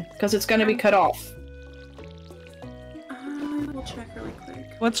you can, because it's gonna be cut off. We'll check really quick.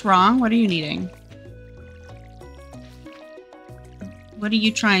 What's wrong? What are you needing? What are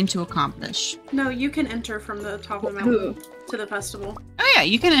you trying to accomplish? No, you can enter from the top of the mountain to the festival. Oh yeah,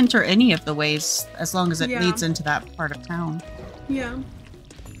 you can enter any of the ways as long as it Yeah. leads into that part of town. Yeah.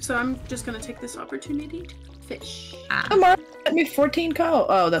 So I'm just gonna take this opportunity to fish. Ah. Amara, sent me 14 coal.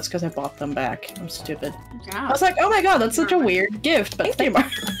 Oh, that's because I bought them back. I'm stupid. Yeah. I was like, oh my god, that's such a Perfect. weird gift. But thank you, Mark.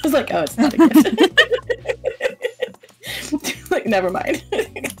 I was like, oh, it's not a gift. Like, never mind.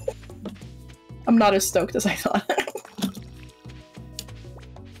 I'm not as stoked as I thought.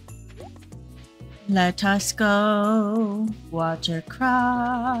 Let us go water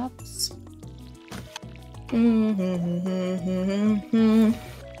crops.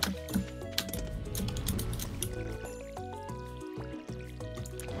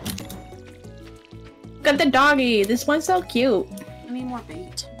 Look at the doggy. This one's so cute. I need more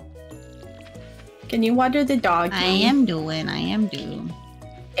bait. Can you water the doggy? I am doing.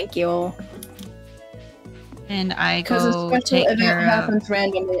 Thank you. And I Because a go special take event care of... happens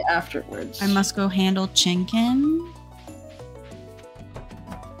randomly afterwards. I must go handle Chinkin.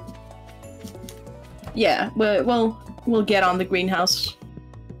 Yeah, we'll get on the greenhouse.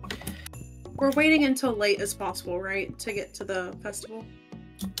 We're waiting until late as possible, right? To get to the festival?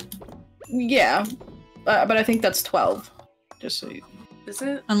 Yeah, but I think that's 12. Just so you... Is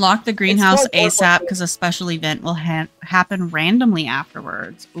it? Unlock the greenhouse 12 or ASAP 14. because a special event will happen randomly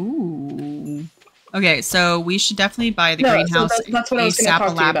afterwards. Ooh. Okay, so we should definitely buy the No, so greenhouse that's what I was gonna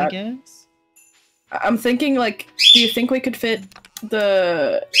talk to you about. ASAP. I'm thinking, like, do you think we could fit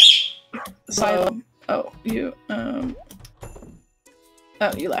the silo? Oh, you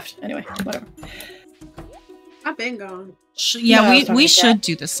you left. Anyway, whatever. I've been gone. Yeah, No, I was talking we about should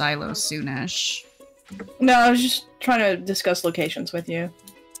do the silo soonish. No, I was just trying to discuss locations with you.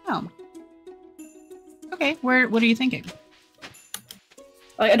 Oh. Okay, what are you thinking?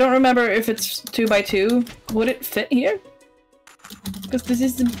 Like, I don't remember if it's 2x2. Would it fit here? Because this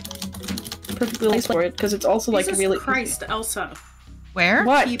is the perfectly place for it. Because it's also like Jesus really Christ, Elsa. Where?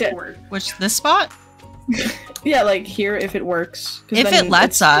 What? Keyboard. Which, this spot? Yeah, like here if it works. 'Cause If then it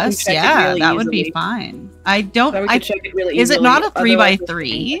lets we can us, check it yeah, really that would be easily. fine. I don't. Then we can check it really is it easily, not a 3x3? otherwise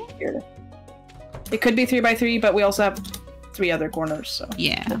it's here. It could be 3x3, but we also have 3 other corners, so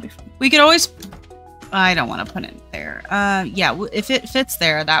Yeah. that'll be fine. We could always. I don't want to put it there. Yeah, if it fits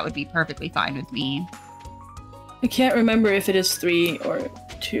there, that would be perfectly fine with me. I can't remember if it is 3 or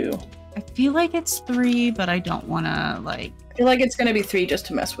 2. I feel like it's 3, but I don't want to like. I feel like it's gonna be 3 just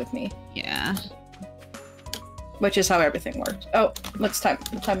to mess with me, Yeah. which is how everything works. Oh,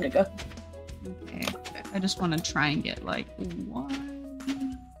 time to go. Okay. I just want to try and get like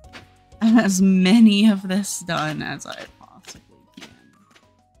as many of this done as I possibly can.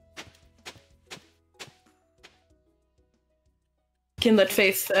 Can let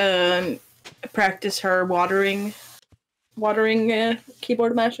Faith practice her watering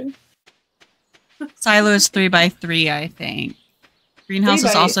keyboard mashing. Silo is 3x3, I think. Greenhouse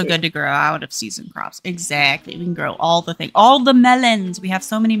is also 3x3. good to grow out of season crops. Exactly. We can grow all the melons. We have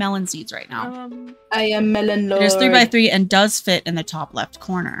so many melon seeds right now. I am melon lord. It is 3x3 and does fit in the top left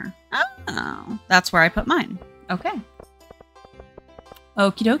corner. Oh, that's where I put mine. Okay.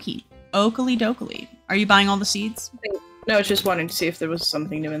 Okie dokie. Oakley dokley. Are you buying all the seeds? No, it's just wanting to see if there was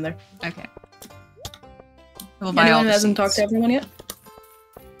something new in there. Okay. We'll buy all Anyone the hasn't seeds. talked to everyone yet?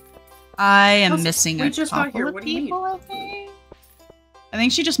 I am Plus, missing we a just got couple here. of What do you mean? people, I think. I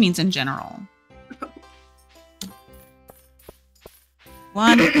think she just means in general.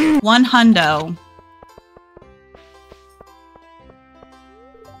 One hundo.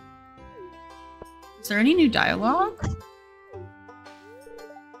 Is there any new dialogue?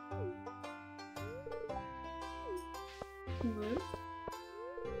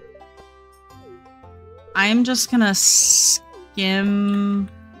 I'm just gonna skim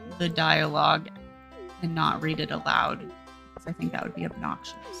the dialogue and not read it aloud, because I think that would be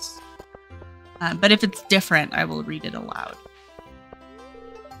obnoxious. But if it's different, I will read it aloud.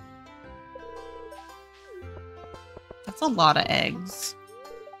 That's a lot of eggs.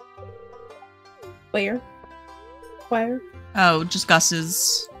 Where? Oh, just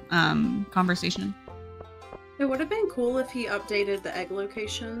Gus's conversation. It would have been cool if he updated the egg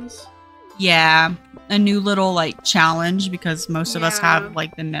locations. Yeah, a new little like challenge, because most of us Yeah. have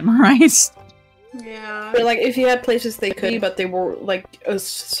like them memorized. Yeah. Or like if you had places they could be, but they were like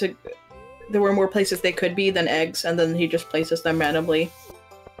there were more places they could be than eggs, and then he just places them randomly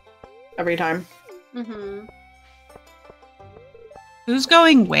every time. Mm-hmm. Who's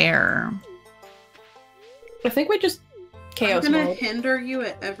going where? I think we just chaos I'm gonna mode. hinder you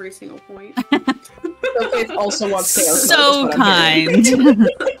at every single point. So Faith also wants chaos mode, So is what I'm hearing.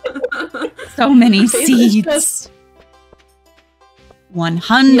 kind. So many Faith is seeds. just- One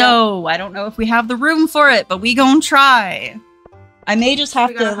hundo. I don't know if we have the room for it, but we gon' try. I may just have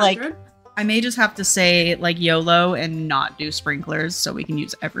We got to like 100? I may just have to say like YOLO and not do sprinklers so we can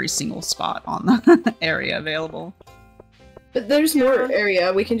use every single spot on the area available. But there's more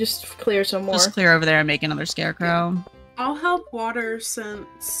area. We can just clear some more. Just clear over there and make another scarecrow. I'll help water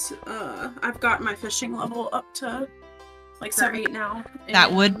since I've got my fishing level up to like 7-8 now.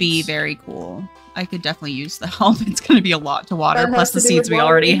 That would be very cool. I could definitely use the help. It's going to be a lot to water, That plus has the to do seeds with we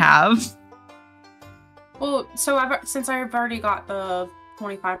already water. have. Well, so since I've already got the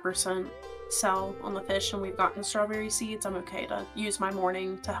 25% sell on the fish and we've gotten strawberry seeds, I'm okay to use my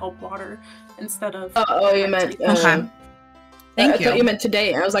morning to help water instead of... Oh, you meant... Okay. Thank I you. thought you meant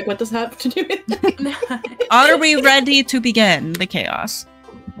today. I was like, what does that have to do with it? Are we ready to begin the chaos?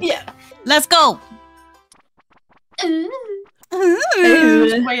 Yeah. Let's go! Which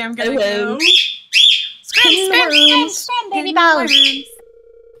way I'm gonna go. Pinworms. baby balls.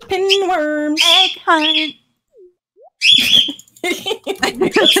 Pinworms. Egg hunt.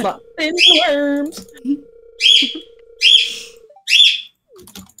 That's not pinworms.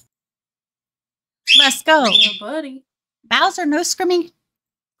 Let's go. Yeah, buddy. Bowser, no screaming.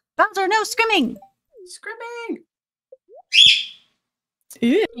 Bowser, no screaming. Screaming!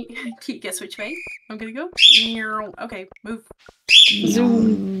 Ew. Guess which way I'm gonna go? Okay, move.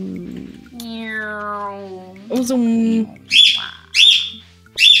 Zoom. Zoom.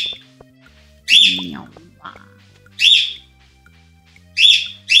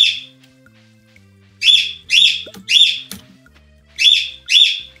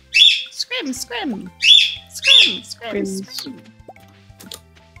 Scrim, scrim. Scrim, scrim, scrim.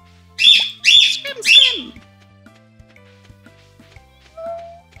 Scrim, scrim.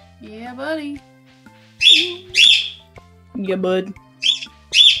 Yeah, buddy. Yeah, bud.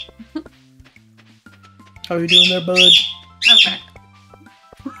 How you doing there, bud? Okay.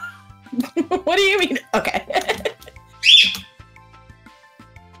 What do you mean? Okay.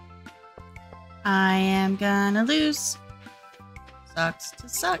 I am gonna lose. Sucks to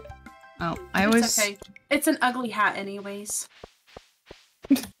suck. Oh, I It's always. okay. It's an ugly hat anyways.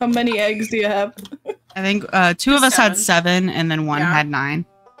 How many eggs do you have? I think 2 of us had 7, and then 1 Yeah. had 9.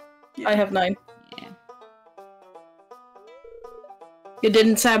 I have 9. Yeah. You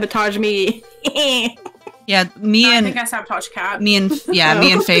didn't sabotage me. Yeah, me I and think I sabotaged Cat. me and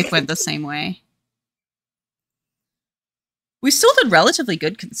Faith went the same way. We still did relatively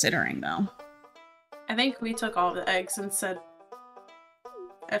good considering, though. I think we took all the eggs and said,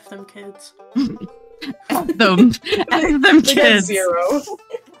 F them kids. F them They got kids. 0.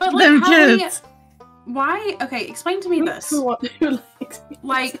 But Them like, how kids. why? Okay, explain to me this. Who likes me?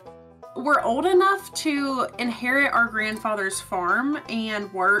 Like, we're old enough to inherit our grandfather's farm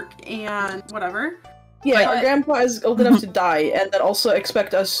and work and whatever. Yeah, But- our grandpa is old enough to die, and then also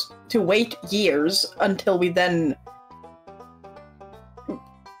expect us to wait years until we then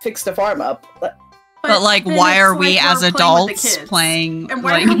fix the farm up. But like, then why it's are we like as we're playing with the adults kids. playing? And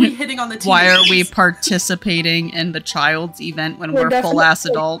why like, are we hitting on the teenagers? why are we participating in the child's event when We're we're full ass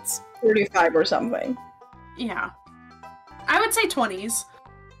definitely- adults? 45 or something. Yeah. I would say 20s.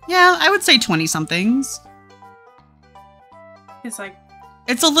 Yeah, I would say 20 somethings. It's like,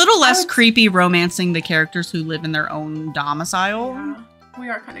 It's a little less would- creepy romancing the characters who live in their own domicile, yeah, we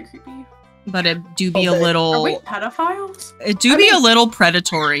are kind of creepy. but it do be a Okay. Are we little. pedophiles? It do I be mean- a little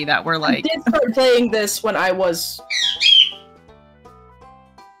predatory that we're I like. did start playing this when I was...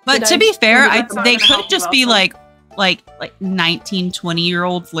 But Did to I- be fair, That's not they gonna help could you just be also. like 19,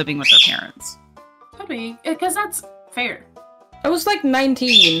 20-year-olds living with their parents. Could be. Because that's fair. I was like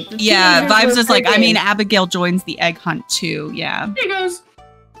 19. The Yeah, teenagers Vibes were is like, I mean, playing. Abigail joins the egg hunt too. Yeah, He goes,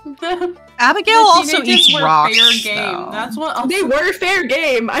 the Abigail also teenagers eats were rocks. fair game. though. That's what They were fair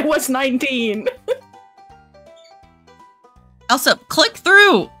game. I was 19. Also, click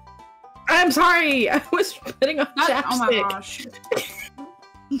through. I'm sorry. I was putting on That, oh my chapstick. gosh.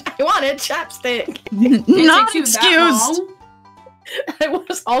 I wanted chapstick. It Not takes you that excused. long? I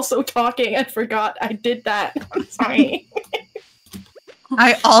was also talking and forgot I did that. I'm sorry.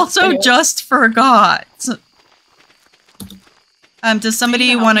 I also Anyway. just forgot. Does somebody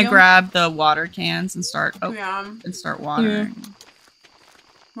help want to you? grab the water cans and start Yeah. and start watering?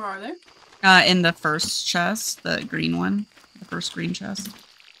 Where are they? In the first chest, the green one, the first green chest.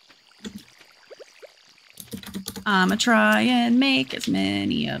 I'ma try and make as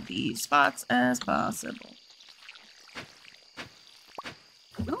many of these spots as possible.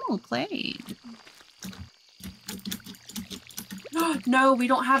 Oh, clay. No, we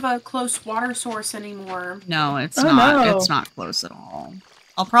don't have a close water source anymore. No, it's Oh, not. no. It's not close at all.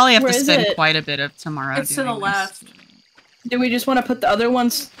 I'll probably have Where to is spend it? quite a bit of tomorrow. It's to the doing this. left. Do we just want to put the other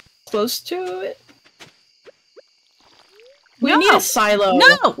ones close to it? We No. need a silo.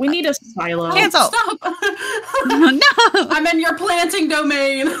 No. We need a silo. Cancel. Stop! No, I'm in your planting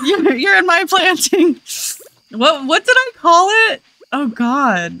domain. you're in my planting. What did I call it? Oh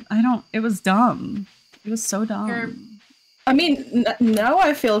God, I don't. It was dumb. It was so dumb. You're- I mean, now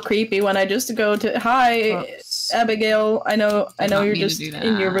I feel creepy when I just go to hi, Oops. Abigail. I know Did not you're mean to just do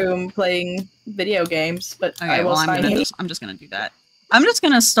in your that. room playing video games, but Okay, I will well, sign in. I'm just gonna do that. I'm just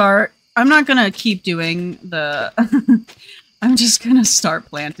gonna start. I'm not gonna keep doing the. I'm just gonna start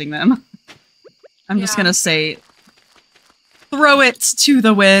planting them. I'm just Yeah. gonna say, throw it to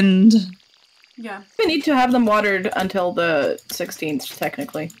the wind. Yeah. We need to have them watered until the 16th,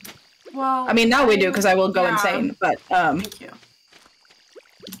 technically. Well, I mean, now we do because I will go yeah. insane. But Thank you.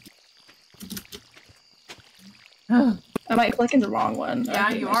 I might click in the wrong one. Yeah,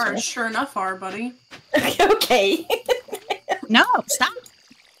 I hate you are. myself. Sure enough, are, buddy. Okay. No, stop.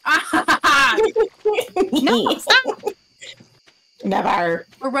 No, stop. Never.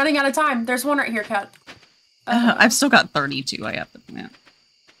 We're running out of time. There's one right here, Kat. I've still got 32 I have to plant.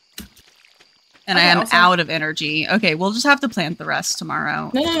 And I Okay, am also- out of energy. Okay, we'll just have to plant the rest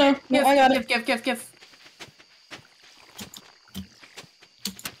tomorrow. No, Give, I got it. give.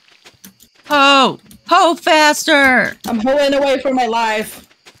 Ho! Ho faster! I'm hoeing away for my life.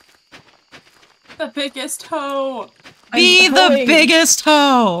 The biggest hoe. Be I'm the hoeing. biggest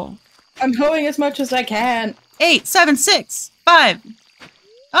hoe! I'm hoeing as much as I can. 8, 7, 6, 5.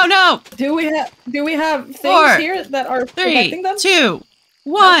 Oh no! Do we have things 4, here that are 3, protecting them? 2,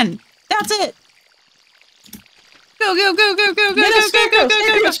 1. That's it! Go, go, go, go, go, go, No, go, go, go,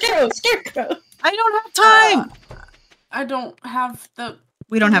 go, go, go! scarecrow. I don't have time! I don't have the.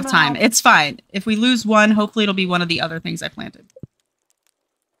 We don't I have don't know time. how- It's fine. If we lose one, hopefully it'll be one of the other things I planted.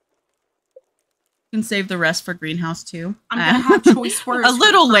 You can save the rest for greenhouse too. I'm gonna have choice words. A for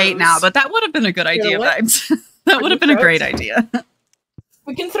little late now, crows. but that would have been a good idea, what? Vibes. That would have been a great idea.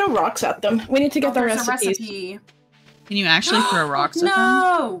 We can throw rocks at them. We need to get the there's a recipes. recipe. Can you actually throw rocks at them?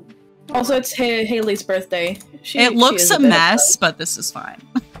 No. Also, it's Haley's birthday. She It looks is a bit mess, but this is fine.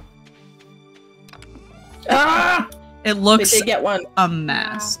 Ah! It They looks did get one. a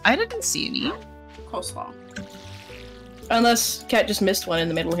mess. I didn't see any. Coleslaw. Unless Kat just missed one in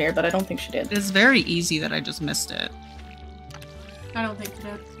the middle here, but I don't think she did. It's very easy that I just missed it. I don't think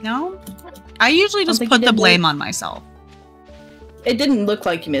you did. No? I usually just think put you the did, blame on myself. It didn't look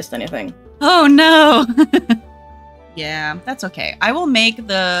like you missed anything. Oh no! Yeah, that's okay. I will make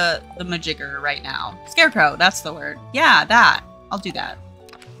the majigger right now. Scarecrow, that's the word. Yeah, that. I'll do that.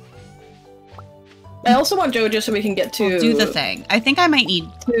 I also want Jojo so we can get to I'll do the thing. I think I might need...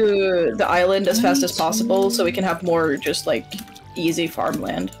 to the island as fast as possible, so we can have more just like easy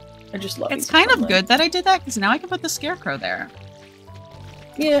farmland. I just love It's easy kind of farmland. good that I did that, because now I can put the scarecrow there.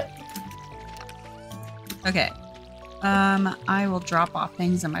 Yeah. Okay. I will drop off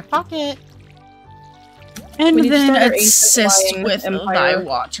things in my pocket. And We need to then start our ancient assist flying with empire. thy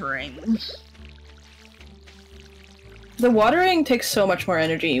watering. The watering takes so much more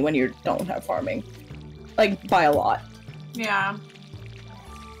energy when you don't have farming. Like, by a lot. Yeah.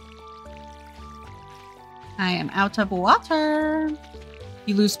 I am out of water.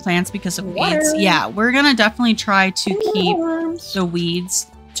 You lose plants because of Water. weeds. Yeah, we're gonna definitely try to keep Worms. the weeds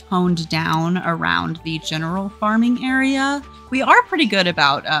toned down around the general farming area. We are pretty good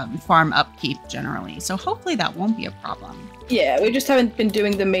about farm upkeep generally, so hopefully that won't be a problem. Yeah, we just haven't been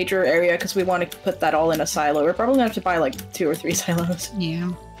doing the major area because we want to put that all in a silo. We're probably gonna have to buy like 2 or 3 silos. Yeah.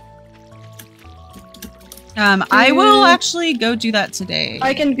 I will actually go do that today.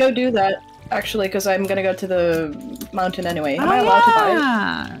 I can go do that, actually, because I'm gonna go to the mountain anyway. Am Oh, I allowed to buy it?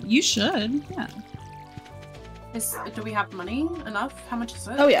 yeah. You should. Yeah. Do we have money enough? How much is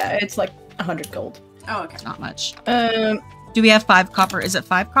it? Oh yeah, it's like 100 gold. Oh, okay. It's not much. Do Do we have 5 copper? Is it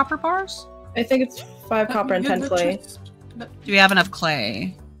 5 copper bars? I think it's 5 copper and 10 clay. Do we have enough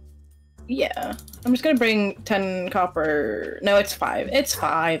clay? Yeah. I'm just gonna bring 10 copper. No, it's 5. It's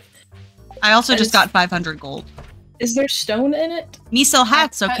 5. I also just It's- got 500 gold. Is there stone in it? Me sell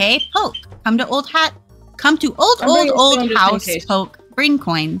hats, okay? Poke. Come to old hat. Come to old, I'm old, bringing old stone just in house. case. Poke. Bring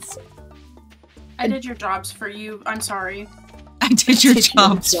coins. I did your jobs for you. I'm sorry. I did your Did your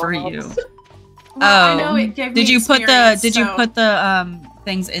jobs for jobs. you. Well, I Oh. know it gave Did me you put the experience, Did you so- put the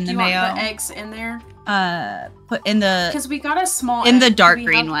things in Do the you mayo? want the eggs in there? Put in the Because we got a small in the egg. Do dark we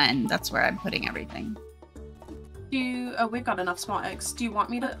green have- one. That's where I'm putting everything. Oh, we've got enough small eggs. Do you want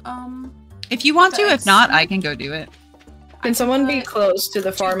me to If you want The to, if eggs. not, I can go do it. Can someone be put close to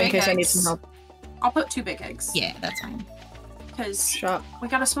the farm in big case I need eggs. some help? I'll put 2 big eggs. Yeah, that's fine. Because Shop. we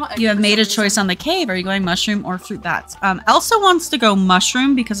got a small egg. You have for made a some choice reason. on the cave. Are you going mushroom or fruit bats? Elsa wants to go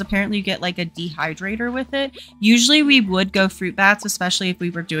mushroom because apparently you get like a dehydrator with it. Usually we would go fruit bats, especially if we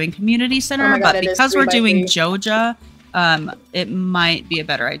were doing community center, Oh my God, but it is because we're 3 by doing 3. Joja, it might be a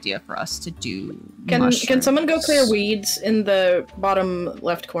better idea for us to do Can someone go clear mushrooms. weeds in the bottom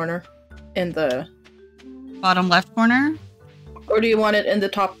left corner? In the Bottom left corner? or do you want it in the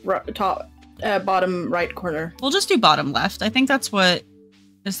bottom right corner? We'll just do bottom left. I think that's what...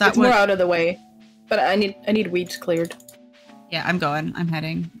 Is that It's what... more out of the way. But I need weeds cleared. Yeah, I'm going. I'm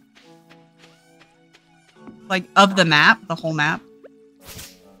heading. Like, of the map? The whole map?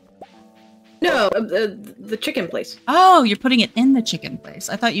 No, the chicken place. Oh, you're putting it in the chicken place.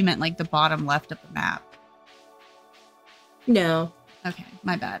 I thought you meant, like, the bottom left of the map. No. Okay,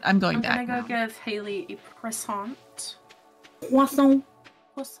 my bad. I'm going I'm back gonna go now. give Haley a croissant. Croissant.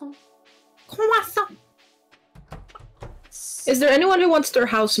 Croissant. Croissant. Is there anyone who wants their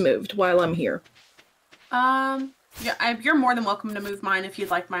house moved while I'm here? Yeah, you're more than welcome to move mine if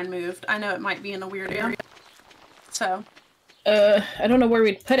you'd like mine moved. I know it might be in a weird area. So. I don't know where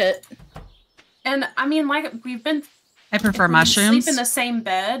we'd put it. And I mean, like, we've been. I prefer if we mushrooms. sleep in the same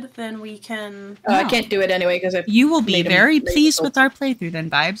bed, then we can. I can't do it anyway because I. You will be made 'em very really pleased cool. with our playthrough then,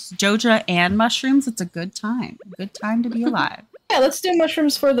 Vibes. Joja and mushrooms, it's a good time. Good time to be alive. Yeah, let's do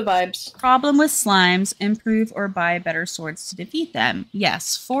mushrooms for the vibes. Problem with slimes, improve or buy better swords to defeat them.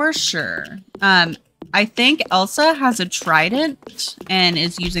 Yes, for sure. I think Elsa has a trident and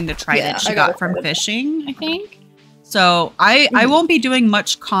is using the trident Yeah, she I got got a from trident. fishing, I think. So I won't be doing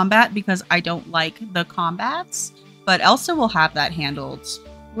much combat because I don't like the combats, but Elsa will have that handled.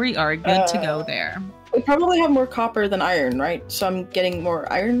 We are good to go there. We probably have more copper than iron, right? So I'm getting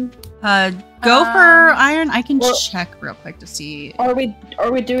more iron. Go for iron. I can well- check real quick to see. Are we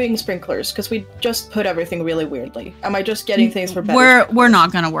doing sprinklers? Because we just put everything really weirdly. Am I just getting things for better? We're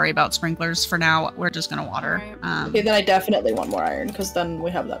not gonna worry about sprinklers for now. We're just gonna water. Okay, then I definitely want more iron because then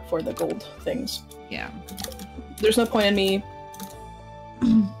we have that for the gold things. Yeah. There's no point in me.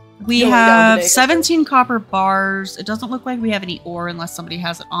 We Going down have today. 17 copper bars. It doesn't look like we have any ore unless somebody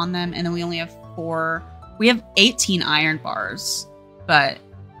has it on them, and then we only have 4. We have 18 iron bars, but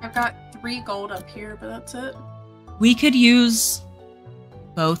I've got 3 gold up here, but that's it. we could use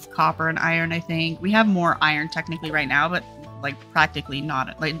both copper and iron. I think we have more iron technically right now, but like practically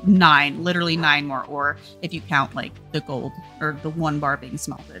not. Like 9, literally 9 more ore if you count like the gold or the 1 bar being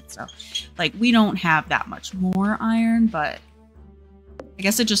smelted. So, like we don't have that much more iron, but I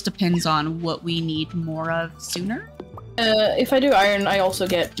guess it just depends on what we need more of sooner. If I do iron, I also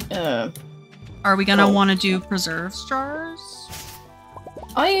get. Are we gonna Gold. want to do preserves jars?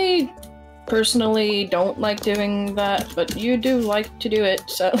 I personally don't like doing that, but you do like to do it,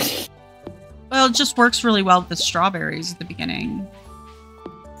 so. Well, it just works really well with the strawberries at the beginning.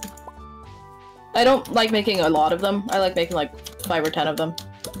 I don't like making a lot of them. I like making like 5 or 10 of them.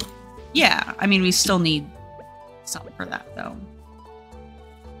 Yeah, I mean, we still need some for that though.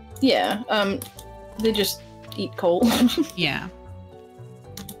 Yeah, they just eat coal. Yeah.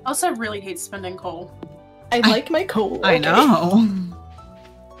 Also, really hate spending coal. I like my coal. I okay? know.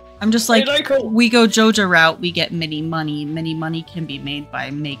 I'm just like, I like coal. we go Joja route, we get mini money. Mini money can be made by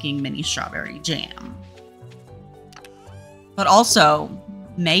making mini strawberry jam. But also,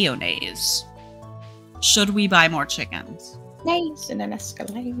 mayonnaise. Should we buy more chickens? Nice in an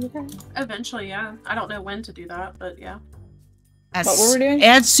escalator. Eventually, yeah. I don't know when to do that, but yeah. What were we doing?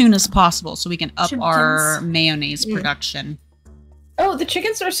 As soon as possible so we can up our Chickens. mayonnaise Mm. production. Oh, the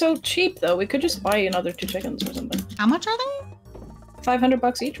chickens are so cheap though. We could just buy another 2 chickens or something. How much are they?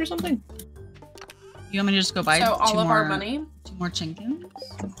 $500 each or something. You want me to just go buy So all 2 of more, our money. 2 more chickens?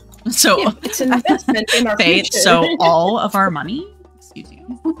 So, Yeah, it's an investment in our Faith, future. so all of our money? Excuse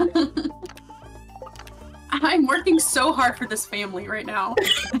you. I'm working so hard for this family right now.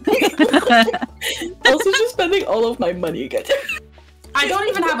 Also just spending all of my money again. I don't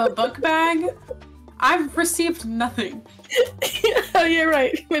even have a book bag. I've received nothing. Oh, you're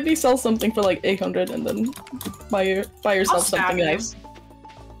right. Maybe sell something for like 800 and then buy yourself I'll stab something you. nice.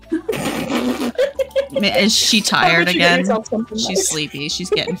 Is she tired Why don't you get again? yourself something She's nice? sleepy. She's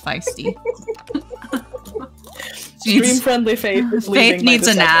getting feisty. Stream friendly Faith is leaving. Faith by needs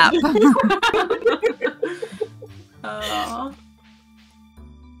the a nap. second.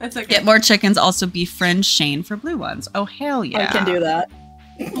 It's okay. Get more chickens. Also befriend Shane for blue ones. Oh hell yeah! I can do that.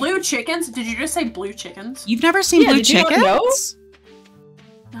 Blue chickens? Did you just say blue chickens? You've never seen Yeah, blue did you not know? chickens?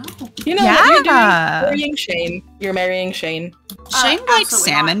 No. You know what you're doing? Yeah. Marrying Shane. You're marrying Shane. Shane likes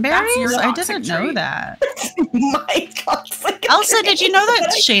absolutely salmon not. That's berries. your I toxic didn't know trait. that. My God. it's like a Elsa, did you know that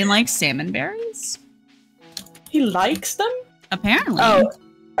trait. Shane likes salmon berries? He likes them? Apparently. Oh,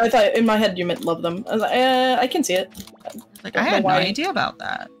 I thought in my head you meant love them. I was like, I can see it. Like don't I know had no why. idea about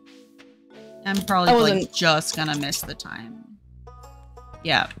that. I'm probably I like wasn't- just gonna miss the time.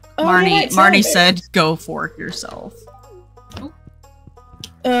 Yeah, Oh, Marnie. right, Marnie salmon said, "Go fork yourself."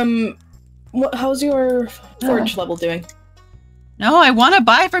 How's your forage level doing? No, I want to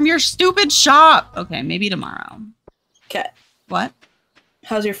buy from your stupid shop. Okay, maybe tomorrow. Okay. What?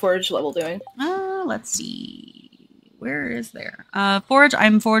 How's your forage level doing? Let's see. Where is there? Forage.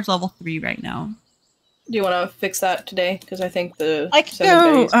 I'm forage level 3 right now. Do you want to fix that today? Because I think the I can 7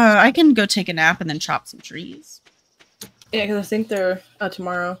 go. days. I can go take a nap and then chop some trees. Yeah, because I think they're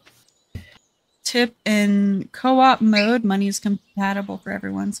tomorrow. Tip in co-op mode. Money is compatible for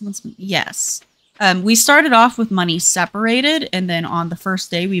everyone. Yes. We started off with money separated, and then on the first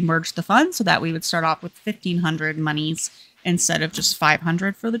day we merged the funds so that we would start off with 1,500 monies instead of just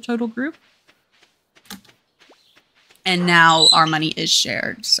 500 for the total group. And now our money is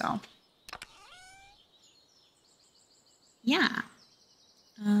shared, so. Yeah.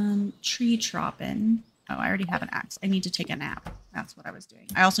 Tree tropping. Oh, I already have an axe. I need to take a nap. That's what I was doing.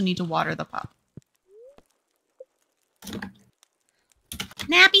 I also need to water the pup.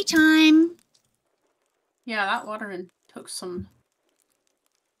 Nappy time. Yeah, that watering took some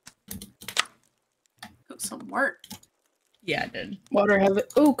work. Yeah, it did. Water have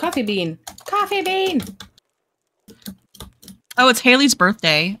it. Ooh, coffee bean. Coffee bean. Oh, it's Haley's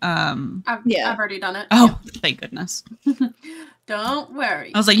birthday. I've already done it. Oh, thank goodness. Don't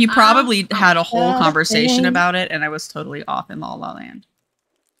worry. I was like, you probably had a whole Coffee conversation bean. about it, and I was totally off in La La Land.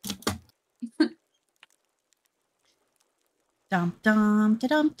 Dum dum da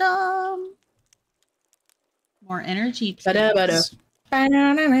dum dum. More energy, Ba-da, ba-da. please. Hi,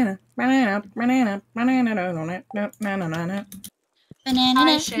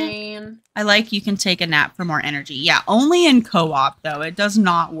 Shane. I like you can take a nap for more energy. Yeah, only in co-op though. It does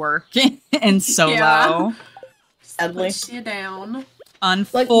not work in solo. Yeah. Sadly. Push you down. I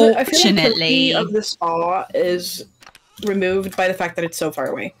feel like the Unfortunately. beauty of the spa is removed by the fact that it's so far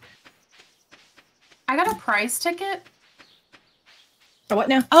away. I got a prize ticket. Oh, what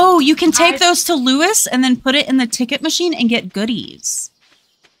now? Oh, you can take those to Lewis and then put it in the ticket machine and get goodies.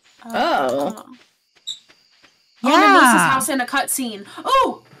 Oh. I'm in Lewis's house in a cutscene.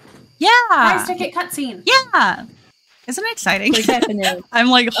 Oh! Yeah. Prize ticket cutscene. Yeah. Isn't it exciting? What's happening? I'm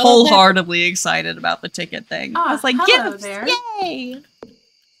like wholeheartedly excited about the ticket thing. I was like, hello gifts! there. Yay!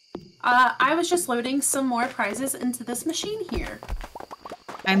 I was just loading some more prizes into this machine here.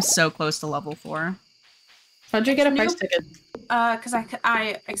 I'm so close to level 4. How'd you get a price ticket? Because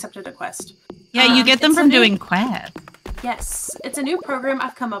I accepted a quest. Yeah, you get them from doing quests. Yes, it's a new program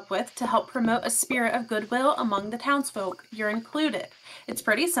I've come up with to help promote a spirit of goodwill among the townsfolk. You're included. It's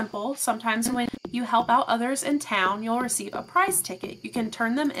pretty simple. Sometimes when you help out others in town, you'll receive a prize ticket. You can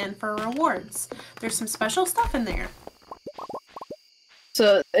turn them in for rewards. There's some special stuff in there.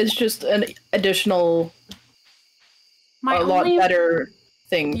 So it's just an additional, lot better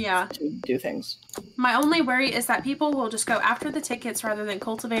thing to do things. My only worry is that people will just go after the tickets rather than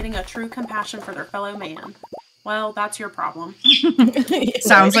cultivating a true compassion for their fellow man. Well, that's your problem.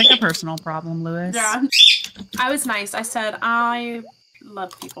 Sounds like a personal problem, Lewis. Yeah. I was nice. I said, I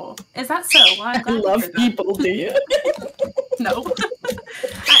love people. Is that so? Well, I'm glad I to love hear that. people, do you? No.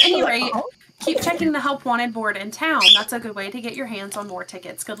 At any rate, keep checking the Help Wanted board in town. That's a good way to get your hands on more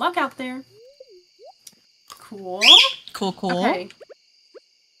tickets. Good luck out there. Cool. Cool, cool. Okay.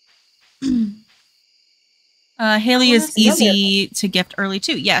 Haley is easy to gift early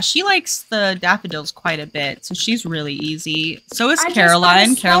too. Yeah, she likes the daffodils quite a bit, so she's really easy. So is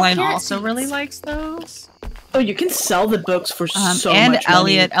Caroline. Caroline also really likes those. Oh, you can sell the books for so and much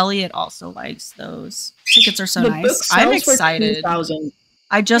Elliot. money. Elliot also likes those. Tickets are so The nice. book I'm sells for excited. 2,000.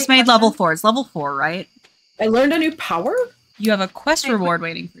 I just made level 4. It's level 4, right? I learned a new power? You have a quest reward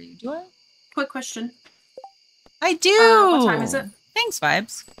waiting for you. Do I? Quick question. I do. What time is it? Thanks,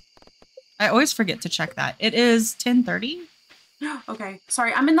 Vibes. I always forget to check that. It is 10:30. Okay.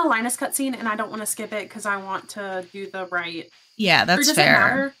 Sorry, I'm in the Linus cutscene and I don't want to skip it because I want to do the right. Yeah, that's or does fair. It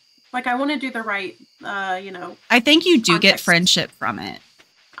matter? Like, I want to do the right, I think you do get friendship from it.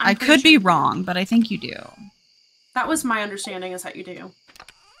 I could be wrong, but I think you do. That was my understanding, is that you do.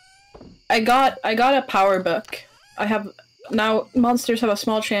 I got a power book. I have now monsters have a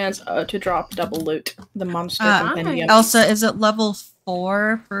small chance to drop double loot. The monster compendium. Elsa, is it level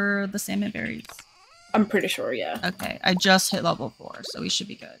 4 for the salmon berries? I'm pretty sure, yeah. Okay, I just hit level 4, so we should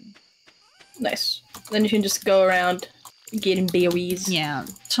be good. Nice. Then you can just go around getting berries. Yeah,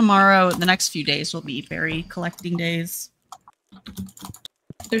 tomorrow, the next few days will be berry collecting days.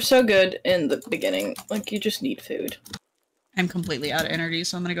 They're so good in the beginning. Like, you just need food. I'm completely out of energy,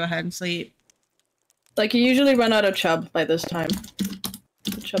 so I'm gonna go ahead and sleep. Like, you usually run out of chub by this time.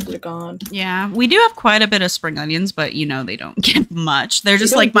 The chubs are gone. Yeah, we do have quite a bit of spring onions, but you know they don't give much. They're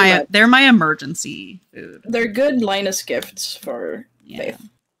just don't like do much. they're my emergency food. They're good Linus gifts for Yeah. Faith.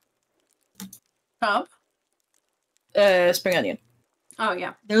 Cup? Spring onion. Oh,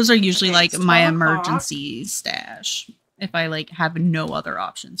 yeah. Those are usually Okay, like it's my 12 o'clock. emergency stash if I like have no other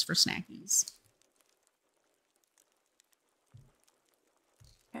options for snackies.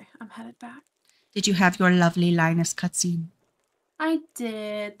 Okay, I'm headed back. Did you have your lovely Linus cutscene? I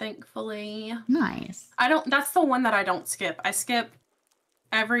did, thankfully. Nice. That's the one that I don't skip. I skip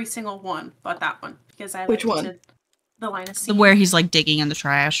every single one but that one because I Which one? The Linus The scene. where he's like digging in the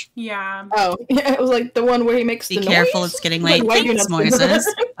trash. Yeah. Oh, yeah, it was like the one where he makes Be the careful, noise? it's getting Like, late. why do you Thanks, not-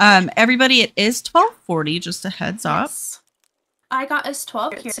 Moises. Everybody, it is 12:40, just a heads up. Yes. I got us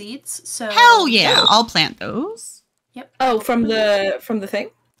 12 carrot seeds, so Hell yeah, I'll plant those. Oh, from the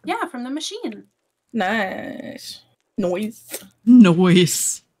thing? Yeah, from the machine. Nice. Noise.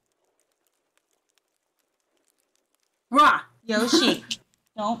 Noise. Rah! Yoshi,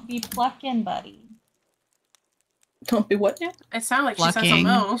 don't be plucking, buddy. Don't be what now? It sounded like she said Plucking. something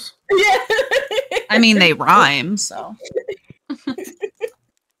else. Yeah. I mean, they rhyme, so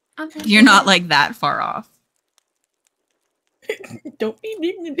Okay. you're not like that far off. Don't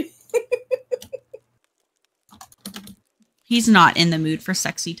be. He's not in the mood for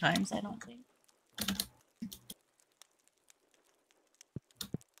sexy times, I don't think.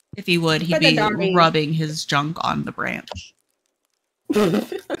 If he would, he'd For the be doggy. rubbing his junk on the branch.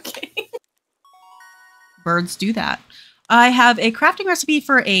 Okay. Birds do that. I have a crafting recipe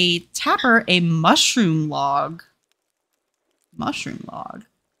for a tapper, a mushroom log. Mushroom log.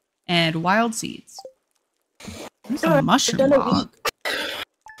 And wild seeds. What's a mushroom don't know. log?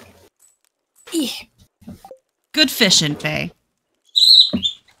 Good fishing, Faye.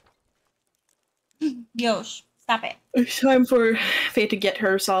 Yosh, stop it. It's time for Faye to get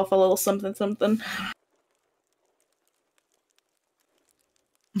herself a little something something.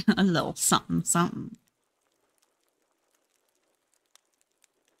 A little something something.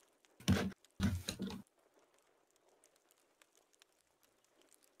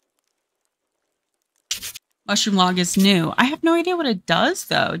 Mushroom log is new. I have no idea what it does,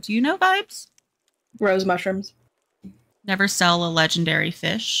 though. Do you know, Vibes? Rose mushrooms. Never sell a legendary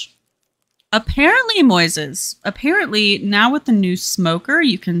fish. Apparently, Moises. Apparently, now with the new smoker,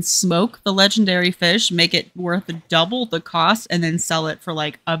 you can smoke the legendary fish, make it worth double the cost, and then sell it for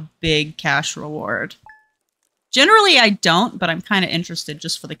like a big cash reward. Generally, I don't, but I'm kind of interested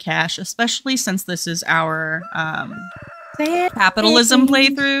just for the cash, especially since this is our capitalism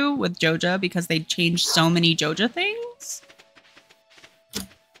playthrough with Joja because they changed so many Joja things.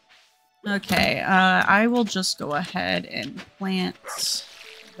 Okay, I will just go ahead and plant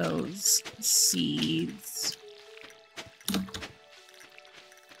those seeds.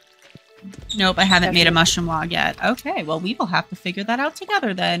 Nope, I haven't made a mushroom log yet. Okay, well, we will have to figure that out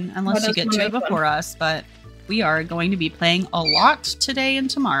together then, unless you get to it before us, but we are going to be playing a lot today and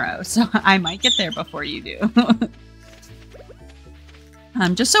tomorrow, so I might get there before you do.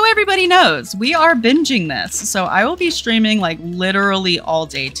 Just so everybody knows, we are binging this, so I will be streaming like literally all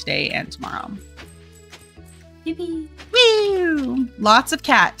day today and tomorrow. Yippee. Woo! Lots of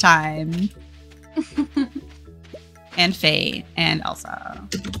cat time. And Faye and Elsa.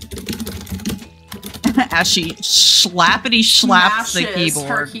 As she slappity slaps the Smashes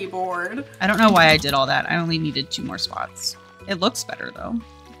her keyboard. keyboard. I don't know why I did all that. I only needed 2 more spots. It looks better though.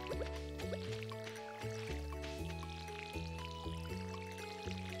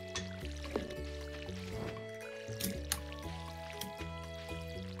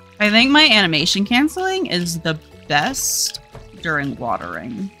 I think my animation canceling is the best during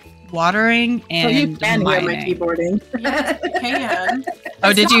watering. Watering and you can hear my mining. keyboarding. Yes, you can. Oh,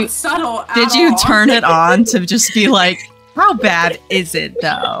 It's did not you subtle at did you all. turn it on to just be like, how bad is it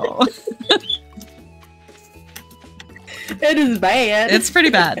though? It is bad. It's pretty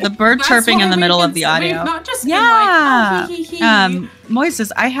bad. The bird That's chirping why in the we've middle of been- the audio. We've not just Yeah. been like, oh, hee.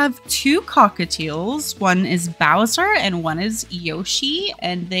 Moises, I have 2 cockatiels. One is Bowser and one is Yoshi.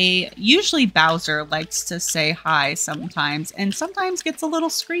 And they usually Bowser likes to say hi sometimes and sometimes gets a little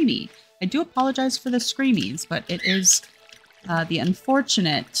screamy. I do apologize for the screamies, but it is the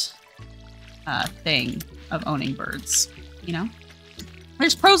unfortunate thing of owning birds. You know,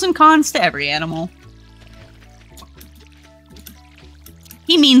 there's pros and cons to every animal.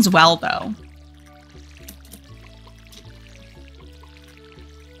 He means well, though.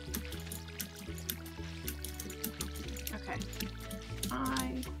 Okay.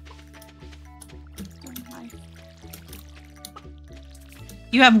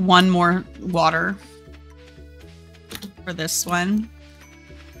 You have 1 more water for this one.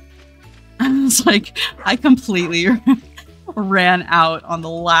 I was like, I completely ran out on the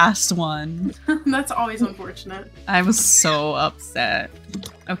last one. That's always unfortunate. I was so upset.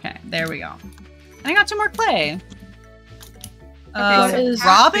 Okay, there we go. And I got 2 more clay. What is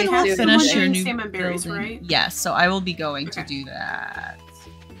Robin Faith will doing finish today? your new Salmon berries, building. right? Yes, so I will be going to Okay. do that.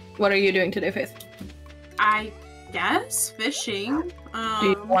 What are you doing today, Faith? I guess fishing. Do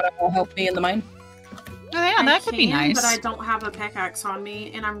you want to help me in the mine? Oh yeah, I that could be can, nice. But I don't have a pickaxe on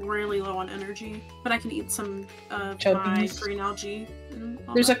me, and I'm really low on energy. But I can eat some of my Chubbies. green algae. And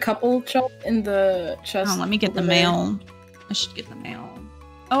all There's a that. couple chop in the chest. Oh, let me get the over there. mail. I should get the mail.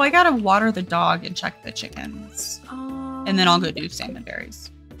 Oh, I gotta water the dog and check the chickens. And then I'll go do salmon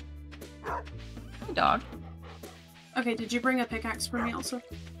berries. Hey, dog. Okay, did you bring a pickaxe for me also?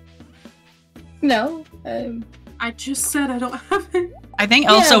 No. I just said I don't have it. I think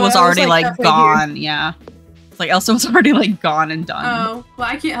Yeah, Elsa but was I was, already like, like halfway gone. Yeah. It's like Elsa was already like gone and done. Oh, well,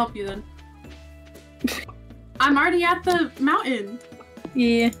 I can't help you then. I'm already at the mountain.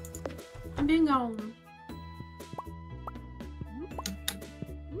 Yeah. I'm being gone.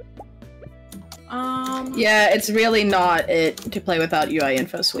 Yeah, it's really not it to play without UI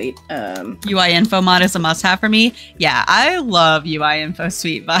info suite. UI info mod is a must-have for me. Yeah, I love UI info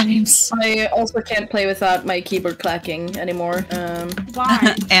suite vibes. I also can't play without my keyboard clacking anymore.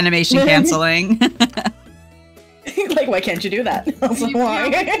 Why? Animation canceling. Like, why can't you do that? Also, why?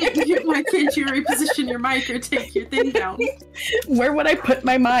 Why can't you reposition your mic or take your thing down? Where would I put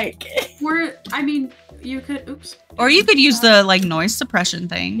my mic? I mean, you could. Oops. Or you could use the like noise suppression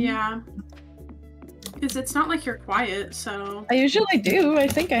thing. Yeah. Because it's not like you're quiet, so. I usually do. I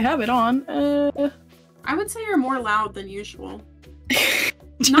think I have it on. I would say you're more loud than usual.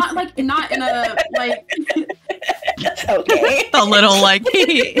 Not in a, like. Okay. A little like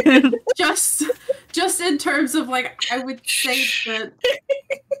just in terms of, like, I would say that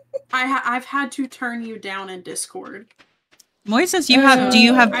I've had to turn you down in Discord. Moises, do you have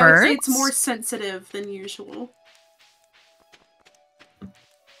I would birds? say it's more sensitive than usual.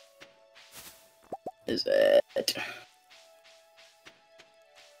 Is it?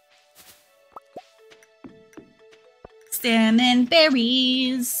 Salmon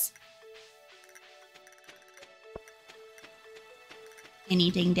berries.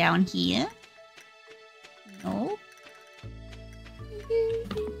 Anything down here? No.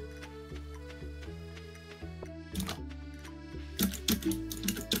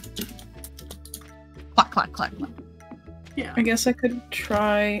 Clack, clack, clack. Yeah. I guess I could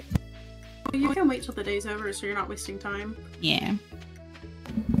try. Well, you can wait till the day's over so you're not wasting time. Yeah.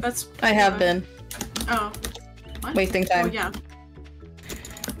 That's. I have been Oh. What? wasting Oh, time. yeah.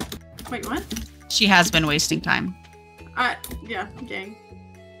 Wait, what? She has been wasting time. Yeah, gang.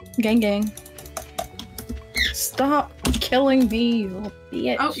 Gang. Stop killing me, you little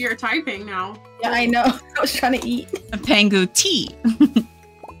bitch. Oh, you're typing now. Yeah, I know. I was trying to eat. A Pangu tea.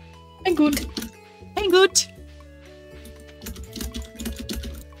 I'm good. Pangoot.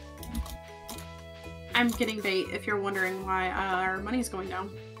 I'm getting bait if you're wondering why our money's going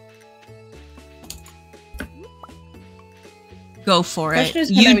down. Go for it. Question is,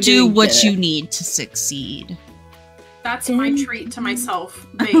 can I You do do what it? you need to succeed. That's my treat to myself.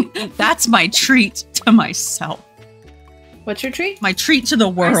 Bait. That's my treat to myself. What's your treat? My treat to the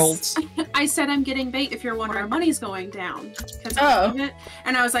world. I said I'm getting bait if you're wondering our money's going down. 'Cause I Oh. love it.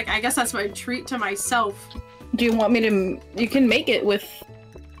 And I was like, I guess that's my treat to myself. Do you want me to? You can make it with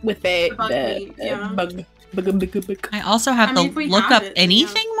Bug meat, yeah. bug. I also have I the mean, if we look have up it, then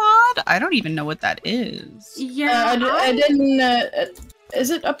anything mod. I don't even know what that is. Yeah, I didn't. Is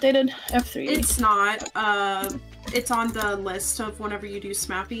it updated? F3. it's not. It's on the list of whenever you do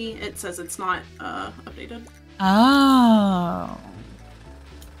Smappy. It says it's not updated. Oh.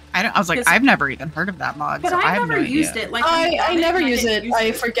 I was like, 'Cause- I've never even heard of that mod, But so I I have never no used idea. it. Like I never and use didn't it. use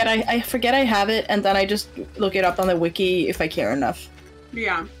I forget. I forget I have it, and then I just look it up on the wiki if I care enough.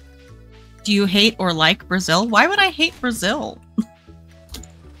 Yeah. Do you hate or like Brazil? Why would I hate Brazil?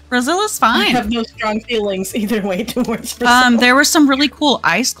 Brazil is I fine. have no strong feelings either way towards Brazil. There were some really cool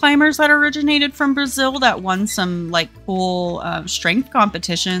ice climbers that originated from Brazil that won some like cool strength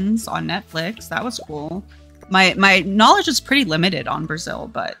competitions on Netflix. That was cool. My knowledge is pretty limited on Brazil,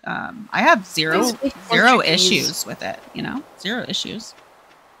 but I have zero Portuguese. issues with it. You know, zero issues.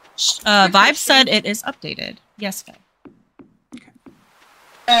 Vibe said it is updated. Yes, Vibe.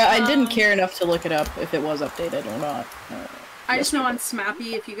 I didn't care enough to look it up if it was updated or not. I just know on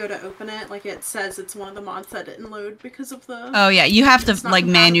Smappy, if you go to open it, like it says it's one of the mods that didn't load because of the. Oh yeah, you have to It's not like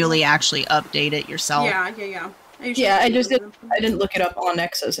compatible. manually actually update it yourself. Yeah. usually Yeah, I do just it. I didn't look it up on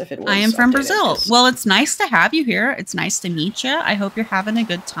Nexus if it was. I am from updated, Brazil. 'cause- Well, it's nice to have you here. It's nice to meet you. I hope you're having a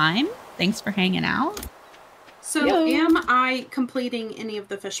good time. Thanks for hanging out. So, Yo. am I completing any of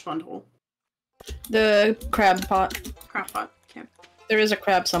the fish bundle? The crab pot. Crab pot. Okay. There is a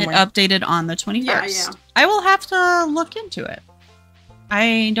crab It somewhere. updated on the 21st. Yeah. I will have to look into it.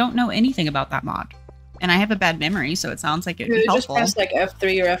 I don't know anything about that mod. And I have a bad memory, so it sounds like it'd be You just helpful. press like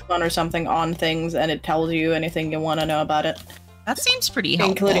F3 or F1 or something on things, and it tells you anything you want to know about it, That seems pretty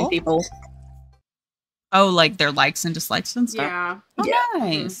helpful. including people. Oh, like their likes and dislikes and stuff? Yeah. Oh, Yeah.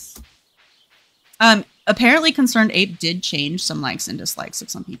 nice. Apparently Concerned Ape did change some likes and dislikes of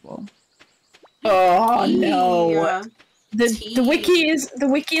some people. Oh no! Yeah. The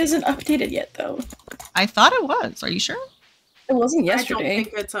wiki isn't updated yet though. I thought it was. Are you sure? It wasn't I don't yesterday.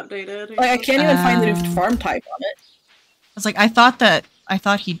 think it's updated. Like I can't even find the new farm type on it. I was like, I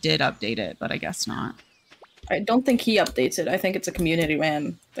thought he did update it, but I guess not. I don't think he updates it. I think it's a community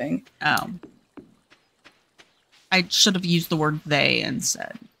ran thing. Oh. I should have used the word they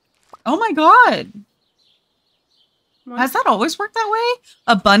instead. Oh my god! What? Has that always worked that way?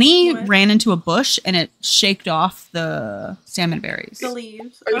 A bunny What? ran into a bush and it shaked off the salmon berries. The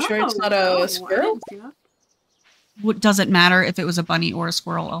leaves. Are you sure it's not a no, squirrel? I didn't see that. What does it matter if it was a bunny or a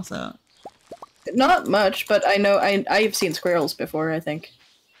squirrel, Elsa? Not much, but I know I've seen squirrels before. I think.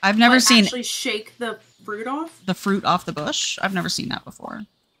 I've never What, seen actually shake the fruit off. the fruit off the bush. I've never seen that before.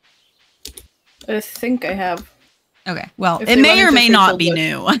 I think I have. Okay, well, If it they may run or into may fruitful not be bush.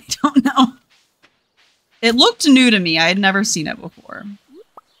 new. I don't know. It looked new to me. I had never seen it before.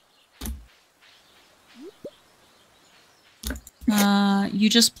 You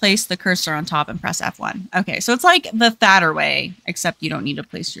just place the cursor on top and press F1. Okay, so it's like the fatter way, except you don't need to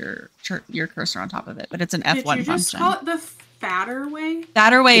place your cursor on top of it, but it's an Did F1 you just function. call it the fatter way?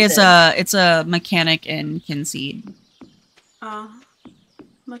 Fatter way It is it's a mechanic in Kinseed.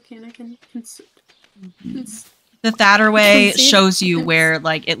 Mechanic and The fatter way Kinseed? shows you where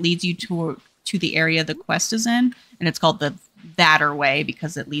like it leads you to the area the quest is in, and it's called the thatter way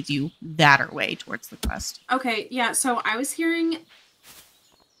because it leads you thatter way towards the quest. Okay, yeah, so I was hearing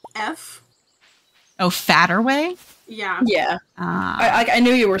F. Oh, fatter way? Yeah. Yeah, I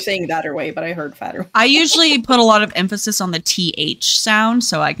knew you were saying thatter way, but I heard fatter. I usually put a lot of emphasis on the TH sound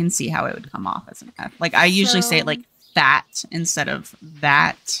so I can see how it would come off as an F. Like I usually say it So- like that instead of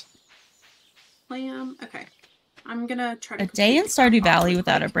that. Lamb. Okay. I'm gonna try to A day in complete Stardew that Valley real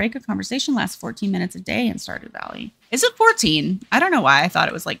without a quick. break. A conversation lasts 14 minutes a day in Stardew Valley. Is it 14? I don't know why. I thought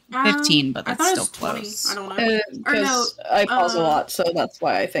it was like 15, but I that's thought it still was 20. close. I don't know. Because I pause a uh, lot, so that's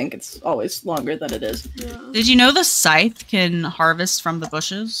why I think it's always longer than it is. Yeah. Did you know the scythe can harvest from the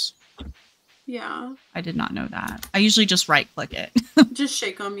bushes? Yeah. I did not know that. I usually just right click it. Just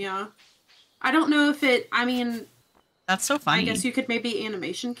shake them, yeah. I don't know if it, I mean, That's so funny. I guess you could maybe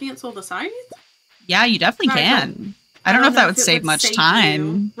animation cancel the scythe? Yeah, you definitely I don't- can. I don't know if that would it save much save time.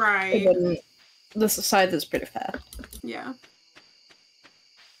 you. It Right. wouldn't. This side is pretty fast. Yeah.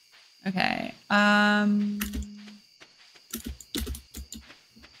 Okay. I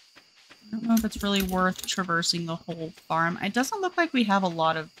don't know if it's really worth traversing the whole farm. It doesn't look like we have a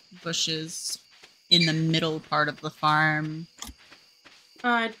lot of bushes in the middle part of the farm.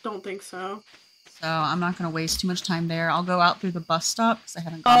 I don't think so. So I'm not going to waste too much time there. I'll go out through the bus stop because I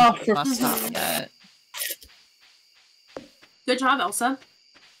haven't gone to the bus stop yet. Good job, Elsa.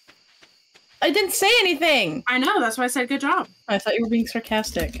 I didn't say anything. I know, that's why I said good job. I thought you were being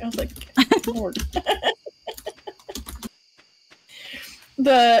sarcastic. I was like, Lord.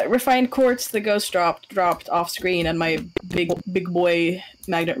 The refined quartz the ghost dropped off screen, and my big boy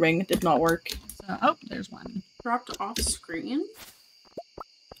magnet ring did not work. So, oh, there's one. Dropped off screen?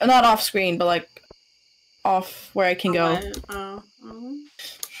 Not off screen, but like off where I can go. Oh.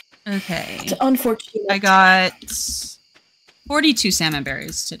 Okay. It's unfortunate. I got 42 salmon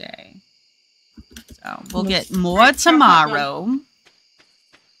berries today. So we'll get more Right, crab pot tomorrow.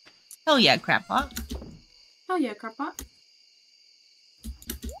 Hell yeah, crab pot. Oh yeah, crab pot.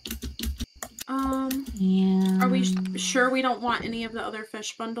 And Are we sure we don't want any of the other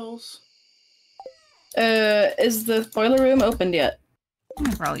fish bundles? Is the boiler room opened yet? I'm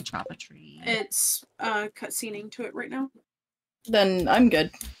gonna probably chop a tree. It's cutscening to it right now. Then I'm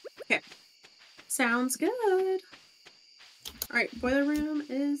good. Sounds good. Alright, boiler room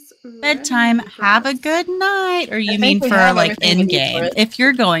is Bedtime. ready for Have a us. good night. Or you I mean think we for have like everything we in need for game? it. If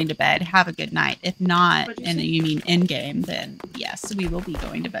you're going to bed, have a good night. If not, What'd you and say? you mean in game, then yes, we will be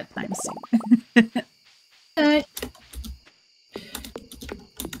going to bedtime soon.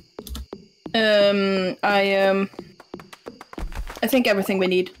 I think everything we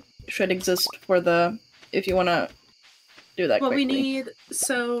need should exist for the if you want to do that What quickly. we need,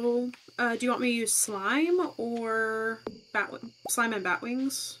 so, do you want me to use slime or slime and bat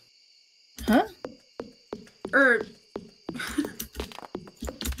wings? Huh?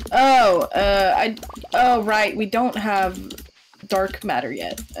 Oh, right. We don't have dark matter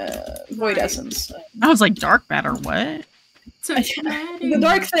yet. Void essence. I was like, dark matter, what? The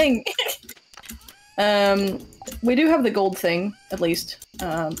dark thing! We do have the gold thing, at least.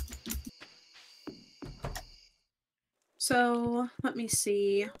 So, let me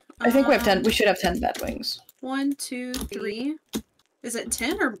see. I think we have 10. We should have 10 bat wings. 1, 2, 3. Is it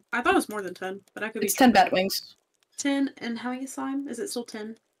 10 or I thought it was more than 10, but I could be. It's 10 bat wings. 10 and how many slime? Is it still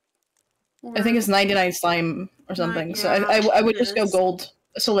 10? Or... I think it's 99 slime or something. Yeah, so I would just go gold.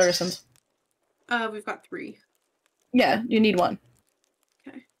 Solar essence. We've got 3. Yeah, you need 1.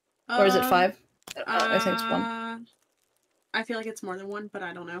 Okay. Or is it 5? I think it's 1. I feel like it's more than 1, but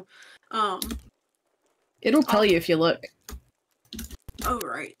I don't know. It'll tell you if you look. Oh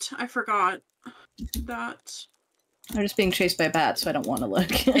right, I forgot that. I'm just being chased by a bat, so I don't want to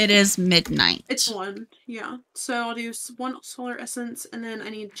look. It is midnight. It's 1, yeah. So I'll do 1 solar essence, and then I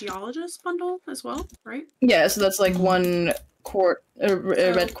need geologist bundle as well, right? Yeah, so that's like 1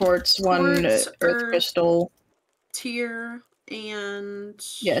 red quartz, 1 earth crystal, tear, and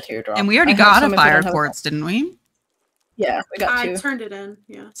teardrop. And we already got a fire quartz, didn't we? Yeah, we got 2. I turned it in.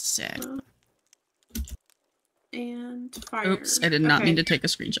 Yeah. Sick. And fire. Oops, I did not mean to take a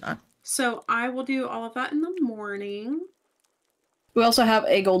screenshot. So I will do all of that in the morning. We also have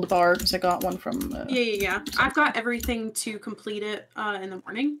a gold bar because I got one from. Yeah. I've got everything to complete it in the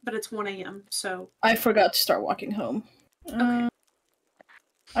morning, but it's 1 a.m. So I forgot to start walking home. Okay.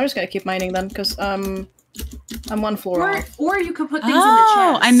 I'm just gonna keep mining then because I'm 1 floor off. Or you could put things in the chest.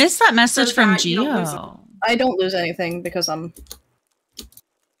 Oh, I missed that message so from that you don't lose Gio. I don't lose anything because I'm.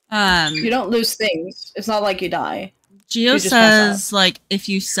 You don't lose things. It's not like you die. Gio says, like, if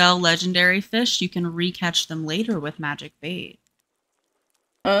you sell legendary fish, you can recatch them later with magic bait.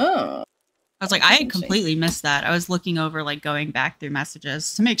 Oh. I was like, I had completely missed that. I was looking over, like, going back through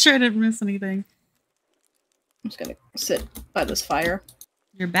messages to make sure I didn't miss anything. I'm just gonna sit by this fire.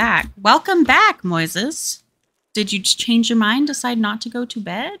 You're back. Welcome back, Moises. Did you change your mind, decide not to go to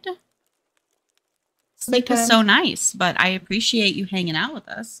bed? Sleep was so nice, but I appreciate you hanging out with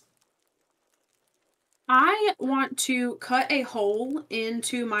us. I want to cut a hole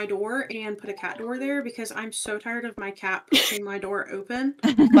into my door and put a cat door there because I'm so tired of my cat pushing my door open.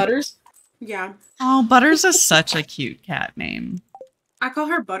 Butters? Yeah. Oh, Butters is such a cute cat name. I call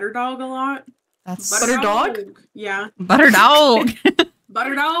her Butter Dog a lot. That's Butter Dog? Yeah. Butter Dog.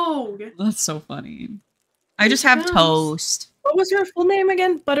 Butter Dog. That's so funny. I just have Toast. What was your full name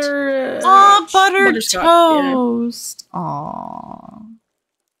again? Butter. Oh, Butter Butterscotch, Toast. Aw.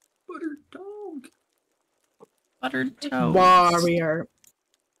 Butter Dog. Buttered Toast. Warrior.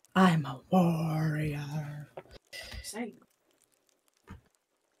 I'm a warrior. Say.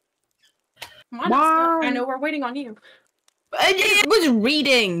 Come on, Esther. I know we're waiting on you. It was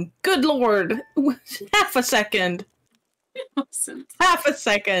reading. Good lord. Half a second. Listen. Half a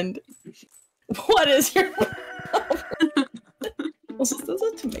second. What is your... Those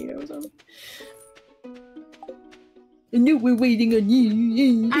are tomatoes. I knew we're waiting on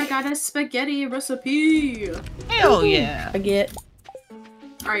you. I got a spaghetti recipe. Hell yeah. I get.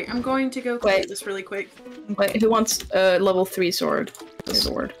 Alright, I'm going to go complete this really quick. Wait, who wants a level 3 sword? The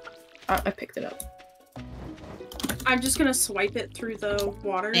sword. I picked it up. I'm just gonna swipe it through the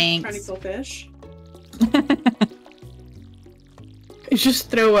water, Thanks. trying to kill fish. You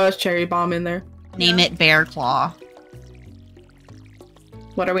just throw a cherry bomb in there. Name it Bear Claw.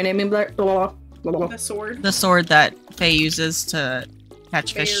 What are we naming Blair? The sword. The sword that Faye uses to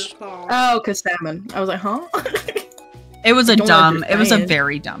catch fish. Claw. Oh, cause salmon. I was like, huh? It was a Don't dumb. It was a understand.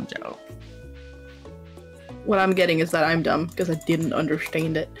 very dumb joke. What I'm getting is that I'm dumb because I didn't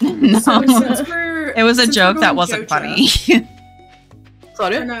understand it. No. So since we're, It was a since joke we're that going wasn't JoJo- funny.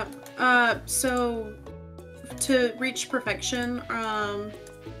 Sorry? Or no. So to reach perfection,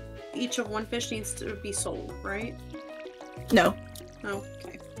 each of one fish needs to be sold, right? No. Oh,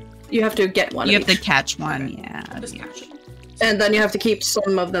 okay. You have to get one. You of have to each. catch one, Okay. yeah. Just catch it. And then you have to keep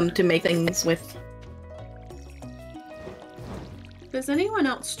some of them to make things with. Does anyone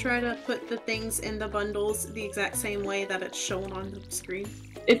else try to put the things in the bundles the exact same way that it's shown on the screen?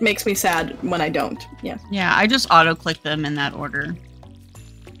 It makes me sad when I don't. Yeah. Yeah, I just auto-click them in that order.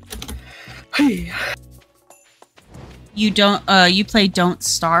 You don't, you play Don't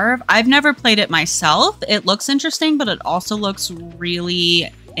Starve? I've never played it myself. It looks interesting, but it also looks really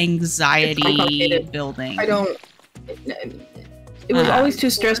anxiety building. I don't. It was always too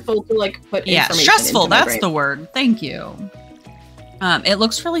stressful to like put Yeah, information stressful, into my that's brain. the word. Thank you. It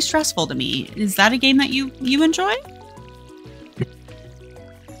looks really stressful to me. Is that a game that you enjoy?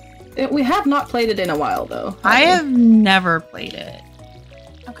 We have not played it in a while, though. I have never played it.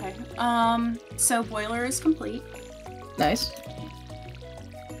 Okay. So boiler is complete. Nice.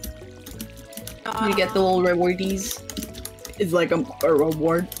 You get the little rewardies. It's like a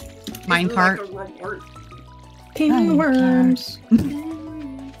reward. Minecart. Like a reward. King worms.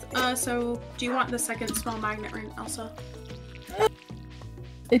 So do you want the second small magnet ring, Elsa?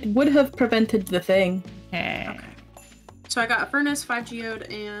 It would have prevented the thing. Okay. So I got a furnace, 5 geode,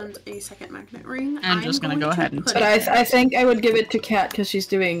 and a second magnet ring. I'm just gonna go ahead and put But it- I think I would give it to Kat because she's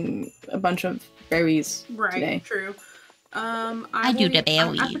doing a bunch of berries Right, today. true. I do the I'm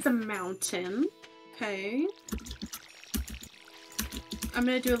up berries. at the mountain. Okay. I'm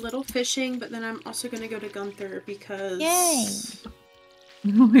gonna do a little fishing, but then I'm also gonna go to Gunther because... Yay.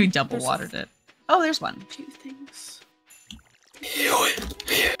 We double There's- watered it. Oh, there's one. 2 things.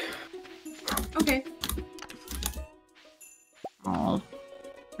 Okay. Oh.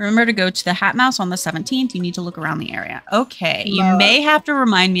 Remember to go to the Hat Mouse on the 17th. You need to look around the area. Okay. You Love. may have to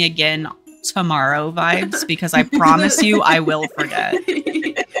remind me again tomorrow vibes because I promise you I will forget.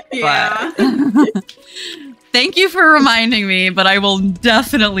 Yeah. But thank you for reminding me, but I will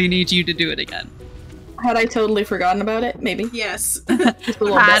definitely need you to do it again. Had I totally forgotten about it? Maybe. Yes. Just a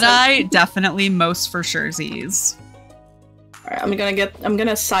little Had bit. I, definitely most for surezies. Alright, I'm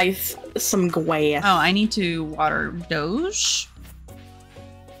gonna scythe some grass. Oh, I need to water Doge.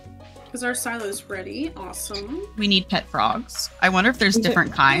 Because our silo's ready. Awesome. We need pet frogs. I wonder if there's Okay.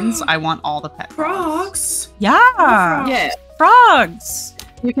 different kinds. I want all the pet frogs. Frogs! Yeah. Yeah, Frogs.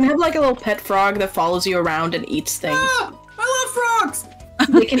 you can have like a little pet frog that follows you around and eats things. Ah, I love frogs!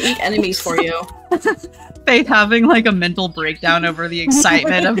 They can eat enemies for you. Faith having like a mental breakdown over the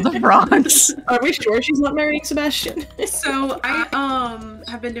excitement of the frogs. Are we sure she's not marrying Sebastian? So I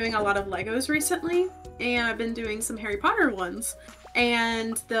have been doing a lot of Legos recently, and I've been doing some Harry Potter ones.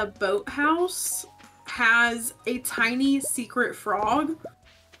 And the boathouse has a tiny secret frog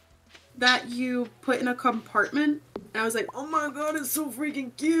that you put in a compartment. And I was like, oh my god, it's so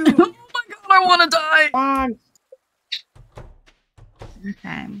freaking cute! Oh my god, I want to die. Frog.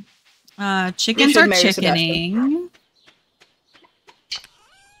 Okay. Chickens should are marry chickening.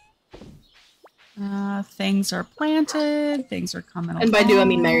 Things are planted. Things are coming And by do I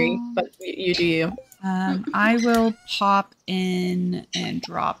mean along. marry, but you do you. I will pop in and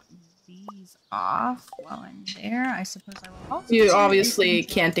drop these off while I'm there. I suppose I will also. You do obviously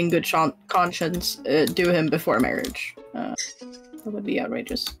things- can't in good conscience do him before marriage. That would be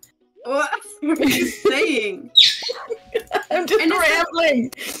outrageous. What are you saying? I'm just And it's-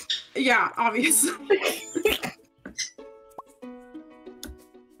 rambling! Yeah, obviously.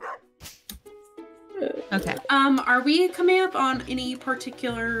 Okay. Are we coming up on any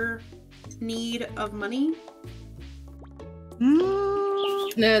particular need of money?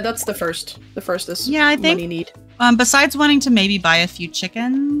 No, that's the first. The first is Yeah, I think- money need. Besides wanting to maybe buy a few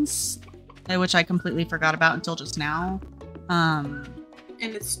chickens, which I completely forgot about until just now. And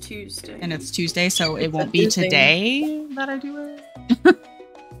it's Tuesday. And it's Tuesday, so it It's won't a be Tuesday. today that I do it.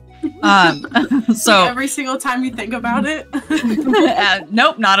 So Like every single time you think about it.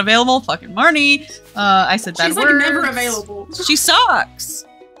 nope, not available. Fucking Marnie. I said bad She's like words. never available. She sucks.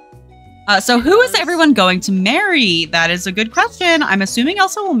 So who is everyone going to marry? That is a good question. I'm assuming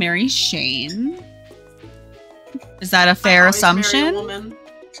Elsa will marry Shane. Is that a fair I always marry a assumption? woman.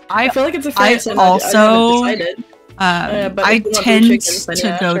 I feel like it's a fair I assumption. also- I haven't decided. But I if you want tend blue chickens, then to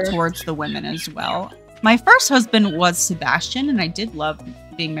yeah, go sure. towards the women as well. My first husband was Sebastian, and I did love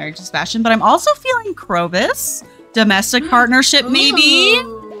being married to Sebastian, but I'm also feeling Krobus. Domestic partnership, maybe?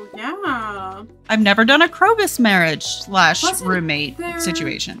 Ooh, yeah. I've never done a Krobus marriage / Wasn't roommate there-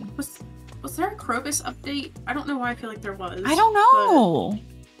 situation. Was there a Krobus update? I don't know why I feel like there was. I don't know.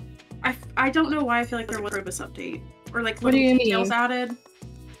 I don't know why I feel like there was a Krobus update. Or like What do little you details mean? added.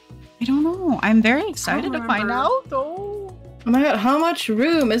 I don't know. I'm very excited to find remember. out, though. Oh my god, how much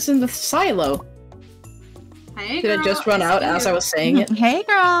room is in the silo? Hey, Did girl, it just run out see as you. I was saying it? Hey,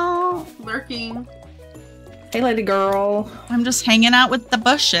 girl. Lurking. Hey, lady girl. I'm just hanging out with the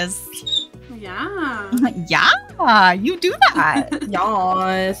bushes. Yeah. Yeah, you do that.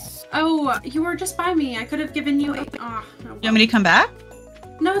 Yas. Oh, you were just by me. I could have given you a. Oh, You want me to come back?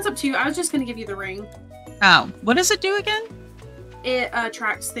 No, it's up to you. I was just gonna give you the ring. Oh, what does it do again? It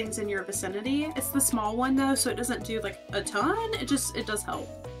tracks things in your vicinity. It's the small one though, so it doesn't do like a ton. It does help.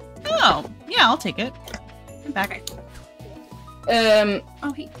 Oh, yeah, I'll take it. I'm back. Okay.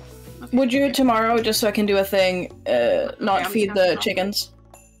 Oh, hey. Okay. Would you tomorrow, just so I can do a thing, not I'm feed just the gonna- chickens?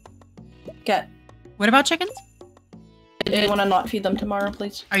 Cat, What about chickens? do you want to not feed them tomorrow,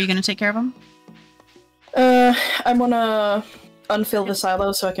 please? Are you going to take care of them? I wanna unfill the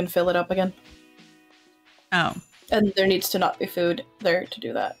silo so I can fill it up again. Oh. And there needs to not be food there to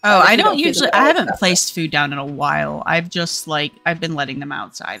do that. Oh, And if I you don't feed them usually. that I way, haven't that's placed food down in a while. I've just I've been letting them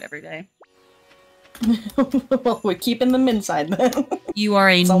outside every day. it. Well, we're keeping them inside then. You are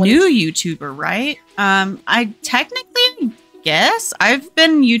a Someone- new YouTuber, right? I technically guess I've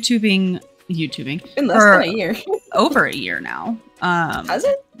been YouTubing In less for than a year. over a year now. Has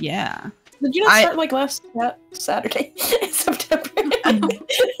it? Yeah. Did you not start like last Saturday? September?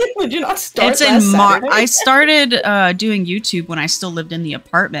 Did you not start It's in last March. Saturday? I started doing YouTube when I still lived in the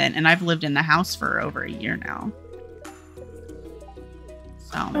apartment, and I've lived in the house for over a year now.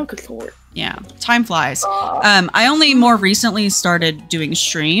 So, Oh, good lord. yeah, time flies. I only more recently started doing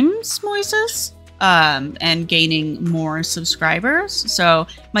streams, Moises, and gaining more subscribers. So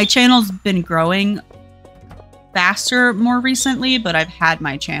my channel's been growing faster more recently, but I've had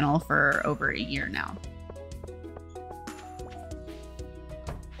my channel for over a year now.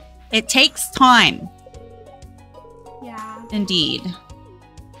 It takes time. Yeah. Indeed.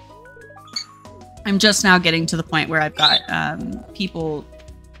 I'm just now getting to the point where I've got people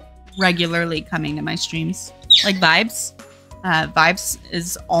regularly coming to my streams. Like Vibes. Vibes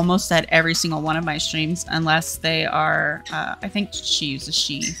is almost at every single one of my streams, unless they are, I think she uses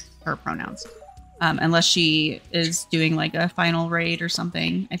she, her pronouns. Unless she is doing like a final raid or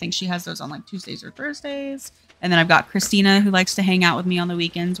something. I think she has those on like Tuesdays or Thursdays. And then I've got Christina, who likes to hang out with me on the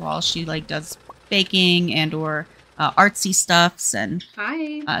weekends while she like does baking and or artsy stuffs, and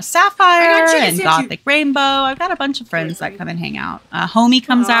Hi. Sapphire I got you, and yes, Gothic you. Rainbow. I've got a bunch of friends that come and hang out. Homie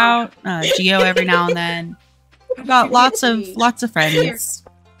comes out, Geo every now and then. I've got lots of friends.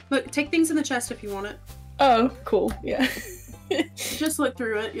 Look, take things in the chest if you want it. Oh, cool. Yeah. Just look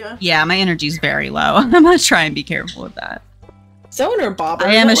through it, yeah. Yeah, my energy's very low. I'm gonna try and be careful with that. So in her bobber.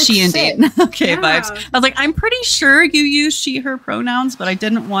 I am that a looks she sick. indeed. Okay, Yeah. Vibes. I was like, I'm pretty sure you use she, her pronouns, but I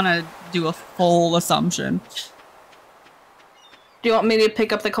didn't want to do a full assumption. Do you want me to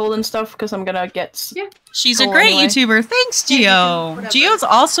pick up the cold and stuff? Because I'm gonna get... Yeah. She's a Cool, great anyway. YouTuber. Thanks, Yeah, you can- Geo. whatever. Geo's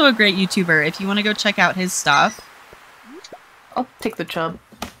also a great YouTuber. If you want to go check out his stuff, I'll take the chub.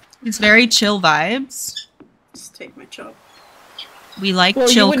 it's very chill vibes. Just take my chub. We like Well,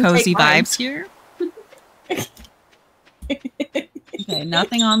 you chill, wouldn't cozy take mine. vibes here. Okay,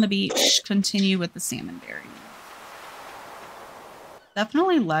 nothing on the beach. Continue with the salmon berry.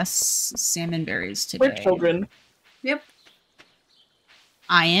 Definitely less salmon berries today. We're children. Yep.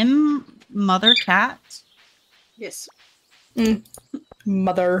 I am Mother Cat. Yes.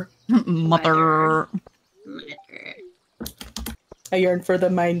 Mother. Mother. I yearn for the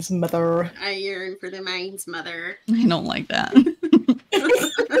mind's mother. I yearn for the mind's mother. I don't like that.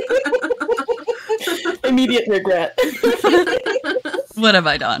 Immediate regret. What have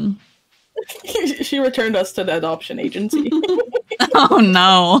I done? She returned us to the adoption agency. Oh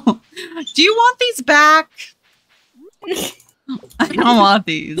no. Do you want these back? I don't want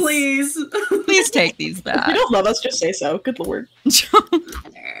these. Please. Please take these If you back. don't love us, just say so. Good lord.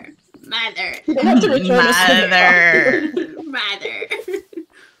 Mother. Mother. You don't have to return us to the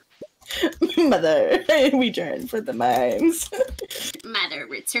Mother. Mother. We yearn for the minds. Mother,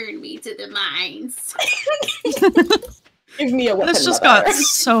 return me to the mines. Give me a weapon, This just mother. got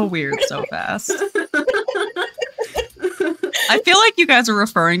so weird so fast. I feel like you guys are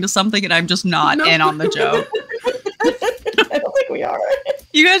referring to something and I'm just not No. in on the joke. I don't think we are.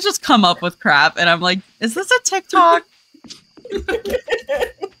 You guys just come up with crap and I'm like, is this a TikTok?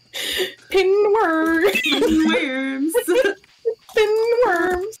 Pinworms. Worms.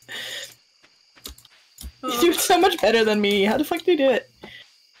 Pinworms. You do so much better than me. How the fuck do you do it?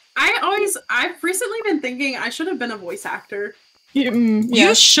 I've recently been thinking I should have been a voice actor. Yeah.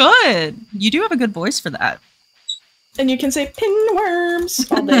 You should. You do have a good voice for that. And you can say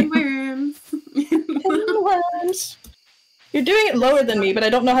pinworms all day. Worms. Pinworms. You're doing it lower than me, but I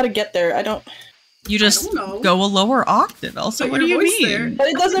don't know how to get there. I don't. You just don't know. go a lower octave. Also, Put what do your you voice mean? there. But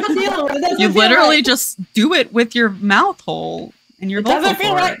it doesn't feel. It doesn't You feel literally right. just do it with your mouth hole and your It vocal doesn't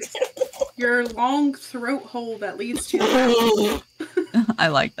feel right. cords. Your long throat hole that leads to the I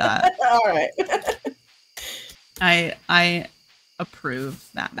like that. All right. I approve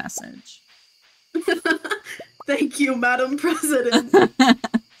that message. Thank you, Madam President.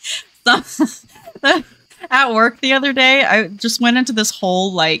 At work the other day, I just went into this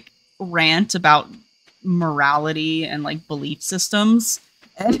whole like rant about morality and like belief systems.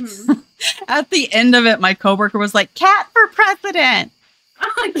 And Mhm. at the end of it, my coworker was like, "Cat for president."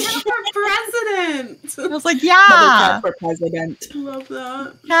 I got for president. I was like, Mother "Yeah, cat for president. Love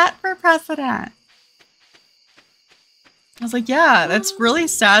that. cat for president." I was like, yeah, that's really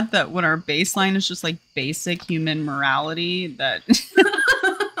sad that when our baseline is just like basic human morality, that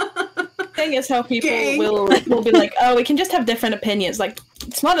Thing is how people will be like, oh, we can just have different opinions. Like,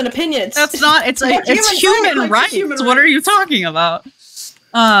 it's not an opinion. that's not. It's like it's human rights. What are you talking about?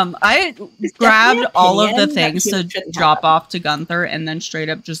 I grabbed all of the things to drop off to Gunther and then straight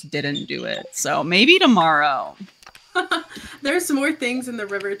up just didn't do it. So maybe tomorrow. There's more things in the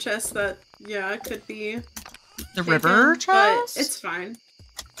river chest that, yeah, could be The taken, river but chest? it's fine.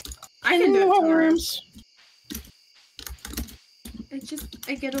 I can do it tomorrow.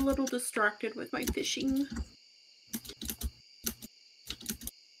 I get a little distracted with my fishing.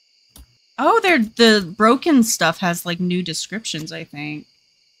 Oh, the broken stuff has like new descriptions, I think.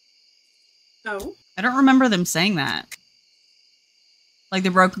 Oh. I don't remember them saying that. Like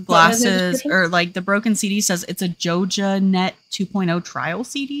the broken glasses or like the broken CD says it's a Joja Net 2.0 trial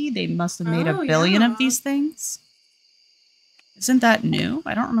CD. They must have made a billion of these things. Isn't that new?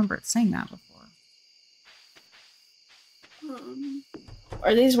 I don't remember it saying that before.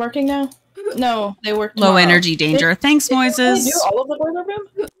 Are these working now? No, they work Low tomorrow. energy danger. Thanks, Moises. Do all of the boiler room?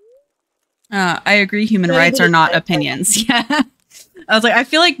 I agree. Human rights are not opinions. Yeah. I was like, I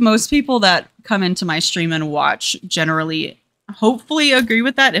feel like most people that come into my stream and watch generally, hopefully agree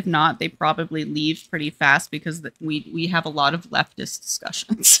with that. If not, they probably leave pretty fast because we have a lot of leftist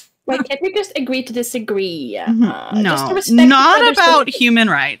discussions. Like, can't we just agree to disagree? No, not about human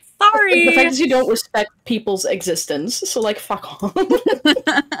rights. Sorry. The fact is you don't respect people's existence, so like, fuck off.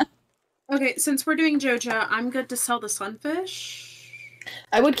 Okay, since we're doing Joja, I'm good to sell the sunfish.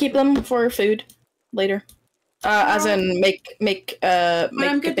 I would keep them for food later. As in make baked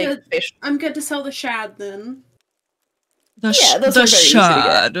fish. I'm good to sell the shad then. The those are very easy to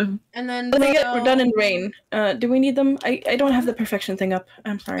shad. get. And then we're done in rain. Do we need them? I don't have the perfection thing up.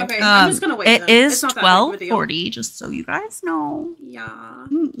 I'm sorry. Okay, I'm just gonna wait. It then. is It's not that big of a deal. 12:40, just so you guys know. Yeah.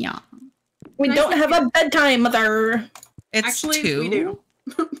 Yeah. We don't have a bedtime, mother. It's Actually, 2. we do.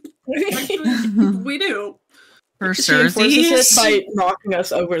 Actually, we do. For She enforces it Cerses. by knocking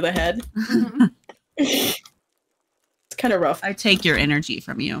us over the head. It's kind of rough. I take your energy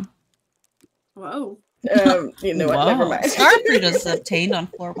from you. Whoa. You know what? Never mind. Starfruit is obtained on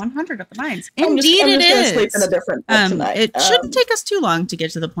floor 100 of the mines. I'm just Indeed, gonna it sleep is. in a different bed tonight. It shouldn't take us too long to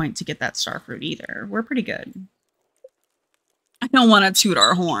get to the point to get that starfruit either. We're pretty good. I don't want to toot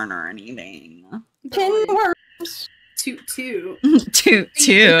our horn or anything. Tin worms. Toot toot. Toot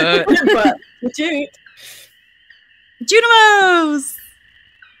toot. But toot. Junimos!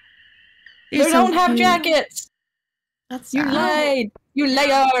 They don't have jackets. That's You sad. lied. You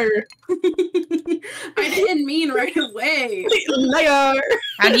liar. I didn't mean right away. Liar.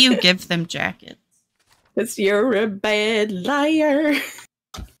 How do you give them jackets? Because you're a bad liar.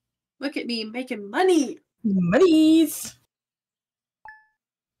 Look at me making money. Monies.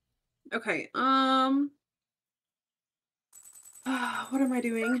 Okay, what am I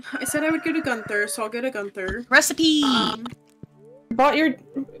doing? I said I would go to Gunther, so I'll go to Gunther. Recipe! Bought your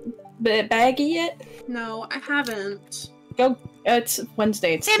baggie yet? No, I haven't. Go. It's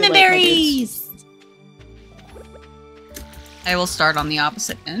Wednesday. It's too Salmon late, my dudes. berries! I will start on the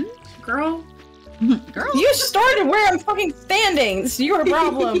opposite end. Girl. Girl, You started where I'm fucking standing. It's your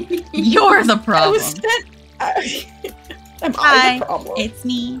problem. you're the I problem. was Am I the problem? It's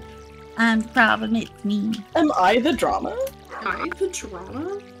me. I'm the problem. It's me. Am I the drama? I the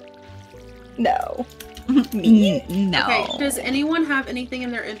drama? No. No. Okay, does anyone have anything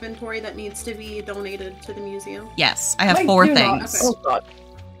in their inventory that needs to be donated to the museum? Yes, I have I 4 do not. things. Oh god.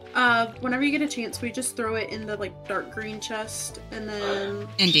 Whenever you get a chance, we just throw it in the like dark green chest, and then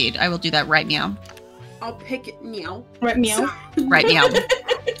Indeed, I will do that right now. I'll pick it meow. Right, meow. Right now.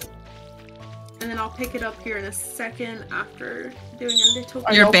 And then I'll pick it up here in a second after doing a little.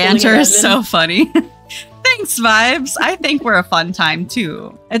 Are Your y'all banter pulling it is in? so funny. Thanks, vibes. I think we're a fun time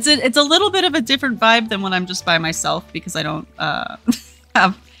too. It's a little bit of a different vibe than when I'm just by myself because I don't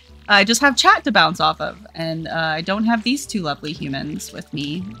I just have chat to bounce off of, and I don't have these 2 lovely humans with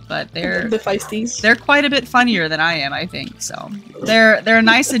me. But they're the feisties. they're quite a bit funnier than I am, I think. So they're a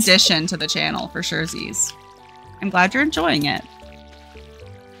nice addition to the channel for sure. Z's. I'm glad you're enjoying it.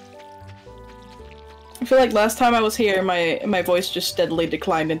 I feel like last time I was here, my voice just steadily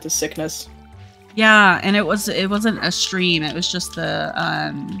declined into sickness. Yeah, and it wasn't a stream. It was just the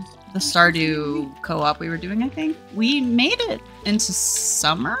Stardew co-op we were doing. I think we made it into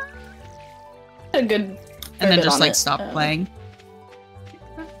summer, A good. and then bit just on like it. stopped playing.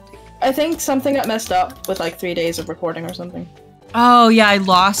 I think something got messed up with like 3 days of recording or something. Oh yeah, I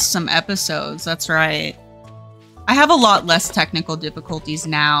lost some episodes. That's right. I have a lot less technical difficulties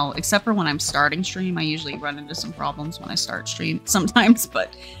now, except for when I'm starting stream. I usually run into some problems when I start stream sometimes,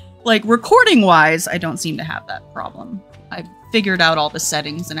 but like recording wise, I don't seem to have that problem. I've figured out all the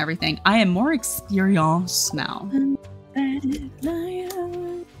settings and everything. I am more experienced now. Okay.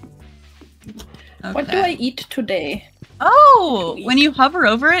 What do I eat today? Oh, when you hover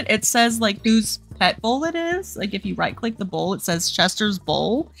over it, it says like whose pet bowl it is. Like if you right click the bowl, it says Chester's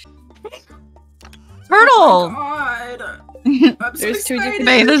bowl. Turtle! Oh my god. I'm so There's two excited. different-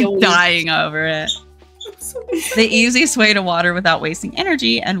 Faith is Turtle. dying over it. I'm so The excited. easiest way to water without wasting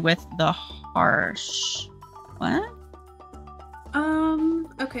energy and with the harsh. What?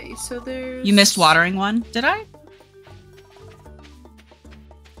 Okay, so there's... You missed watering one, did I?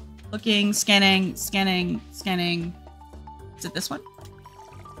 Looking, scanning, scanning, scanning. Is it this one?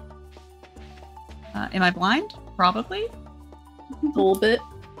 Am I blind? Probably. A little bit.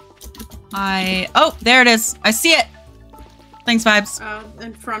 Oh, there it is. I see it. Thanks, Vibes.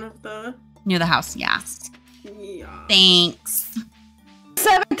 In front of the... Near the house, yeah. Yeah. Thanks.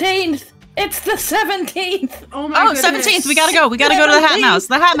 17th! It's the 17th! Oh my Oh, goodness. 17th. We gotta go. We gotta go to the Hat Mouse.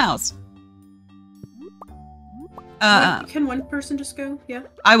 The Hat Mouse. Can one person just go? Yeah.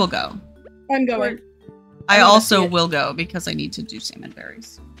 I will go. I'm going. I I wanna also see it. will go because I need to do salmon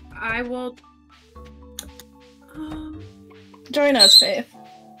berries. I will... Join us, Faith.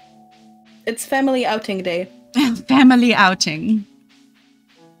 It's family outing day. Family outing.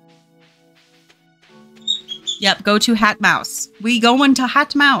 Yep, go to Hat Mouse. We going to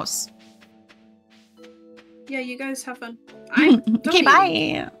Hat Mouse. Yeah, you guys have fun. I'm Okay,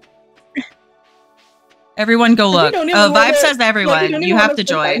 dying. bye. Everyone go look. don't even Vibe wanna- says like, everyone. don't You even have wanna to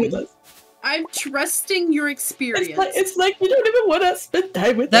spend time join. with us. I'm trusting your experience. It's like you don't even want to spend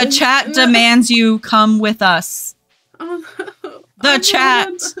time with The us. chat demands you come with us. Oh, no. The I'm chat.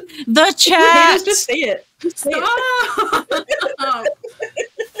 not- The chat. Just say it. Say it. Stop!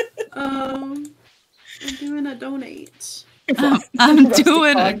 I'm doing a donate. I'm Rusty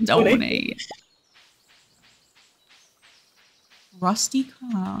doing a cog donate. Rusty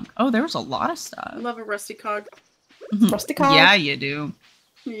cog. Oh, there was a lot of I stuff. love a rusty cog. Rusty cog. Yeah, you do.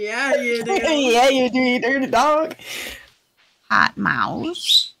 Yeah, you do. Yeah, you do, you dirty dog. Hat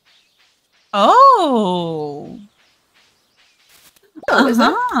Mouse. Oh. Oh, is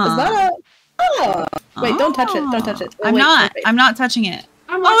that Uh-huh. a... Oh. Wait, don't touch it. Don't touch it. I'm Wait, not. wait. I'm not touching it.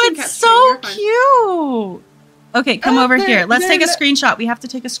 I'm Oh, watching it's Cat so Stream, you're fine. cute. Okay, come Oh, over they're- here. Let's they're take a not- screenshot. We have to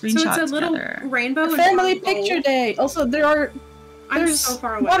take a So screenshot it's a little together. rainbow and Family rainbow. picture day. Also, there's I'm so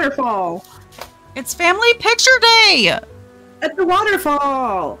far away. waterfall. It's Family Picture Day. At the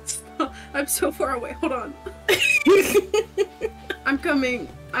waterfall. I'm so far away. Hold on. I'm coming.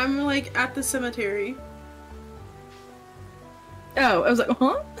 I'm like at the cemetery. Oh, I was like,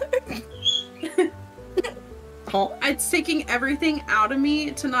 huh? Huh? It's taking everything out of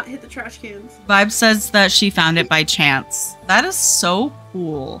me to not hit the trash cans. Vibe says that she found it by chance. That is so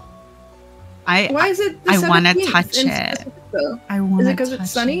cool. Why is it the I wanna 17th touch in it. specific, though? I want Is to it because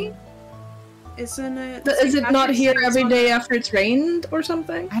it's sunny? Isn't it? Is it St. not Patrick's here Day is every on day it? after it's rained or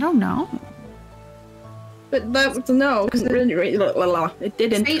something? I don't know. But that was no, because it didn't rain. It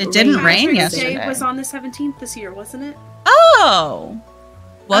didn't. St. It didn't rain Patrick's yesterday. Day was on the 17th this year, wasn't it? Oh.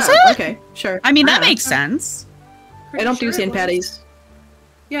 Was Oh, it? Okay, sure. I mean, that don't know. makes sense. I Pretty don't sure do it St. was. Patty's.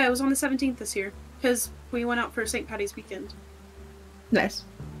 Yeah, it was on the 17th this year because we went out for St. Patty's weekend. Nice.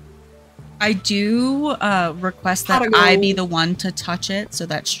 I do request that Gotta go. I be the one to touch it so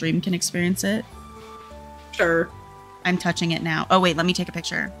that stream can experience it. Sure. I'm touching it now. Oh, wait, let me take a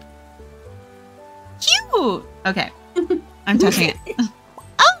picture. Cute! Okay. I'm touching it.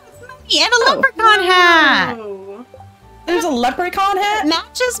 Oh, it's me and a Oh. leprechaun hat! Oh. There's a leprechaun hat?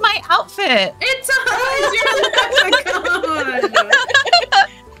 Matches my outfit! It's a leprechaun!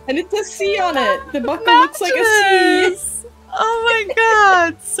 And it's a C on it. The buckle looks like a C. Matches! Oh my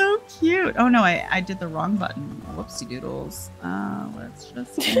god, so cute. Oh no, I did the wrong button. Whoopsie doodles. Let's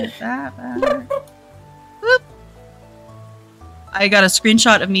just get that back. Whoop. I got a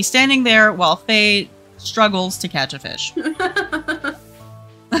screenshot of me standing there while Faye struggles to catch a fish.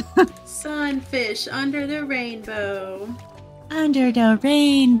 Sunfish under the rainbow. Under the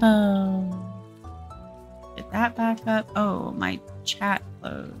rainbow. Get that back up. Oh, my chat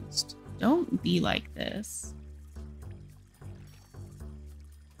closed. Don't be like this.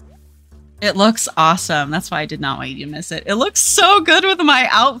 It looks awesome. That's why I did not want you to miss it. It looks so good with my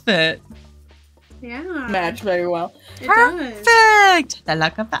outfit. Yeah. Match very well. It does. Perfect! The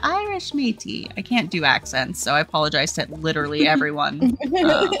luck of the Irish, matey. I can't do accents, so I apologize to literally everyone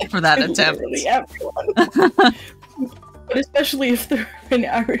for that attempt. Literally everyone. But especially if they're in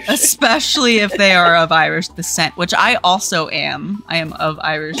Irish. Especially if they are of Irish descent, which I also am. I am of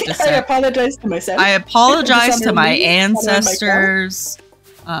Irish I descent. apologize to myself. I apologize to Dishonor my me, dishonor my ancestors,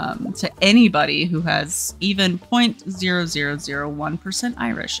 to anybody who has even 0.0001%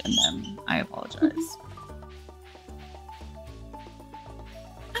 Irish in them. I apologize.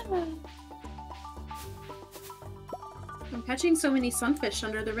 I'm catching so many sunfish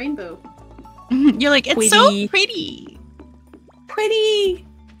under the rainbow. You're like, it's so Pretty. pretty. Pretty.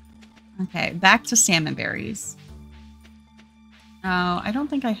 Okay, back to salmon berries. Oh, I don't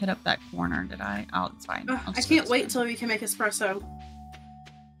think I hit up that corner, did I? Oh, it's fine. I'll I just can't go wait this till we can make espresso.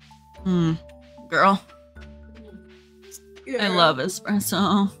 way. Girl, I Yeah. love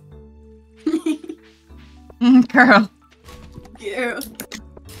espresso. Girl. Yeah.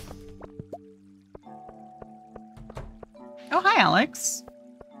 Oh, hi, Alex.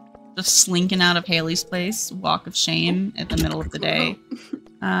 Just slinking out of Haley's place. Walk of shame at the middle of the day.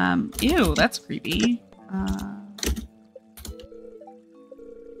 Ew, that's creepy.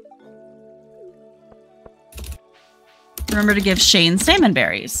 Remember to give Shane salmon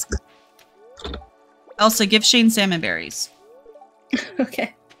berries. Elsa, give Shane salmon berries.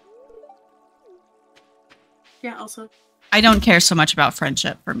 Okay. Yeah, also. I don't care so much about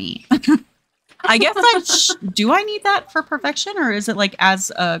friendship for me. I guess do I need that for perfection, or is it like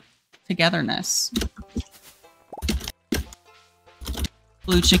as a togetherness?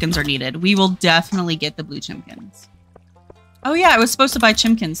 Blue chickens are needed. We will definitely get the blue chimkins. Oh yeah, I was supposed to buy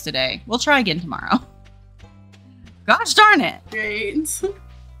chimkins today. We'll try again tomorrow. Gosh darn it. Great.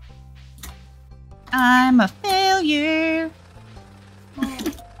 I'm a failure.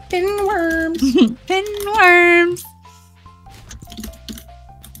 Pinworms. Pinworms.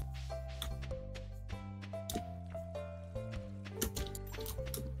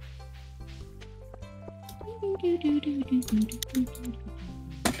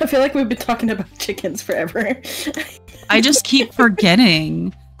 I feel like we've been talking about chickens forever. I just keep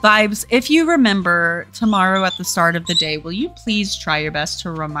forgetting. Vibes, if you remember tomorrow at the start of the day, will you please try your best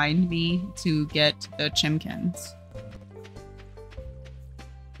to remind me to get the chimkins?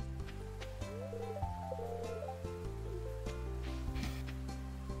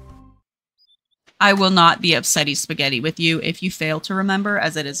 I will not be upsetty spaghetti with you if you fail to remember,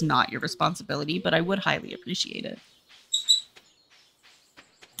 as it is not your responsibility, but I would highly appreciate it.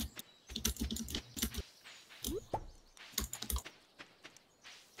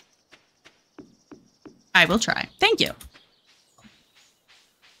 I will try. Thank you.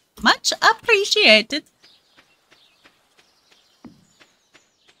 Much appreciated.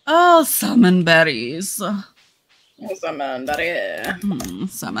 Oh, salmon berries. Salmon berry.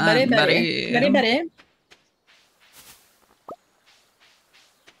 Salmon Berry, berry. berry, berry.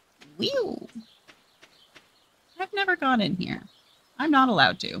 Whew. I've never gone in here. I'm not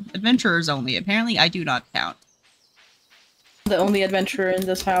allowed to. Adventurers only. Apparently, I do not count. The only adventurer in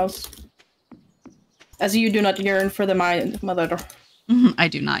this house. As you do not yearn for the mine, mother. I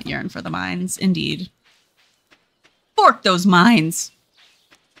do not yearn for the mines, indeed. Fork those mines.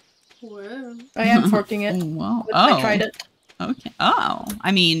 Whoa. I am forking it. Whoa. I tried it. Okay. Oh,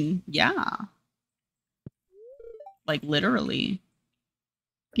 I mean, yeah. Like literally.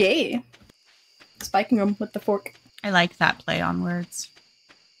 Yay. Spiking them with the fork. I like that play on words.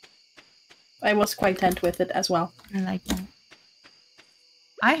 I was quite content with it as well. I like that.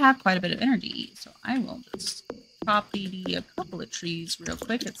 I have quite a bit of energy, so I will just copy a couple of trees real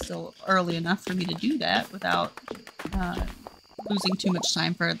quick. It's still early enough for me to do that without losing too much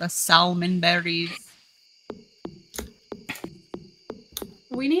time for the salmon berries.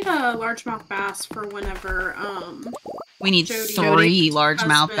 We need a largemouth bass for whenever, We need Jody. 3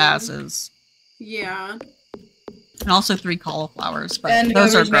 largemouth Husband. basses. yeah. And also 3 cauliflowers, but And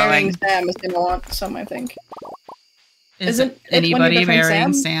those are whoever's marrying growing. Sam is gonna want some, I think. Isn't it when you're anybody different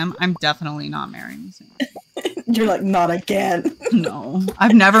marrying Sam? Sam? I'm definitely not marrying Sam. You're like, not again. No,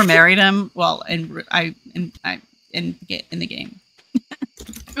 I've never married him. Well, in the game.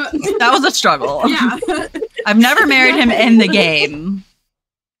 That was a struggle. Yeah. I've never married him in the game.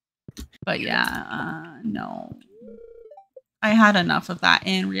 But yeah, no. I had enough of that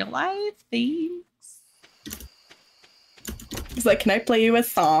in real life. Thanks. He's like, can I play you a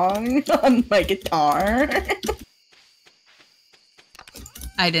song on my guitar?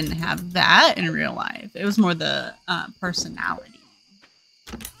 I didn't have that in real life. It was more the personality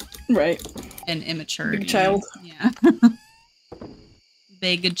Right. and immaturity. Big child. Yeah.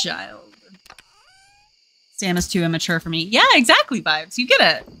 Big child. Sam is too immature for me. Yeah, exactly, Vibes. You get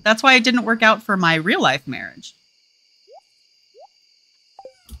it. That's why it didn't work out for my real life marriage.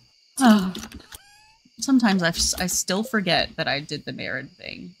 Oh. Sometimes I still forget that I did the married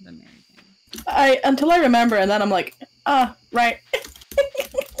thing. Until I remember, and then I'm like, right.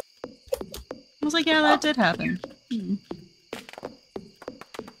 I was like, yeah, that did happen.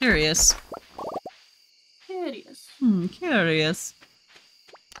 Curious. Curious.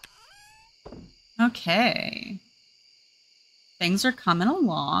 Okay. Things are coming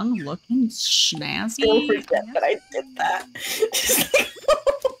along, looking snazzy. Don't forget that I did that.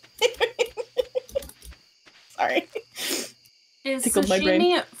 Sorry. Is Tickled my brain.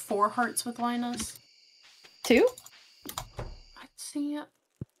 sashimi at 4 hearts with Linus? 2? I see it.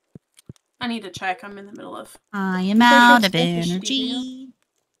 I need to check. I'm in the middle of. I am out of energy.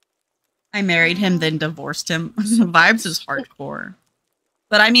 I married him, then divorced him. Vibes is hardcore.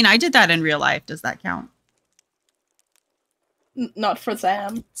 But I mean, I did that in real life. Does that count? Not for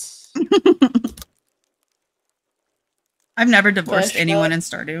Sam. I've never divorced anyone in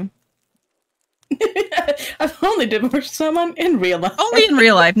Stardew. I've only divorced someone in real life. Only in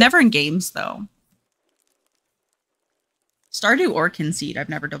real life, never in games, though. Stardew or Conceit, I've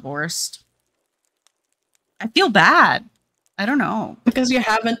never divorced. I feel bad. I don't know. Because you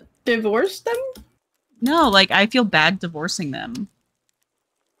haven't divorced them? No, like, I feel bad divorcing them.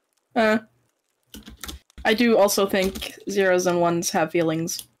 I do also think zeros and ones have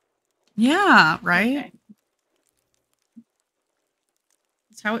feelings. Yeah, right? Okay.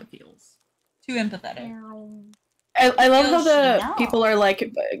 That's how it feels. Too empathetic. I love how the people are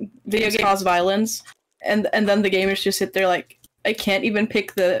like, video games cause violence, and then the gamers just sit there like, I can't even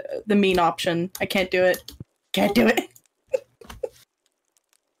pick the mean option. I can't do it. Can't do it.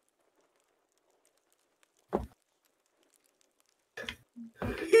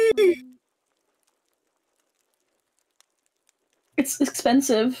 It's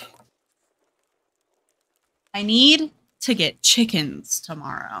expensive. I need to get chickens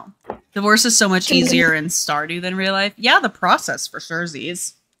tomorrow. Divorce is so much easier in Stardew than real life. Yeah, the process for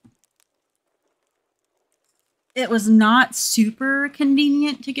surezies. It was not super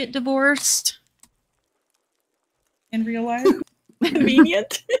convenient to get divorced in real life.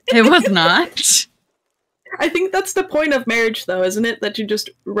 Convenient? It was not. I think that's the point of marriage, though, isn't it? That you just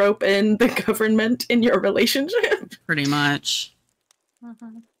rope in the government in your relationship. Pretty much.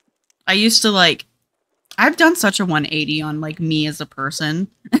 I used to, like, I've done such a 180 on, like, me as a person.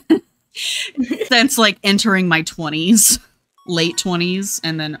 Since, like, entering my 20s. Late 20s,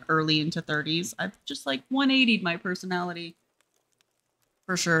 and then early into 30s. I've just, like, 180'd my personality.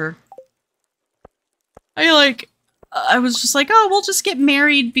 For sure. I was just like, oh, we'll just get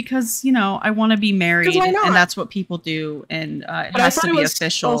married because, you know, I want to be married. And that's what people do. And it has to be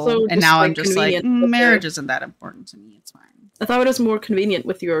official. And now I'm just like, marriage isn't that important to me. It's fine. I thought it was more convenient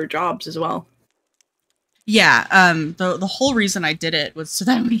with your jobs as well. Yeah. The whole reason I did it was so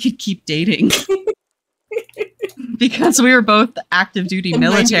that we could keep dating. Because we were both active duty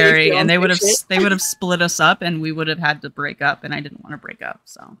military, and they would have split us up, and we would have had to break up, and I didn't want to break up,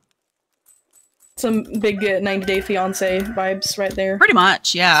 so. Some big 90-day fiance vibes right there. Pretty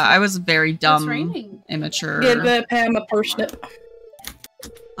much, yeah. I was very dumb, immature. Give Pam a parsnip.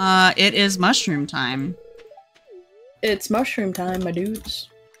 It is mushroom time. It's mushroom time, my dudes.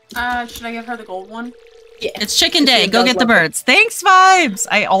 Should I give her the gold one? Yeah. It's chicken day. Go get the birds. Thanks, Vibes!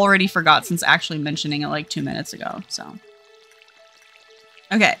 I already forgot since actually mentioning it like 2 minutes ago, so.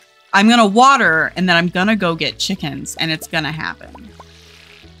 Okay. I'm gonna water, and then I'm gonna go get chickens, and it's gonna happen.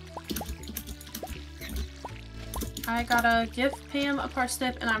 I gotta give Pam a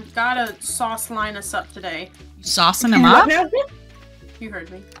parsnip, and I've gotta sauce Linus up today. You saucing him up? You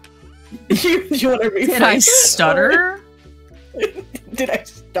heard me. you want to rephrase? Did I stutter? Did I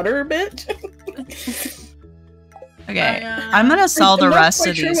stutter a bit? Okay, I'm gonna sell the rest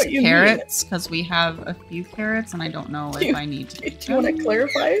of these carrots because we have a few carrots and I don't know if I need to. Do you want to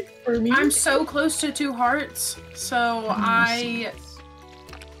clarify for me? I'm so close to 2 hearts, so I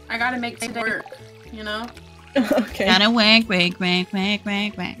gotta make today work, you know? Okay. Gotta wink, wink, wink, wink,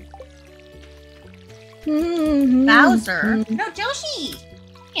 wink, wink. Bowser. No, Joshi!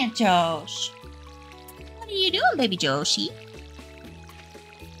 Yeah, Josh. What are you doing, baby Joshi?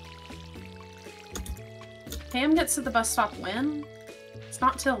 Pam gets to the bus stop when? It's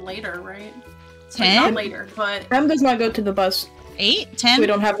not till later, right? 10? Not later, but... Pam does not go to the bus. 8? 10? We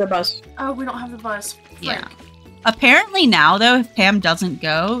don't have the bus. Oh, we don't have the bus. Frick. Yeah. Apparently now, though, if Pam doesn't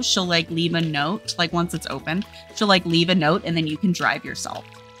go, she'll, like, leave a note. Like, once it's open, she'll, like, leave a note, and then you can drive yourself.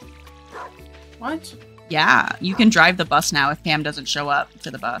 What? Yeah, you can drive the bus now if Pam doesn't show up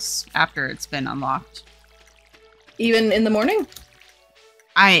to the bus after it's been unlocked. Even in the morning?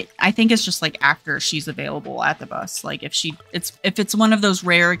 I think it's just like after she's available at the bus. Like if it's one of those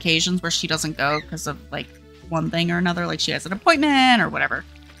rare occasions where she doesn't go because of like one thing or another, like she has an appointment or whatever.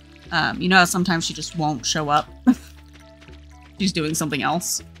 You know, sometimes she just won't show up. She's doing something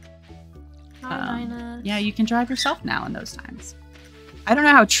else. Hi, Linus. Yeah, you can drive yourself now in those times. I don't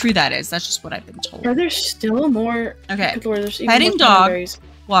know how true that is. That's just what I've been told. Are there still more? Okay. Good Lord, there's even Petting more dog, berries.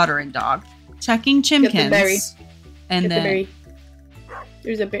 watering dog, checking Get the berry. chimkins, and Get then the berry.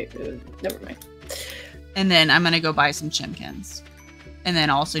 There's a berry. Never mind. and then I'm gonna go buy some chimkins, and then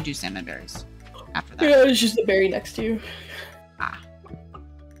also do salmon berries after that. Yeah, it's just the berry next to you. Ah.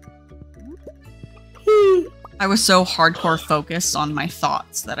 I was so hardcore focused on my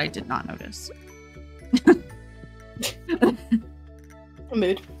thoughts that I did not notice.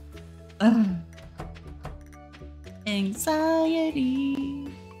 Mood. Ugh. Anxiety.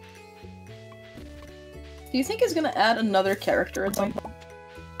 Do you think he's gonna add another character at some point?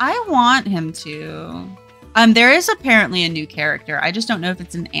 I want him to. There is apparently a new character. I just don't know if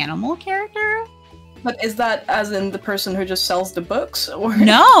it's an animal character. But is that as in the person who just sells the books, or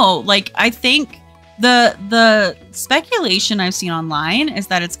No, like I think the speculation I've seen online is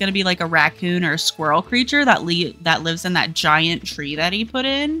that it's going to be like a raccoon or a squirrel creature that lives in that giant tree that he put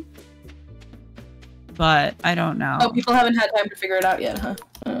in. But I don't know. Oh, people haven't had time to figure it out yet, huh?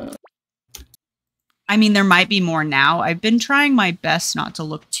 I mean, there might be more now. I've been trying my best not to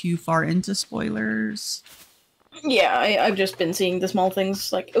look too far into spoilers. Yeah, I've just been seeing the small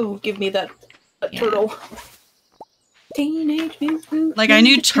things like, oh, give me that Yeah. turtle. Teenage Mutant Like, I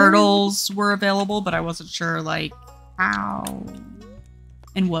knew Ninja turtles were available, but I wasn't sure, like, how,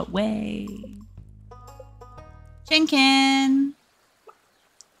 in what way. Chinkin.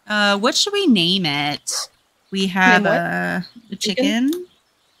 What should we name it? We have Name what? a chicken,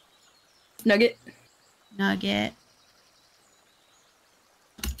 Nugget. nugget.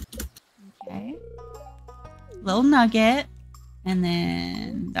 Okay. Little nugget. And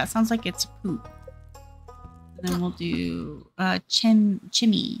then that sounds like it's poop. And then we'll do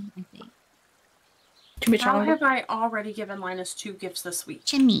chimmy, I think. How Chimichanga. have I already given Linus 2 gifts this week?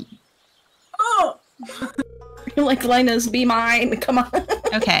 Chimmy. Oh! Like Linus, be mine. Come on.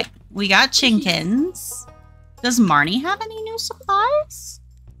 Okay, we got chinkins. Does Marnie have any new supplies?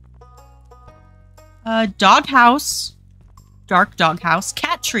 Doghouse. Dark doghouse.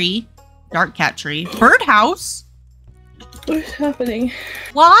 Cat tree. Dark cat tree. Birdhouse. What's happening?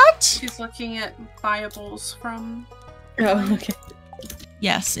 What? She's looking at Bibles from... Oh, okay.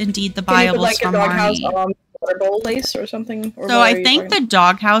 Yes, indeed, the Can you put, Bibles like a from doghouse Marnie. on water bowl place or something? Or So what are I you think talking the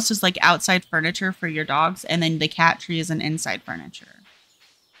doghouse is like outside furniture for your dogs, and then the cat tree is an inside furniture.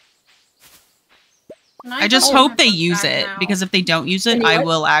 Can I just go hope in they my use bag it, now? because if they don't use it, Any I what?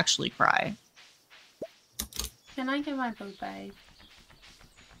 will actually cry. Can I get my boot bag?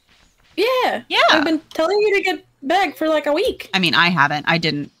 Yeah. Yeah. I've been telling you to get back for like a week. I mean, I haven't. I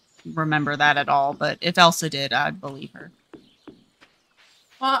didn't remember that at all, but if Elsa did, I'd believe her.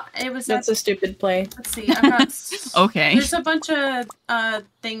 Well, it was That's a stupid play. Let's see, I've got... Okay. There's a bunch of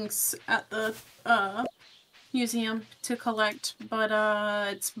things at the museum to collect, but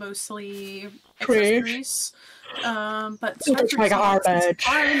it's mostly accessories. But It's like garbage.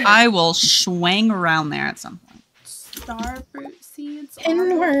 I will swing around there at some point. Starfruit seeds.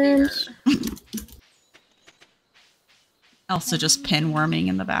 Pinworms. Elsa just pinworming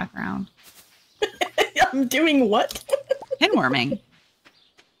in the background. I'm doing what? Pinworming.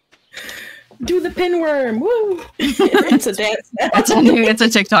 Do the pinworm. Woo! It's a dance now. It's a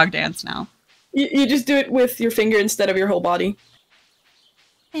TikTok dance now. You just do it with your finger instead of your whole body.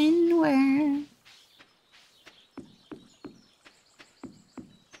 Pinworm.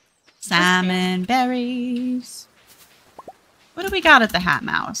 Salmon berries. What do we got at the Hat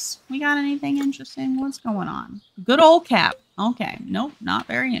Mouse? We got anything interesting? What's going on? Good old Cap. Okay. Nope, not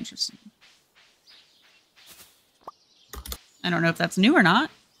very interesting. I don't know if that's new or not.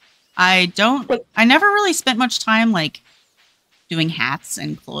 I never really spent much time like doing hats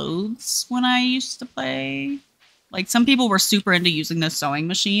and clothes when I used to play. Like some people were super into using the sewing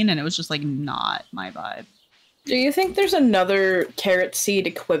machine and it was just like not my vibe. Do you think there's another carrot seed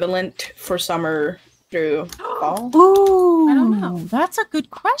equivalent for summer through fall? Ooh, I don't know. That's a good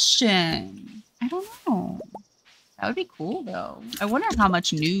question. I don't know. That would be cool though. I wonder how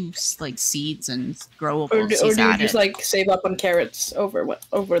much new like seeds and growable Or do seeds you added. just like save up on carrots over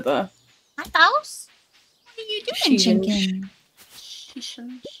the Hi, Faust. What are you doing, Sheesh. Chinkin?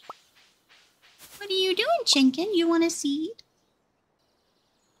 Sheesh. What are you doing, Chinkin? You want a seed?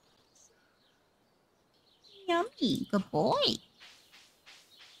 Yummy. Good boy.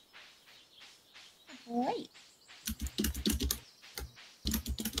 Good boy.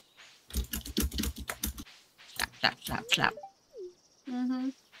 slap, slap, slap. Mm-hmm.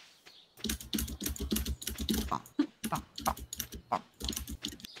 Bonk, bonk, bonk, bonk.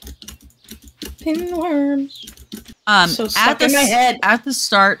 Pinworms. So At stuck the in my head. at the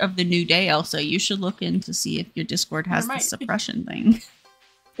start of the new day, Elsa, you should look in to see if your Discord has the might. suppression thing.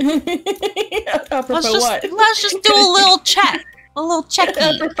 Apropos what? Let's just do a little check, a little checky.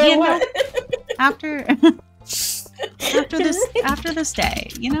 Apropos You know, what? after this day,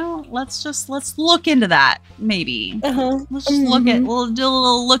 you know, let's look into that. Maybe let's just look at we'll do a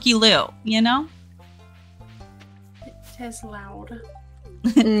little looky loo. You know, It is loud.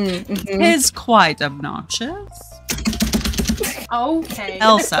 it's quite obnoxious. Okay.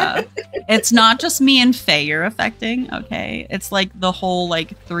 Elsa, it's not just me and Faye you're affecting, okay? It's like the whole,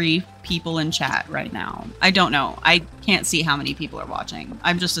 like, 3 people in chat right now. I don't know. I can't see how many people are watching.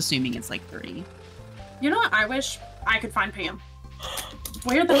 I'm just assuming it's like 3. You know what? I wish I could find Pam.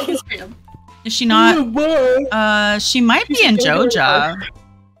 Where the heck is Pam? Is she not? She might be in Joja.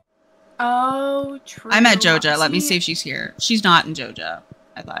 Oh, true. I'm at Joja. Let me see if she's here. She's not in Joja.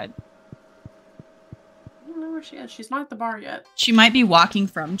 I lied. I don't know where she is. She's not at the bar yet. She might be walking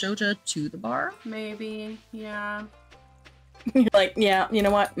from Joja to the bar. Maybe. Yeah. You're like, yeah, you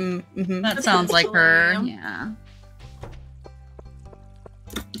know what? That sounds like her. Yeah.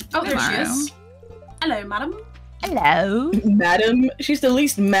 Oh, there she Tomorrow. is. Hello, madam. Hello. Madam? She's the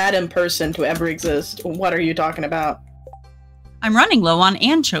least madam person to ever exist. What are you talking about? I'm running low on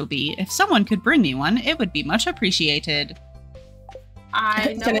anchovy. If someone could bring me one, it would be much appreciated.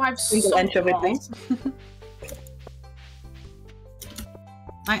 I know Can I I've single sold anchovy, all. please?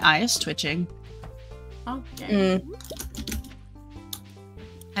 My eye is twitching. Okay.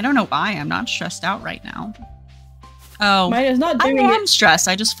 I don't know why. I'm not stressed out right now. Oh, Mine is not I doing am it stressed.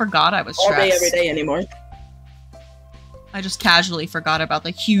 I just forgot I was all day, stressed. every day anymore. I just casually forgot about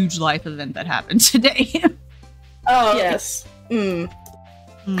the huge life event that happened today. Oh, yes. I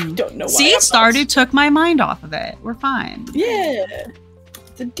don't know why. See, I'm Stardew not- took my mind off of it. We're fine. Yeah.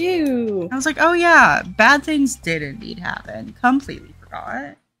 To do. I was like, oh yeah, bad things did indeed happen. Completely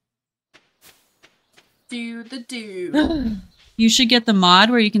forgot. Do the do. You should get the mod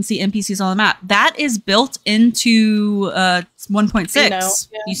where you can see NPCs on the map. That is built into 1.6. You know,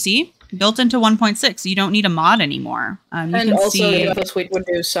 yeah. You see? Built into 1.6. You don't need a mod anymore. You And can also, see... the Suite would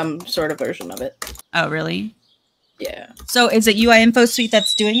do some sort of version of it. Oh, really? Yeah. So is it UI Info Suite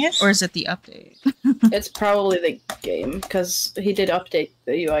that's doing it, or is it the update? It's probably the game, because he did update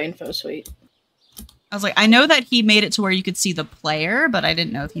the UI Info Suite. I was like, I know that he made it to where you could see the player, but I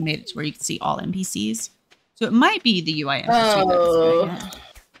didn't know if he made it to where you could see all NPCs. So it might be the UI Info Suite that's doing it.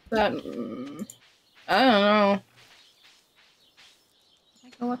 That... I don't know.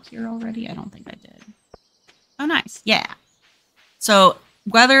 Did I go up here already? I don't think I did. Oh, nice. Yeah. So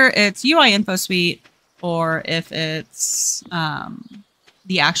whether it's UI Info Suite or if it's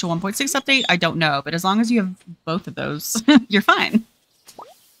the actual 1.6 update, I don't know. But as long as you have both of those, you're fine.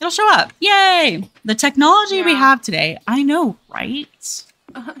 It'll show up. Yay! The technology we Yeah. have today, I know, right?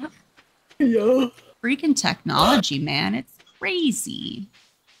 Yeah. Freaking technology, man. It's crazy.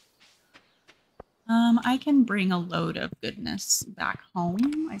 I can bring a load of goodness back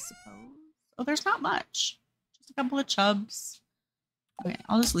home, I suppose. Oh, there's not much. Just a couple of chubs. Okay,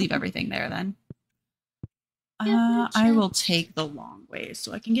 I'll just leave everything there then. I will take the long way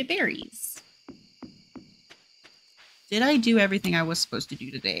so I can get berries. Did I do everything I was supposed to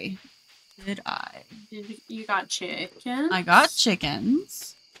do today? Did I? You got chicken? I got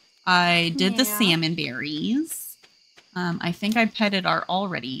chickens. I did the Yeah. salmon berries. I think I petted our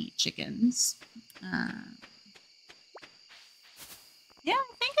already chickens. Yeah,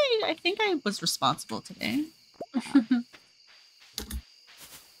 I think I was responsible today. Look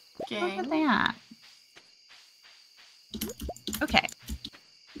at that. Okay.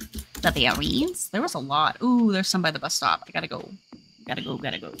 The berries. There was a lot. Ooh, there's some by the bus stop. I gotta go. Gotta go.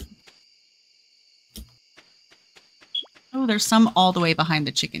 Oh, there's some all the way behind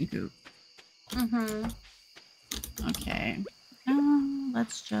the chicken coop. Okay.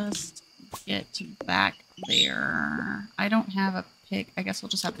 Let's just get back there. I don't have a pick. I guess we'll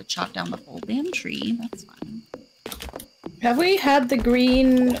just have to chop down the whole damn tree. That's fine. Have we had the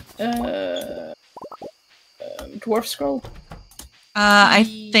green dwarf scroll? I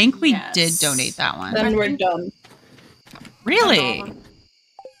think we Yes. did donate that one. Then we're think- done. Really? Yeah,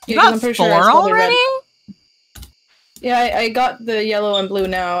 You Yeah, 'cause got I'm pretty 4 sure I saw the red. already? Yeah, I got the yellow and blue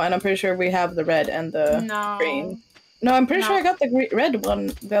now, and I'm pretty sure we have the red and the No. green. No, I'm pretty sure I No. got the red one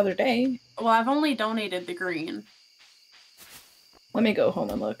the other day. Well, I've only donated the green. Let me go home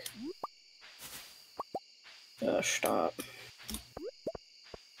and look. Oh, stop.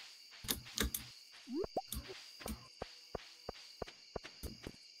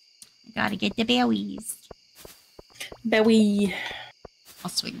 gotta get the berries. Bowie. I'll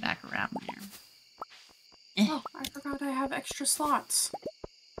swing back around there. Oh, I forgot I have extra slots.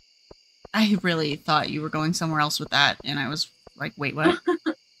 I really thought you were going somewhere else with that, and I was like, wait, what?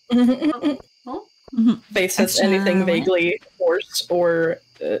 Oh, Face says Extra anything what? vaguely horse or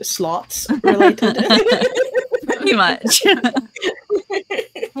slots related. Pretty much.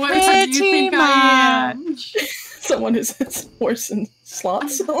 what do you think I am? Someone who says horse and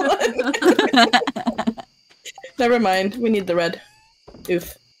slots. Never mind. We need the red.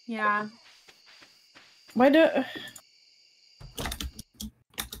 Oof. Yeah. Why do?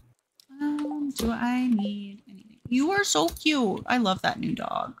 Do I need anything? You are so cute. I love that new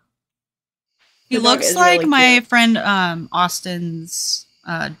dog. He The dog looks is like really my cute. friend Austin's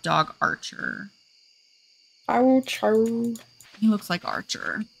dog Archer. Ouch! Ouch. He looks like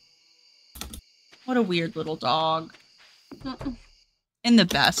Archer. What a weird little dog. In the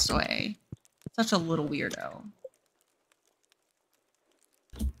best way. Such a little weirdo.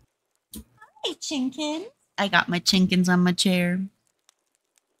 Hi, Chinkins. I got my Chinkins on my chair.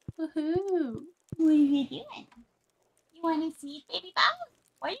 Woohoo. What are you doing? You want to see baby Bob?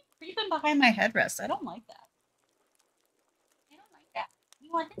 Why are you creeping behind my headrest? I don't like that. I don't like that.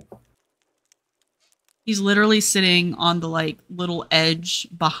 You want this? He's literally sitting on the like little edge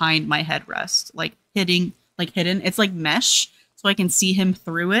behind my headrest, like hidden. It's like mesh, so I can see him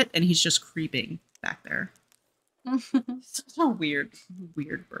through it, and he's just creeping back there. Such a weird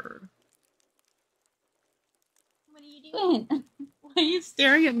bird. What are you doing? Why are you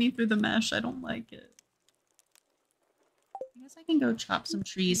staring at me through the mesh? I don't like it. I guess I can go chop some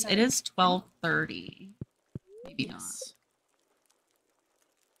trees. It is 12:30. Maybe not.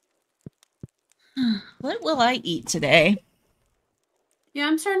 What will I eat today? Yeah,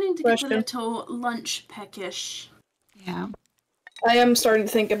 I'm starting to get Question. a little lunch peckish. Yeah. I am starting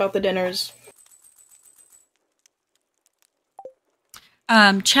to think about the dinners.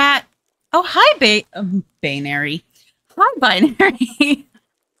 Chat. Oh, hi, Binary. Hi, Binary.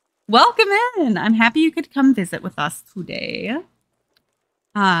 Welcome in. I'm happy you could come visit with us today.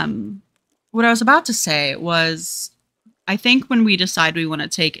 What I was about to say was, I think when we decide we want to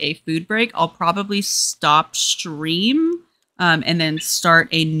take a food break, I'll probably stop stream and then start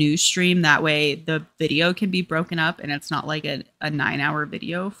a new stream. That way the video can be broken up and it's not like a 9-hour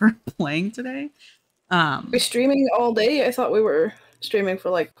video for playing today. We're streaming all day? I thought we were streaming for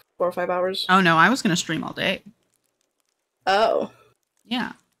like 4 or 5 hours. Oh no, I was going to stream all day. Oh.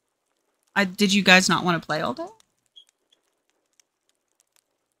 Yeah. Did you guys not want to play all day?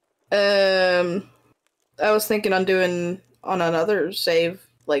 I was thinking on doing on another save,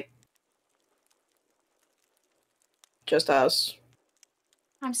 like just us.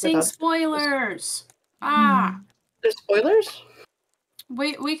 I'm seeing Without- spoilers. Ah, There's spoilers?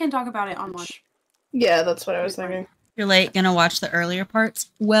 we can talk about it on lunch. Yeah, that's what I was thinking. You're late, gonna watch the earlier parts.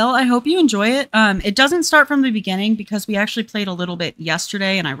 Well, I hope you enjoy it. It doesn't start from the beginning because we actually played a little bit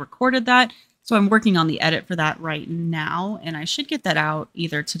yesterday and I recorded that. So I'm working on the edit for that right now, and I should get that out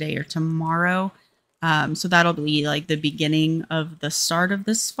either today or tomorrow. So that'll be like the beginning of the start of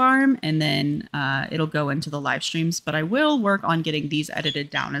this farm, and then it'll go into the live streams. But I will work on getting these edited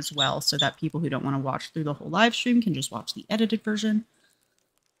down as well so that people who don't want to watch through the whole live stream can just watch the edited version.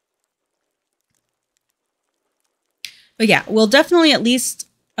 But yeah, we'll definitely at least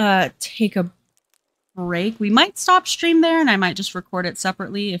take a break. We might stop stream there and I might just record it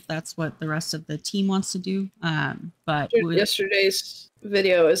separately if that's what the rest of the team wants to do. But Yesterday's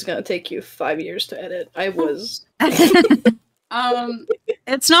video is gonna take you 5 years to edit. I was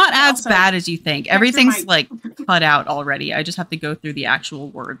it's not as Also, bad as you think. check your Everything's mic. like cut out already. I just have to go through the actual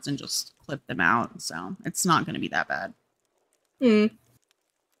words and just clip them out. So it's not going to be that bad.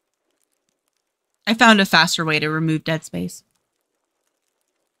 I found a faster way to remove dead space.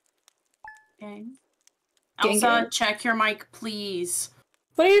 Okay. Gang, Elsa, gang. check your mic, please.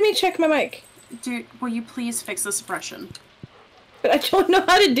 What do you mean check my mic? Dude, will you please fix the suppression? But I don't know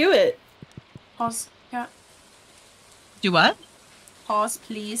how to do it. Pause. Yeah. Do what? Pause,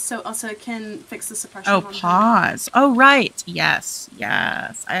 please, so Elsa can fix the suppression. Oh, on her. pause. Oh, right. Yes.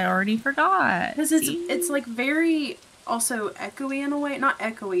 Yes. I already forgot. Because it's like very also echoey in a way. Not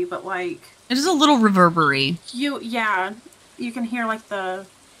echoey, but like It is a little reverbery. you can hear like the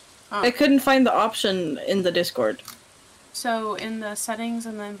I couldn't find the option in the Discord. so in the settings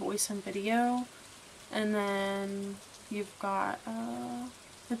and then voice and video, and then you've got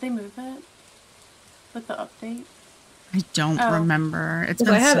did they move it with the update? I don't Oh. remember. It's 'Cause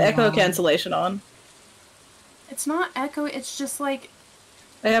been I have so echo long. cancellation on. It's not echoey, it's just like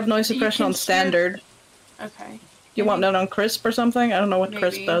I have noise suppression can on hear- standard. okay. You want that on crisp or something? I don't know what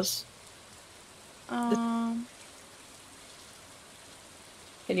crisp Maybe. does. Can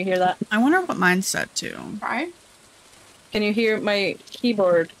you hear that? I wonder what mine's set to. Right? Can you hear my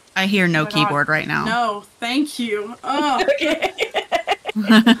keyboard? I hear no Oh my God. keyboard right now. No, thank you. Oh, Okay.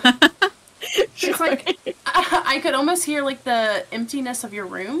 it's like I could almost hear like the emptiness of your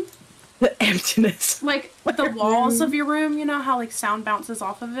room, The emptiness. like the walls of your room. You know how like sound bounces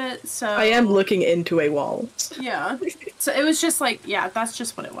off of it. So I am looking into a wall. Yeah. So it was just like, yeah, that's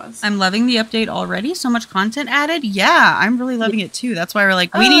just what it was. I'm loving the update already. So much content added. Yeah, I'm really loving it too. That's why we're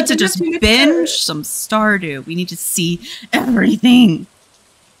like, we need to just binge some Stardew. We need to see everything.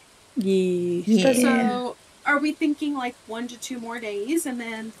 Yeah. So, are we thinking like 1 to 2 more days and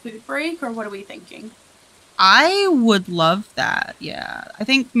then food break, or what are we thinking? I would love that. Yeah. I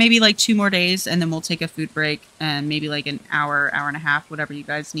think maybe like 2 more days and then we'll take a food break and maybe like an hour, hour and a half, whatever you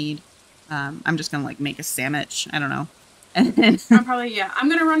guys need. I'm just going to like make a sandwich. I don't know. And then I'm probably, yeah. I'm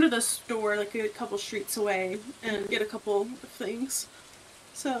gonna run to the store like a couple streets away and get a couple of things.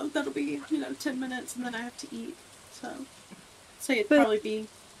 So that'll be, 10 minutes and then I have to eat. So, say it'd probably be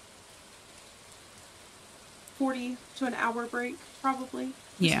 40 to an hour break, probably.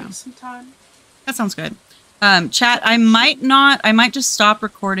 Yeah. Some time. that sounds good. Chat, I might just stop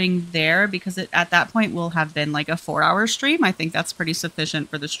recording there because at that point will have been like a 4-hour stream. I think that's pretty sufficient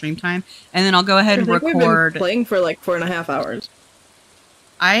for the stream time. And then I'll go ahead and We've record. been playing for like 4.5 hours.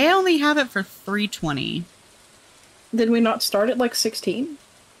 I only have it for 3:20. Did we not start at like 16?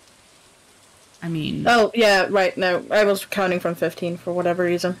 I mean, Oh, yeah, right. No, I was counting from 15 for whatever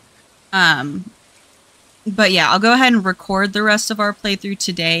reason. but yeah, I'll go ahead and record the rest of our playthrough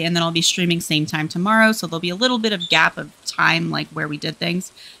today, and then I'll be streaming same time tomorrow. So there'll be a little bit of gap of time, like where we did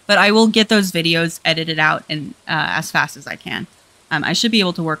things. But I will get those videos edited out and as fast as I can. I should be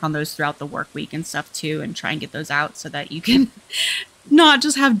able to work on those throughout the work week and stuff too, and try and get those out so that you can not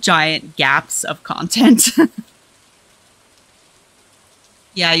just have giant gaps of content.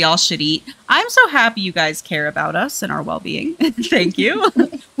 Yeah, y'all should eat. I'm so happy you guys care about us and our well-being. Thank you.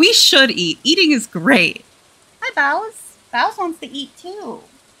 We should eat. Eating is great. Hi, Bows. Bows wants to eat too.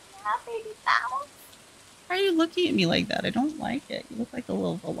 Yeah, baby Bows. Why are you looking at me like that? I don't like it. You look like a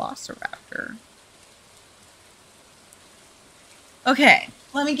little velociraptor. Okay,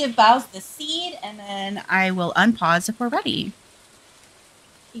 let me give Bows the seed, and then I will unpause if we're ready.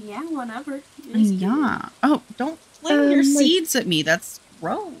 Yeah, whatever. Yeah. Oh, don't fling your seeds at me. That's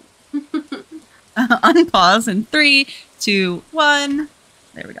gross. Unpause in 3, 2, 1.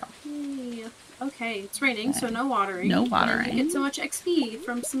 There we go. Yeah. Okay, it's raining, so no watering. No And watering. I get so much XP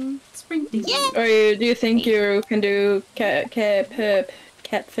from some spring things. Or do you think you can do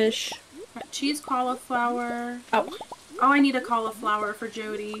catfish? Cheese cauliflower. Oh. Oh, I need a cauliflower for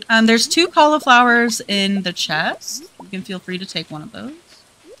Jody. There's 2 cauliflowers in the chest. You can feel free to take one of those.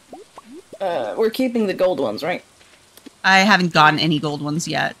 We're keeping the gold ones, right? I haven't gotten any gold ones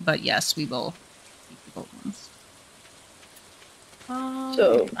yet, but yes, we will keep the gold ones.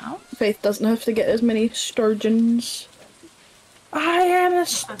 So, Wow. Faith doesn't have to get as many sturgeons. I am a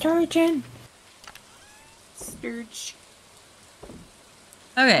sturgeon! Sturge.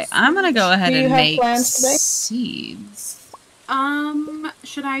 Okay, I'm gonna go ahead Do you and have make plans today? seeds.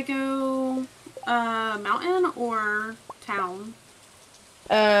 Should I go mountain or town?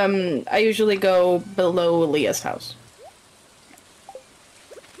 I usually go below Leah's house.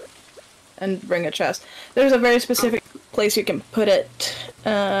 And bring a chest. There's a very specific place you can put it.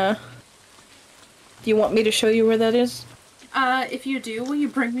 Do you want me to show you where that is? If you do, will you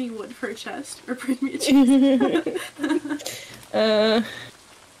bring me wood for a chest? Or bring me a chest?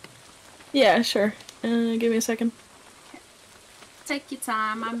 Yeah, sure. Give me a second. Take your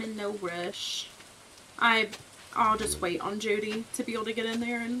time, I'm in no rush. I'll just wait on Jody to be able to get in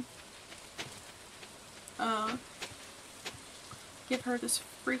there and give her this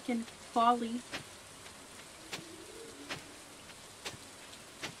freaking folly.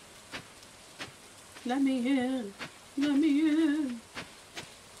 Let me in. Let me in.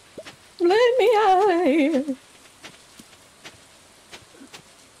 Let me out.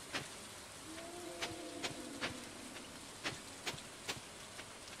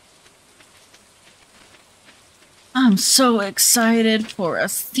 I'm so excited for a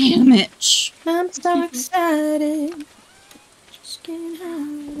sandwich. I'm so excited. Just getting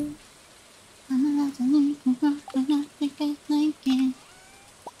out.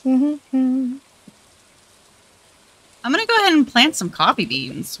 I'm gonna go ahead and plant some coffee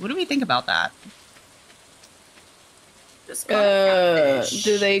beans. What do we think about that? Just got a catfish.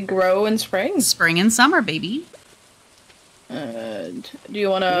 Do they grow in spring? Spring and summer, baby. Do you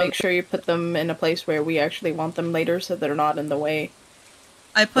want to make sure you put them in a place where we actually want them later so they're not in the way?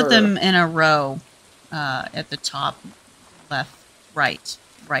 I put them in a row. at the top left, right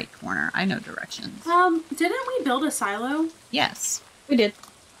corner. I know directions. Didn't we build a silo? Yes. We did.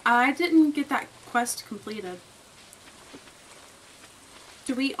 I didn't get that quest completed.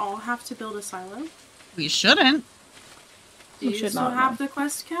 Do we all have to build a silo? We shouldn't. Do you still have the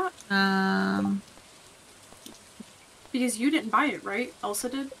quest cap? Because you didn't buy it, right? Elsa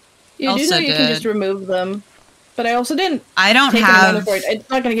did? You do know you can just remove them. But I also didn't. I don't have. It's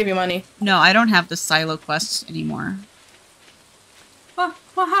not going to give you money. No, I don't have the silo quests anymore. What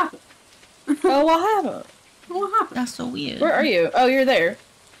happened? Oh, what happened? What happened? That's so weird. Where are you? Oh, you're there.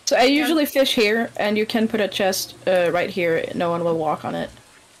 So I usually fish here, and you can put a chest right here. No one will walk on it.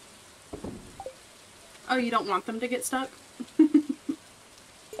 Oh, you don't want them to get stuck?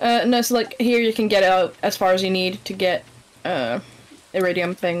 No, so like here you can get out as far as you need to get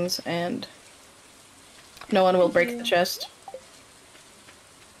iridium things, and no one will break the chest.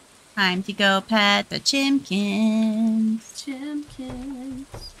 Time to go pet the chimkins.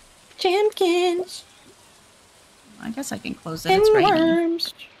 Chimkins. I guess I can close it. It's raining.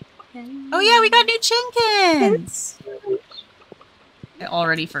 Oh yeah, we got new chinkins! I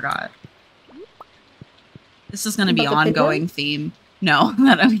already forgot. This is gonna be ongoing theme. No,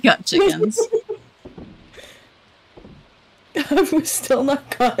 that we got chickens. I've still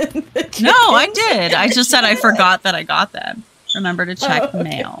not gotten the chickens. No, I did. I just said I forgot that I got them. Remember to check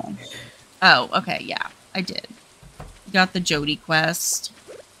mail. Oh, okay, yeah, I did. Got the Jody quest.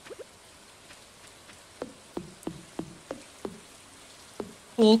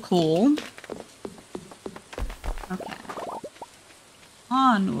 Cool. Okay.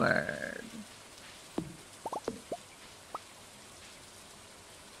 Onward.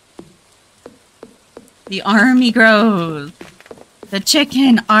 The army grows. The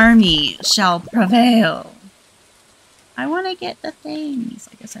chicken army shall prevail. I want to get the things.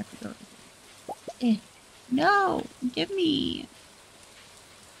 I guess I have to go. No, give me.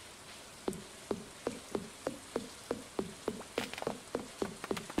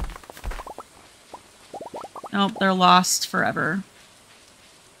 Nope, they're lost forever.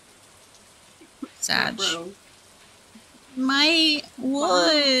 Sad. My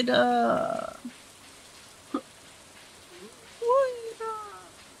wood.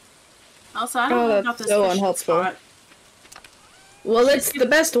 Also, I don't know about this so fish unhelpful. spot. Well, it's the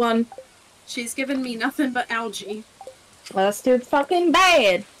best one. She's given me nothing but algae. Well, that's too fucking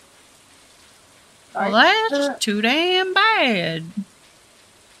bad. Well, that's too damn bad.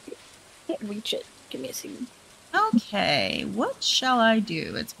 Can't reach it. Give me a second. Okay, what shall I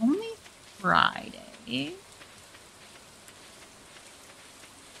do? It's only Friday.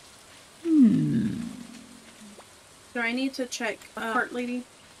 Do I need to check Cart Lady?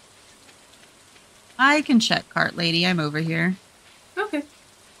 I can check Cart Lady. I'm over here. Okay.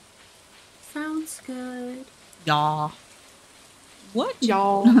 Sounds good. Yaw. What?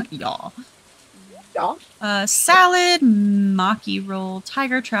 Y'all. Yaw. Y'all. Salad, maki roll,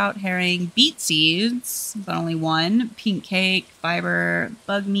 tiger trout, herring, beet seeds, but only one, pink cake, fiber,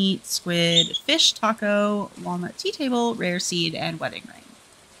 bug meat, squid, fish taco, walnut tea table, rare seed, and wedding ring.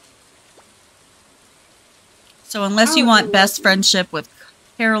 So unless you want best friendship with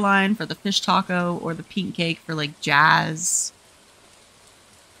Caroline for the fish taco or the pink cake for like jazz.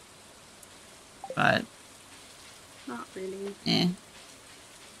 But Not really. Yeah.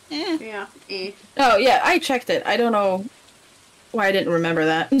 Oh, yeah, I checked it. I don't know why I didn't remember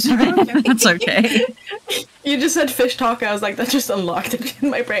that. I'm sorry. That's okay. You just said fish taco. I was like, that just unlocked it in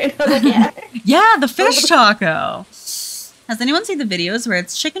my brain. I was like, yeah. Yeah, the fish taco. Has anyone seen the videos where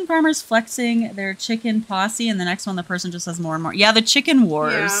it's chicken farmers flexing their chicken posse and the next one the person just has more and more? Yeah, the chicken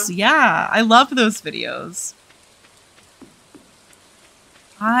wars. Yeah, I love those videos.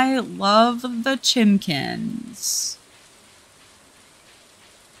 I love the chimkins.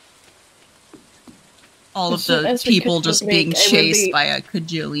 All of the people just being chased by a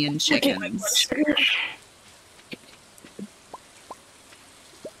cajillion chickens.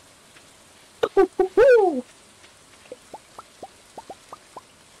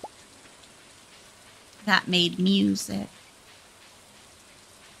 That made music.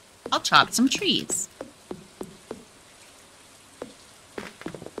 I'll chop some trees.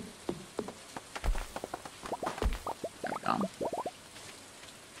 There we go.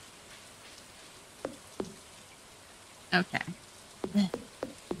 Okay.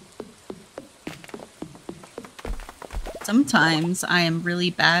 Sometimes I am really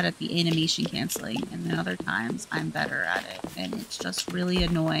bad at the animation canceling, and then other times I'm better at it. And it's just really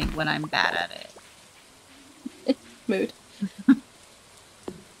annoying when I'm bad at it. Mood.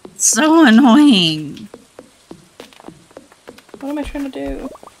 So annoying. What am I trying to do?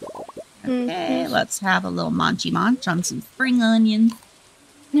 Okay, let's have a little manchy munch on some spring onions.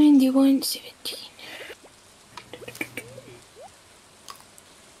 91.17.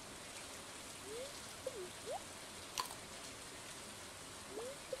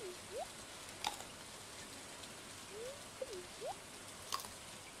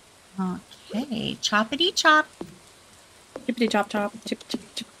 Okay, choppity chop. Chippity chop chop. Chip chip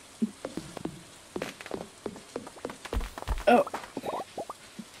chip. Oh.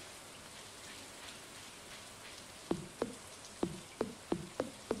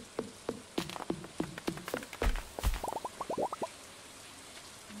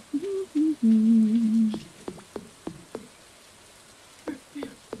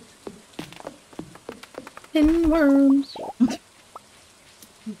 Pinworms.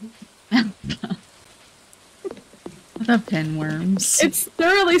 The pinworms. It's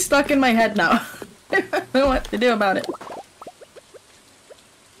thoroughly stuck in my head now. I don't know what to do about it.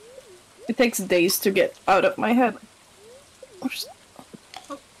 It takes days to get out of my head. Oh,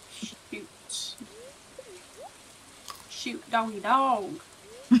 shoot. Shoot, doggy dog.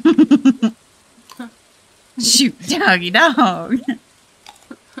 Shoot, doggy dog.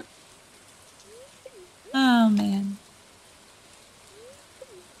 Oh, man.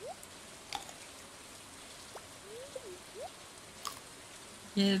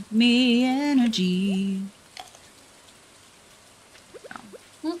 Give me energy.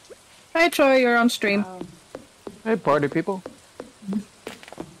 Hi Troy, you're on stream. Hey, party people.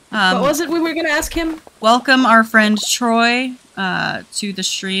 What was it we were gonna ask him? Welcome our friend Troy to the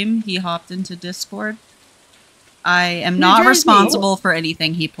stream. He hopped into Discord. I am New not Jersey. responsible for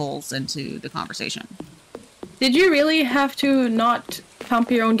anything he pulls into the conversation. Did you really have to not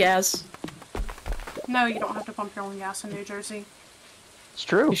pump your own gas? No, you don't have to pump your own gas in New Jersey. It's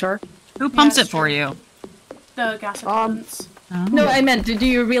true. You sure? Who pumps Yeah, it for true. you? The gas attendants. Oh. No, I meant, do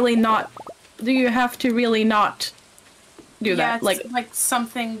you really not? Do you have to really not do Yeah, that? it's like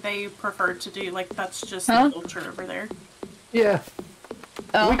something they prefer to do. Like that's just Huh? the culture over there. Yeah.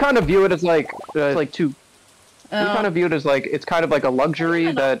 Oh. We kind of view it as like two. We Oh. kind of view it as like it's kind of like a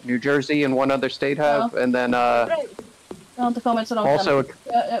luxury that New Jersey and one other state have, and then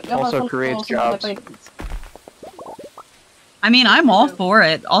also creates jobs. I mean, I'm all for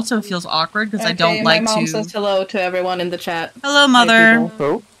it. Also, it feels awkward because I don't like my mom to. says hello to everyone in the chat. Hello, mother.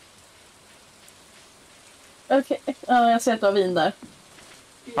 Oh, Okay, jag ser att du har vin där.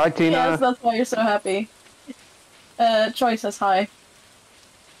 hi Tina. Yes, that's why you're so happy. Troy says hi.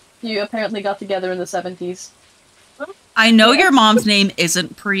 You apparently got together in the 70s. I know your mom's name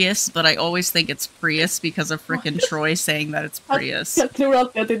isn't Prius, but I always think it's Prius because of frickin' Troy saying that it's Prius. Jag tror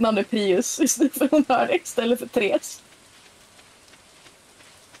alltid att ditt namn är Prius istället för Therese.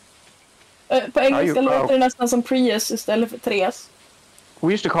 På engelska låter det nästan som Prius istället för Therese.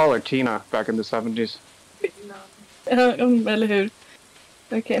 We used to call her Tina back in the 70s. Eller hur?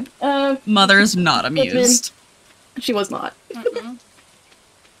 Okay. Mother's not amused. She was not.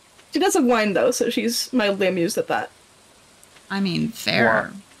 She doesn't whine though, so she's mildly amused at that. I mean,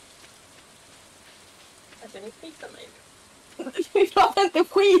 fair. Vi pratar inte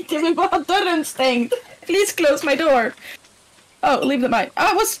skit, jag vill bara ha dörren stängd. Please close my door. Oh, leave the mine.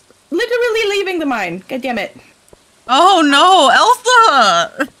 I was literally leaving the mine. God damn it. Oh no,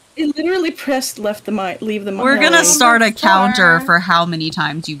 Elsa! I literally pressed leave the mine. We're gonna start a counter Sorry. for how many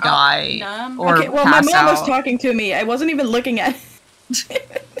times you die Num. or Okay, well, my pass mom out. was talking to me. I wasn't even looking at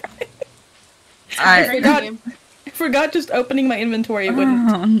it. I forgot. I forgot just opening my inventory wouldn't.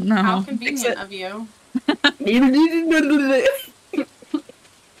 Oh no. How convenient of you.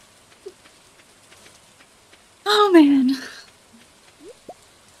 Oh man.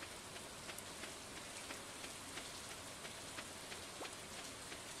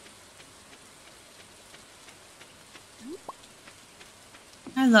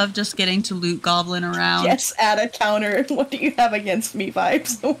 I love just getting to loot goblin around. Yes, add a counter. What do you have against me,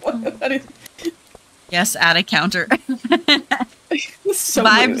 vibes? What is Yes, add a counter. so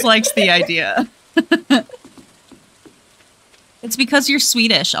Vibes rude. likes the idea. It's because you're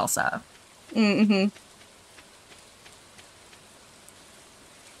Swedish, Elsa. Mm-hmm.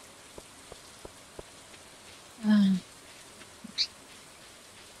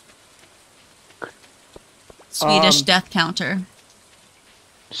 Swedish death counter.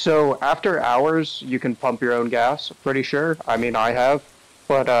 So after hours, you can pump your own gas. Pretty sure. I mean, I have,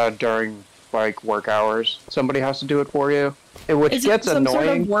 but during like work hours, somebody has to do it for you, which Is gets it some annoying.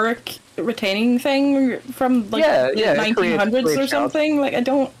 sort of work retaining thing from like Yeah, the yeah, it 1900s creates or jobs. something? Like I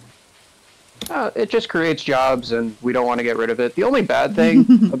don't. It just creates jobs, and we don't want to get rid of it. The only bad thing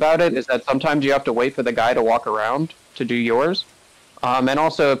about it is that sometimes you have to wait for the guy to walk around to do yours. And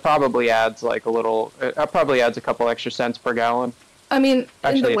also it probably adds like a little. It probably adds a couple extra cents per gallon. I mean,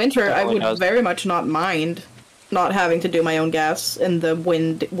 Actually, in the it winter, I totally would does. very much not mind not having to do my own gas in the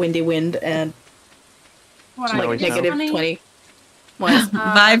windy wind and What Snowy I snow. negative honey? 20. What?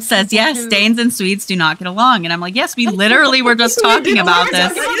 Vibe says, people yes, who- Danes and Swedes do not get along. And I'm like, yes, we literally were just We talking did about talk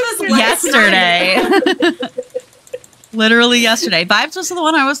this about this last yesterday. Literally yesterday. Vibes was the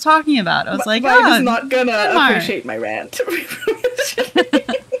one I was talking about. I was like, Vibe oh, is not gonna Denmark. appreciate my rant.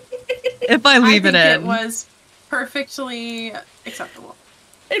 if I leave it think in. it was perfectly acceptable.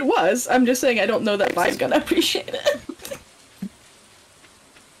 It was. I'm just saying I don't know that Vibe's gonna appreciate it.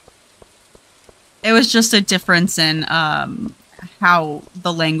 It was just a difference in how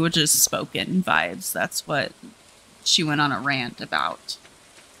the language is spoken. Vibes. That's what she went on a rant about.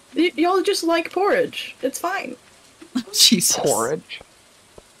 Y'all just like porridge. It's fine. Jesus. Porridge.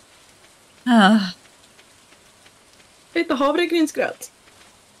 Uh, Lite havregrynsgröt.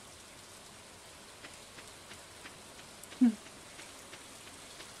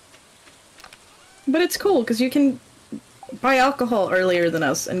 But it's cool because you can buy alcohol earlier than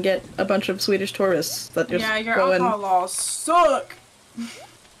us and get a bunch of Swedish tourists that just Yeah, your go alcohol laws suck.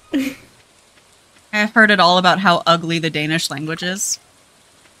 I've heard it all about how ugly the Danish language is.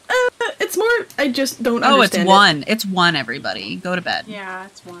 It's more. I just don't. Oh, it's understand one. It's one. Everybody, go to bed. Yeah,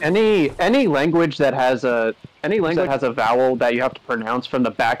 it's one. Any language that has a vowel that you have to pronounce from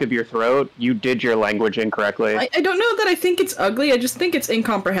the back of your throat, you did your language incorrectly. I don't know that I think it's ugly. I just think it's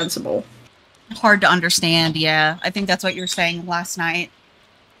incomprehensible. Hard to understand. Yeah, I think that's what you were saying last night.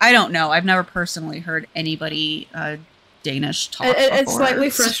 I don't know. I've never personally heard anybody Danish talk. It's before, slightly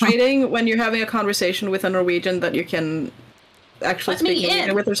so- frustrating when you're having a conversation with a Norwegian that you can actually Let me speak Norwegian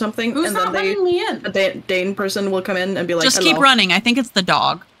in. with or something, Who's and not then letting me in? a Dane person will come in and be like, Just keep "Hello." running. I think it's the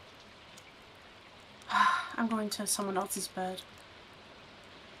dog. I'm going to someone else's bed.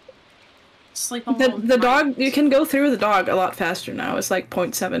 Sleep The alone. dog, you can go through the dog a lot faster now. It's like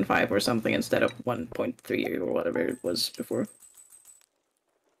 0.75 or something instead of 1.3 or whatever it was before.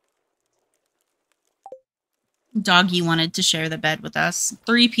 Doggy wanted to share the bed with us.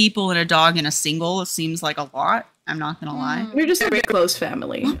 3 people and a dog and a single seems like a lot. I'm not gonna lie. We're just a very close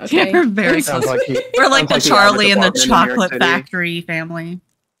family, okay? We're very Sounds close. like he- We're like sounds the the average Charlie and the apartment in New York Chocolate City. Factory family.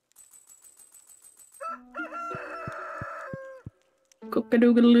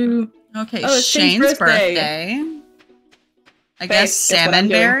 Cook-a-doodle-doo. Okay, Oh, it's Shane's Shane's birthday. birthday. I Faith, guess guess what I'm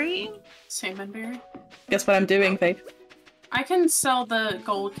doing? salmonberry. Salmonberry. Guess what I'm doing, Faith? I can sell the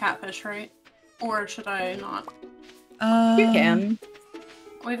gold catfish, right? Or should I not? You can.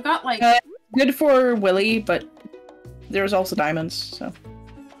 We've got like Good for Willy, but there's also diamonds, so.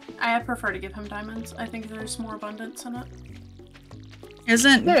 I prefer to give him diamonds. I think there's more abundance in it.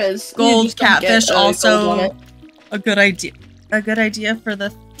 Isn't There is. You gold just don't get, catfish gold on also it. a good idea? A good idea for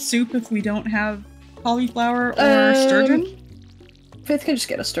the soup if we don't have cauliflower or sturgeon? Faith can just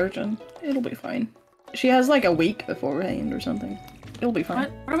get a sturgeon. It'll be fine. She has like a week beforehand or something. It'll be fine.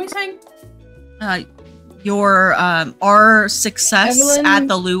 What are we saying? Our success Evelyn- at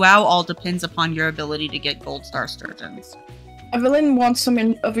the luau all depends upon your ability to get gold star sturgeons. Evelyn wants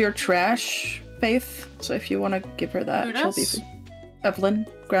some of your trash, Faith. So if you want to give her that, Who she'll be does? free. Evelyn,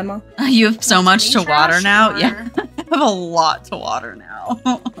 Grandma. You have so much Me to water trash, now. or- Yeah, I have a lot to water now.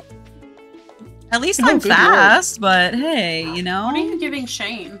 At least Oh, I'm good lord. fast, but hey, you What know, are you giving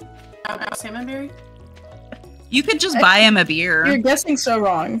Shane? Salmonberry? you could just buy him a beer You're guessing so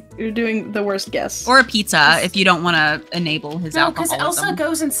wrong. You're doing the worst guess. or a pizza if you don't want to enable his No, because alcoholism. Elsa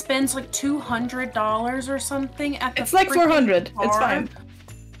goes and spends like $200 or something at the It's like freaking 400. It's bar. fine.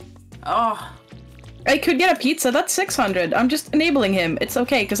 Oh, I could get a pizza. That's 600. I'm just enabling him. It's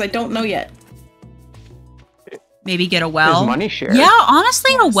okay because I don't know yet. Maybe get a There's well. money share. Yeah,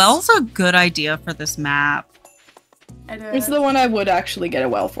 honestly, a Yes. well's a good idea for this map. it It's is. the one I would actually get a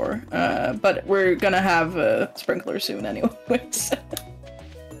well for. But we're gonna have a sprinkler soon anyway. So.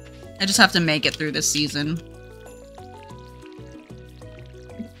 I just have to make it through this season.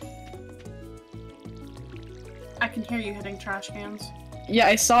 I can hear you hitting trash cans. Yeah,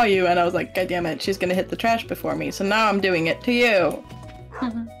 I saw you and I was like, God damn it, she's gonna hit the trash before me. So now I'm doing it to you.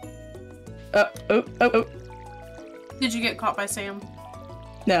 Oh. Did you get caught by Sam?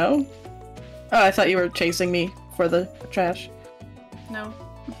 No. Oh, I thought you were chasing me for the trash. No.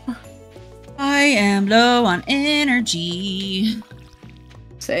 I am low on energy.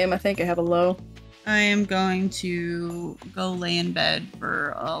 Same, I think I have a low. I am going to go lay in bed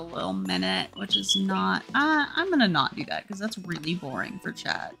for a little minute, which is not... I'm going to not do that because that's really boring for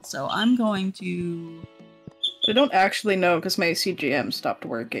chat. So I'm going to... I don't actually know because my CGM stopped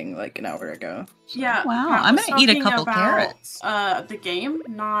working like an hour ago. So. Yeah. Wow, Pat I'm was gonna eat a talking couple about, carrots. The game,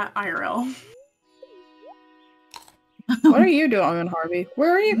 not IRL. What are you doing, Harvey?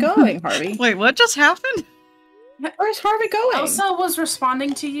 Where are you going, Harvey? Wait, what just happened? Where's Harvey going? Elsa was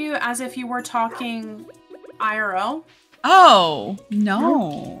responding to you as if you were talking IRL, Oh,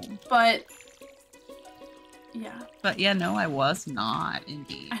 no. but yeah, But yeah, no, I was not,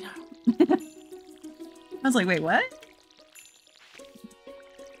 indeed. I know. I was like, wait, what?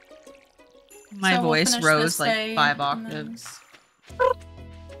 My So we'll voice finish rose this like day 5 and then- octaves.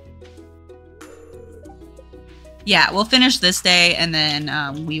 Yeah, we'll finish this day and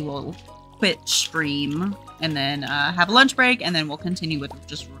then we will quit stream and then have a lunch break and then we'll continue with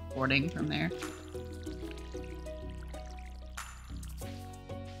just recording from there.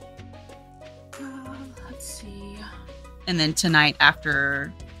 Let's see. And then tonight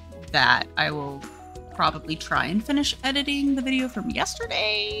after that, I will probably try and finish editing the video from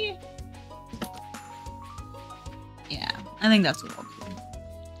yesterday. Yeah, I think that's what I'll do.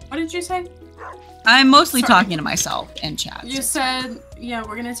 What did you say? I'm mostly Sorry. talking to myself in chat. You said, yeah,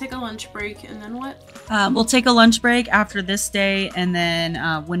 we're gonna take a lunch break, and then what? We'll take a lunch break after this day, and then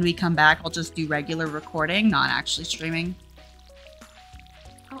when we come back, I'll just do regular recording, not actually streaming.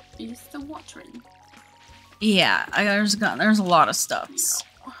 Oh, he's still watching. Yeah, there's a lot of stuff.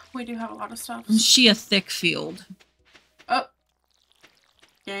 We do have a lot of stuff. She a thick field. Oh.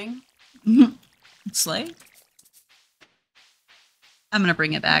 Gang. Slay. I'm gonna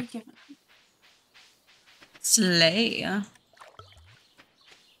bring it back. Slay.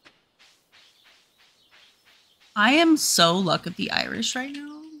 I am so luck of the Irish right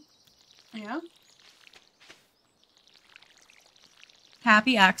now. Yeah.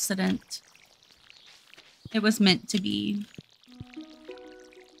 Happy accident. It was meant to be.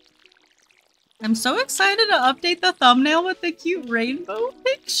 I'm so excited to update the thumbnail with the cute rainbow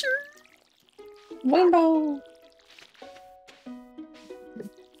picture. Rainbow.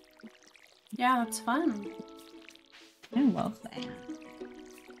 Yeah, that's fun. I love that.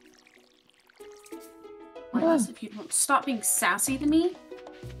 Unless if you don't stop being sassy to me.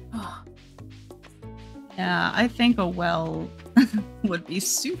 Ugh. Yeah, I think a well would be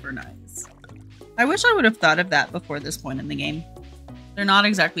super nice. I wish I would have thought of that before this point in the game. They're not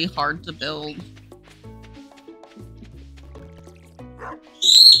exactly hard to build.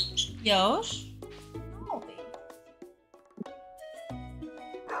 Yosh?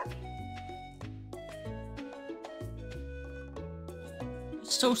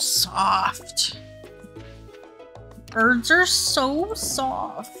 So soft. Birds are so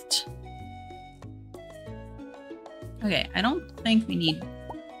soft. Okay, I don't think we need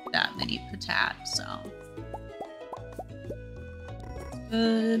that many patats, so.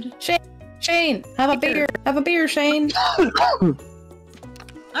 Good. Shane, have a beer. Have a beer, Shane.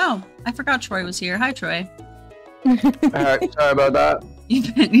 Oh, I forgot Troy was here. Hi, Troy. Alright, sorry about that.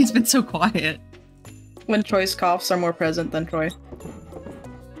 He's been so quiet. When Troy's coughs are more present than Troy.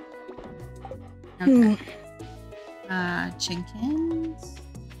 Okay. Chickens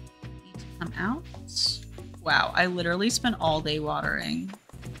need to come out. Wow, I literally spent all day watering.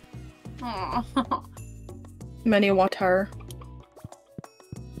 Aw. Many water.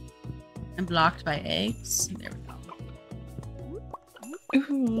 I'm blocked by eggs. There we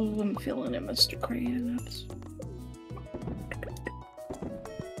go. Ooh, I'm feeling it, Mr. Crayons.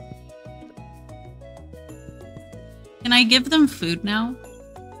 Can I give them food now?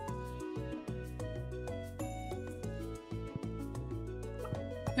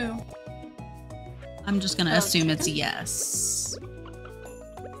 Who? I'm just gonna Oh, assume it's a yes.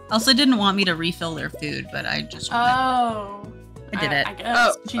 Also didn't want me to refill their food, but I just wanted Oh. I did it. I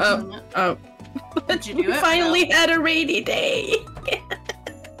guess. She's doing it. Oh. Did you do We it? finally had a rainy day.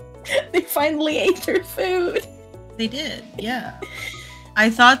 They finally ate their food. They did, yeah. I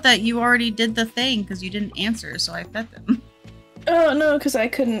thought that you already did the thing because you didn't answer, so I fed them. Oh, no, because I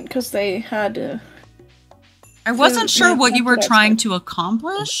couldn't, because they had I wasn't So, sure yeah, what you were that's trying fine. to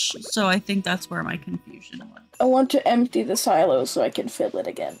accomplish, so I think that's where my confusion was. I want to empty the silo so I can fill it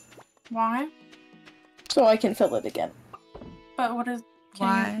again. Why? So I can fill it again. But what is? Can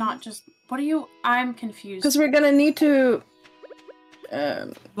Why? you not just? What are you? I'm confused. Because we're gonna need to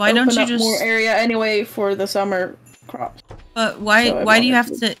Why don't open you up just? more area anyway for the summer crops. But why? So I Why do you have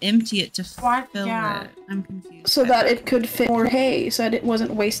wanted to empty it to Why- fill yeah. it? I'm confused. So by that it could fit more hay, so that it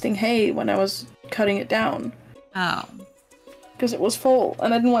wasn't wasting hay when I was cutting it down. Oh. Because it was full,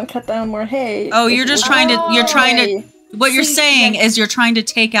 and I didn't want to cut down more hay. Oh, if you're it just was trying to. You're trying to. hay. What you're See, saying yes. is you're trying to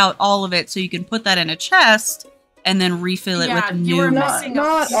take out all of it so you can put that in a chest and then refill it Yeah, with you were new missing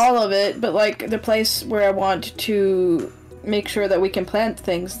ones. Not all of it, but like the place where I want to make sure that we can plant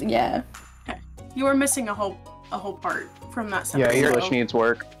things. Yeah. Okay. You were missing a whole part from that Yeah, sentence. your so- wish needs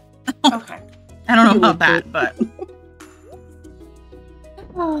work. Okay. I don't know You about would that, but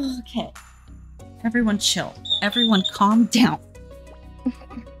okay. Everyone chill. Everyone calm down.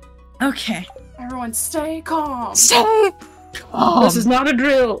 Okay. Everyone stay calm. Stay calm. This is not a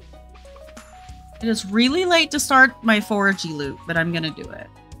drill. It is really late to start my foragey loot, but I'm gonna do it.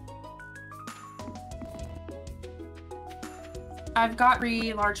 I've got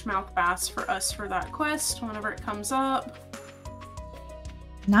 3 largemouth bass for us for that quest whenever it comes up.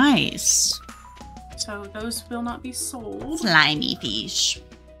 Nice. So those will not be sold. Slimy fish.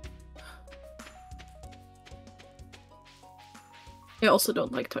 I also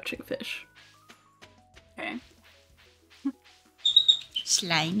don't like touching fish. Okay.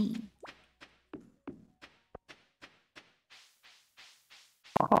 Slimy.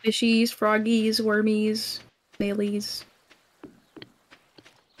 Fishies, froggies, wormies, snailies.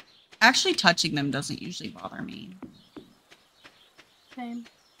 Actually, touching them doesn't usually bother me. Same.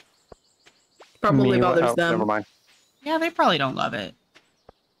 Probably Me, bothers oh, them. Never mind. Yeah, they probably don't love it.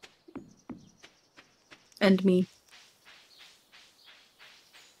 And me.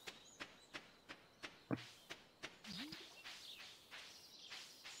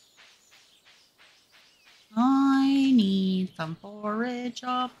 I need some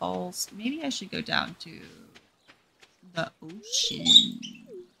forageables. Maybe I should go down to the ocean.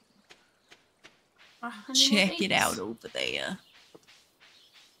 Check it out over there.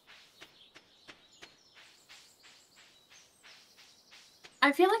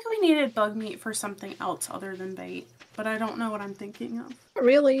 I feel like we needed bug meat for something else other than bait, but I don't know what I'm thinking of.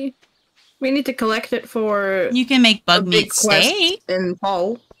 Really? We need to collect it for You can make a bug big meat quest steak. in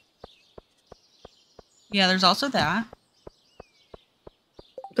fall. Yeah, there's also that.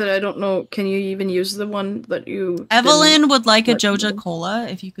 But I don't know, can you even use the one that you... Evelyn would like a let me Joja know. Cola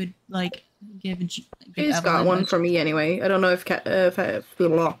if you could, like, give She's Evelyn got one a- for me anyway. I don't know if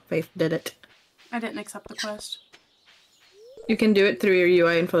Faith did it. I didn't accept the quest. You can do it through your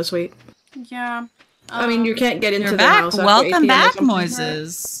UI info suite. Yeah. I mean, you can't get into You're the back. house after 8 Welcome PM or back, something.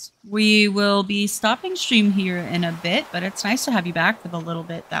 Moises. We will be stopping stream here in a bit, but it's nice to have you back for the little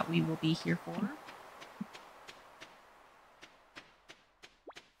bit that we will be here for.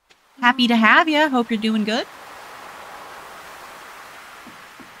 Happy to have you. Hope you're doing good.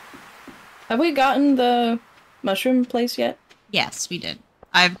 Have we gotten the mushroom place yet? Yes, we did.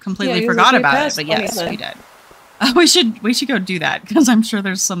 I've completely Yeah, you forgot look about it, past but on the yes, other. we did. We should go do that because I'm sure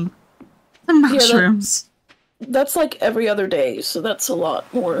there's some that- mushrooms. That's like every other day, so that's a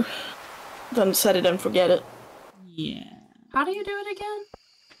lot more than set it and forget it. Yeah. How do you do it again?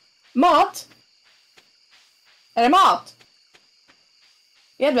 Mat! Är det mat?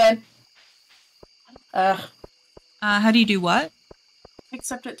 Edvin? How do you do what?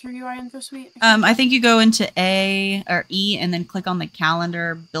 Accept it through UI info suite? I think you go into A or E and then click on the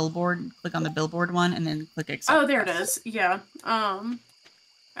calendar billboard. Click on the billboard one and then click accept. Oh, there it is. Yeah. I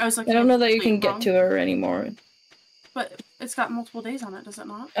was looking I don't know at that the you can tweet get wrong, to her anymore. But it's got multiple days on it, does it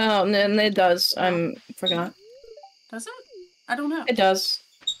not? Oh, and it does. Forgot. Does it? I don't know. It does.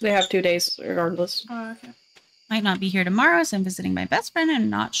 They have 2 days regardless. Oh, okay. Might not be here tomorrow, so I'm visiting my best friend and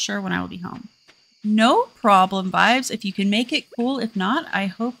not sure when I will be home. No problem, Vibes. If you can make it, cool. If not, I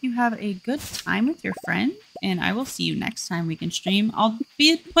hope you have a good time with your friend, and I will see you next time we can stream. I'll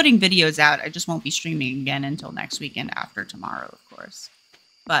be putting videos out. I just won't be streaming again until next weekend after tomorrow, of course.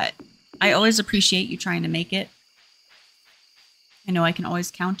 But I always appreciate you trying to make it. I know I can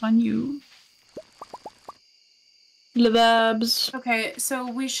always count on you. Levabs. Okay, so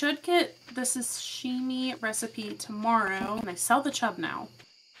we should get the sashimi recipe tomorrow, and I sell the chub now.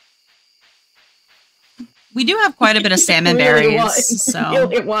 We do have quite a bit of salmon berries, so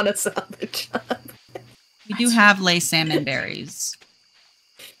Really want a salvage. we do have lay salmon berries.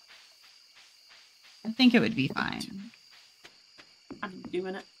 I think it would be fine. I'm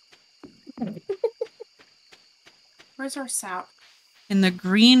doing it. Where's our sap? In the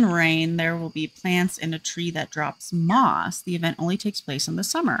green rain, there will be plants and a tree that drops moss. The event only takes place in the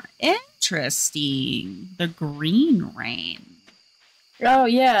summer. Interesting. The green rain. Oh,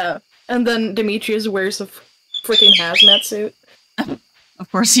 yeah. And then Demetrius wears a freaking hazmat suit. Of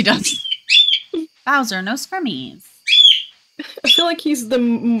course he does. Bowser, no scrummies. I feel like he's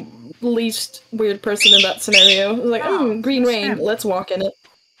the least weird person in that scenario. Like, green rain, let's walk in it.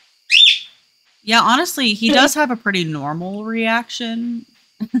 Yeah, honestly, he does have a pretty normal reaction.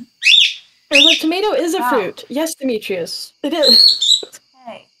 And like, tomato is a fruit. Yes, Demetrius. It is.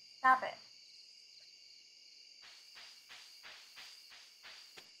 Hey, stop it.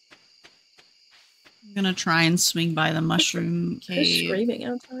 I'm gonna try and swing by the mushroom Who's cave. screaming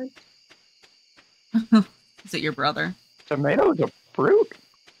outside? Is it your brother? Tomatoes a fruit?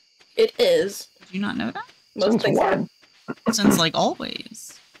 It is. Did you not know that? Most Since things are. when? Since like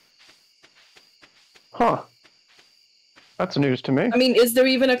always. Huh. That's news to me. I mean, is there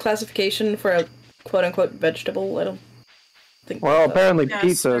even a classification for a quote-unquote vegetable? I don't think Well, so. apparently Yes,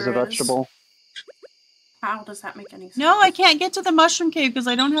 pizza is a there is. vegetable. How does that make any sense? No, I can't get to the mushroom cave because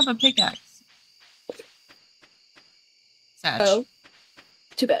I don't have a pickaxe. Satch. Oh.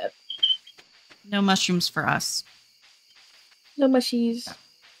 Too bad. No mushrooms for us. No mushies.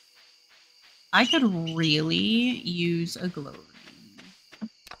 I could really use a glow ring.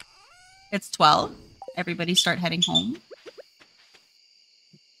 It's 12. Everybody start heading home.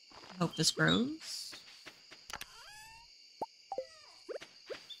 Hope this grows.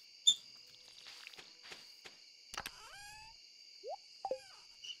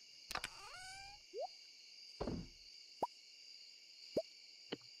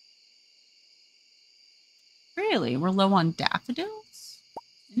 Really? We're low on daffodils?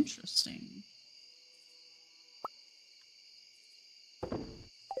 Interesting.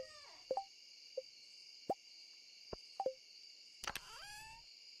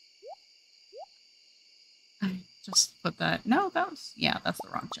 I just put that. No, that was. Yeah, that's the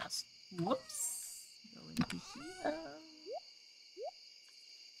wrong chest. Whoops. Go into here.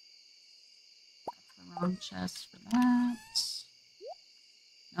 That's the wrong chest for that.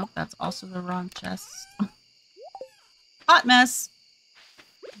 Nope, that's also the wrong chest. Hot mess.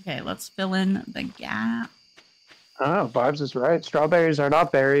 Okay, let's fill in the gap. Oh, Vibes is right. Strawberries are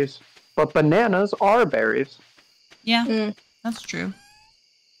not berries, but bananas are berries. Yeah, Mm. that's true.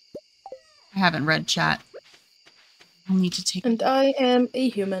 I haven't read chat. I'll need to take. And I am a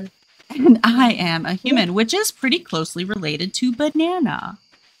human. And I am a human, which is pretty closely related to banana.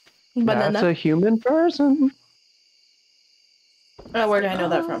 Banana. That's a human person. Oh, where did I know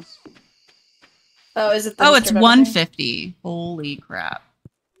that from? Oh, is it the Oh, Mr. it's Bubba 150. Holy crap.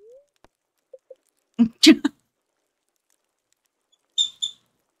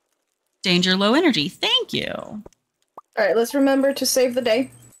 Danger, low energy. Thank you. thing? Alright, let's remember to save the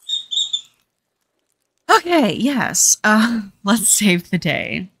day. Okay, yes. Let's save the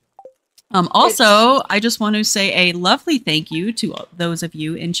day. Also, I just want to say a lovely thank you to those of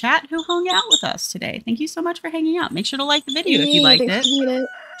you in chat who hung out with us today. Thank you so much for hanging out. Make sure to like the video if you liked it.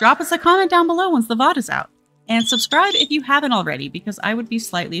 Drop us a comment down below once the VOD is out. And subscribe if you haven't already, because I would be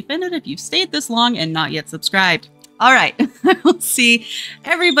slightly offended if you've stayed this long and not yet subscribed. All right, we'll see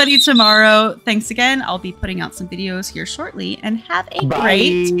everybody tomorrow. Thanks again. I'll be putting out some videos here shortly, and have a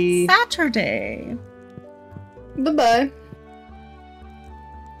great Saturday. Bye-bye.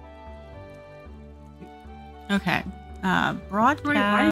 Okay. Broadcast. Wait, why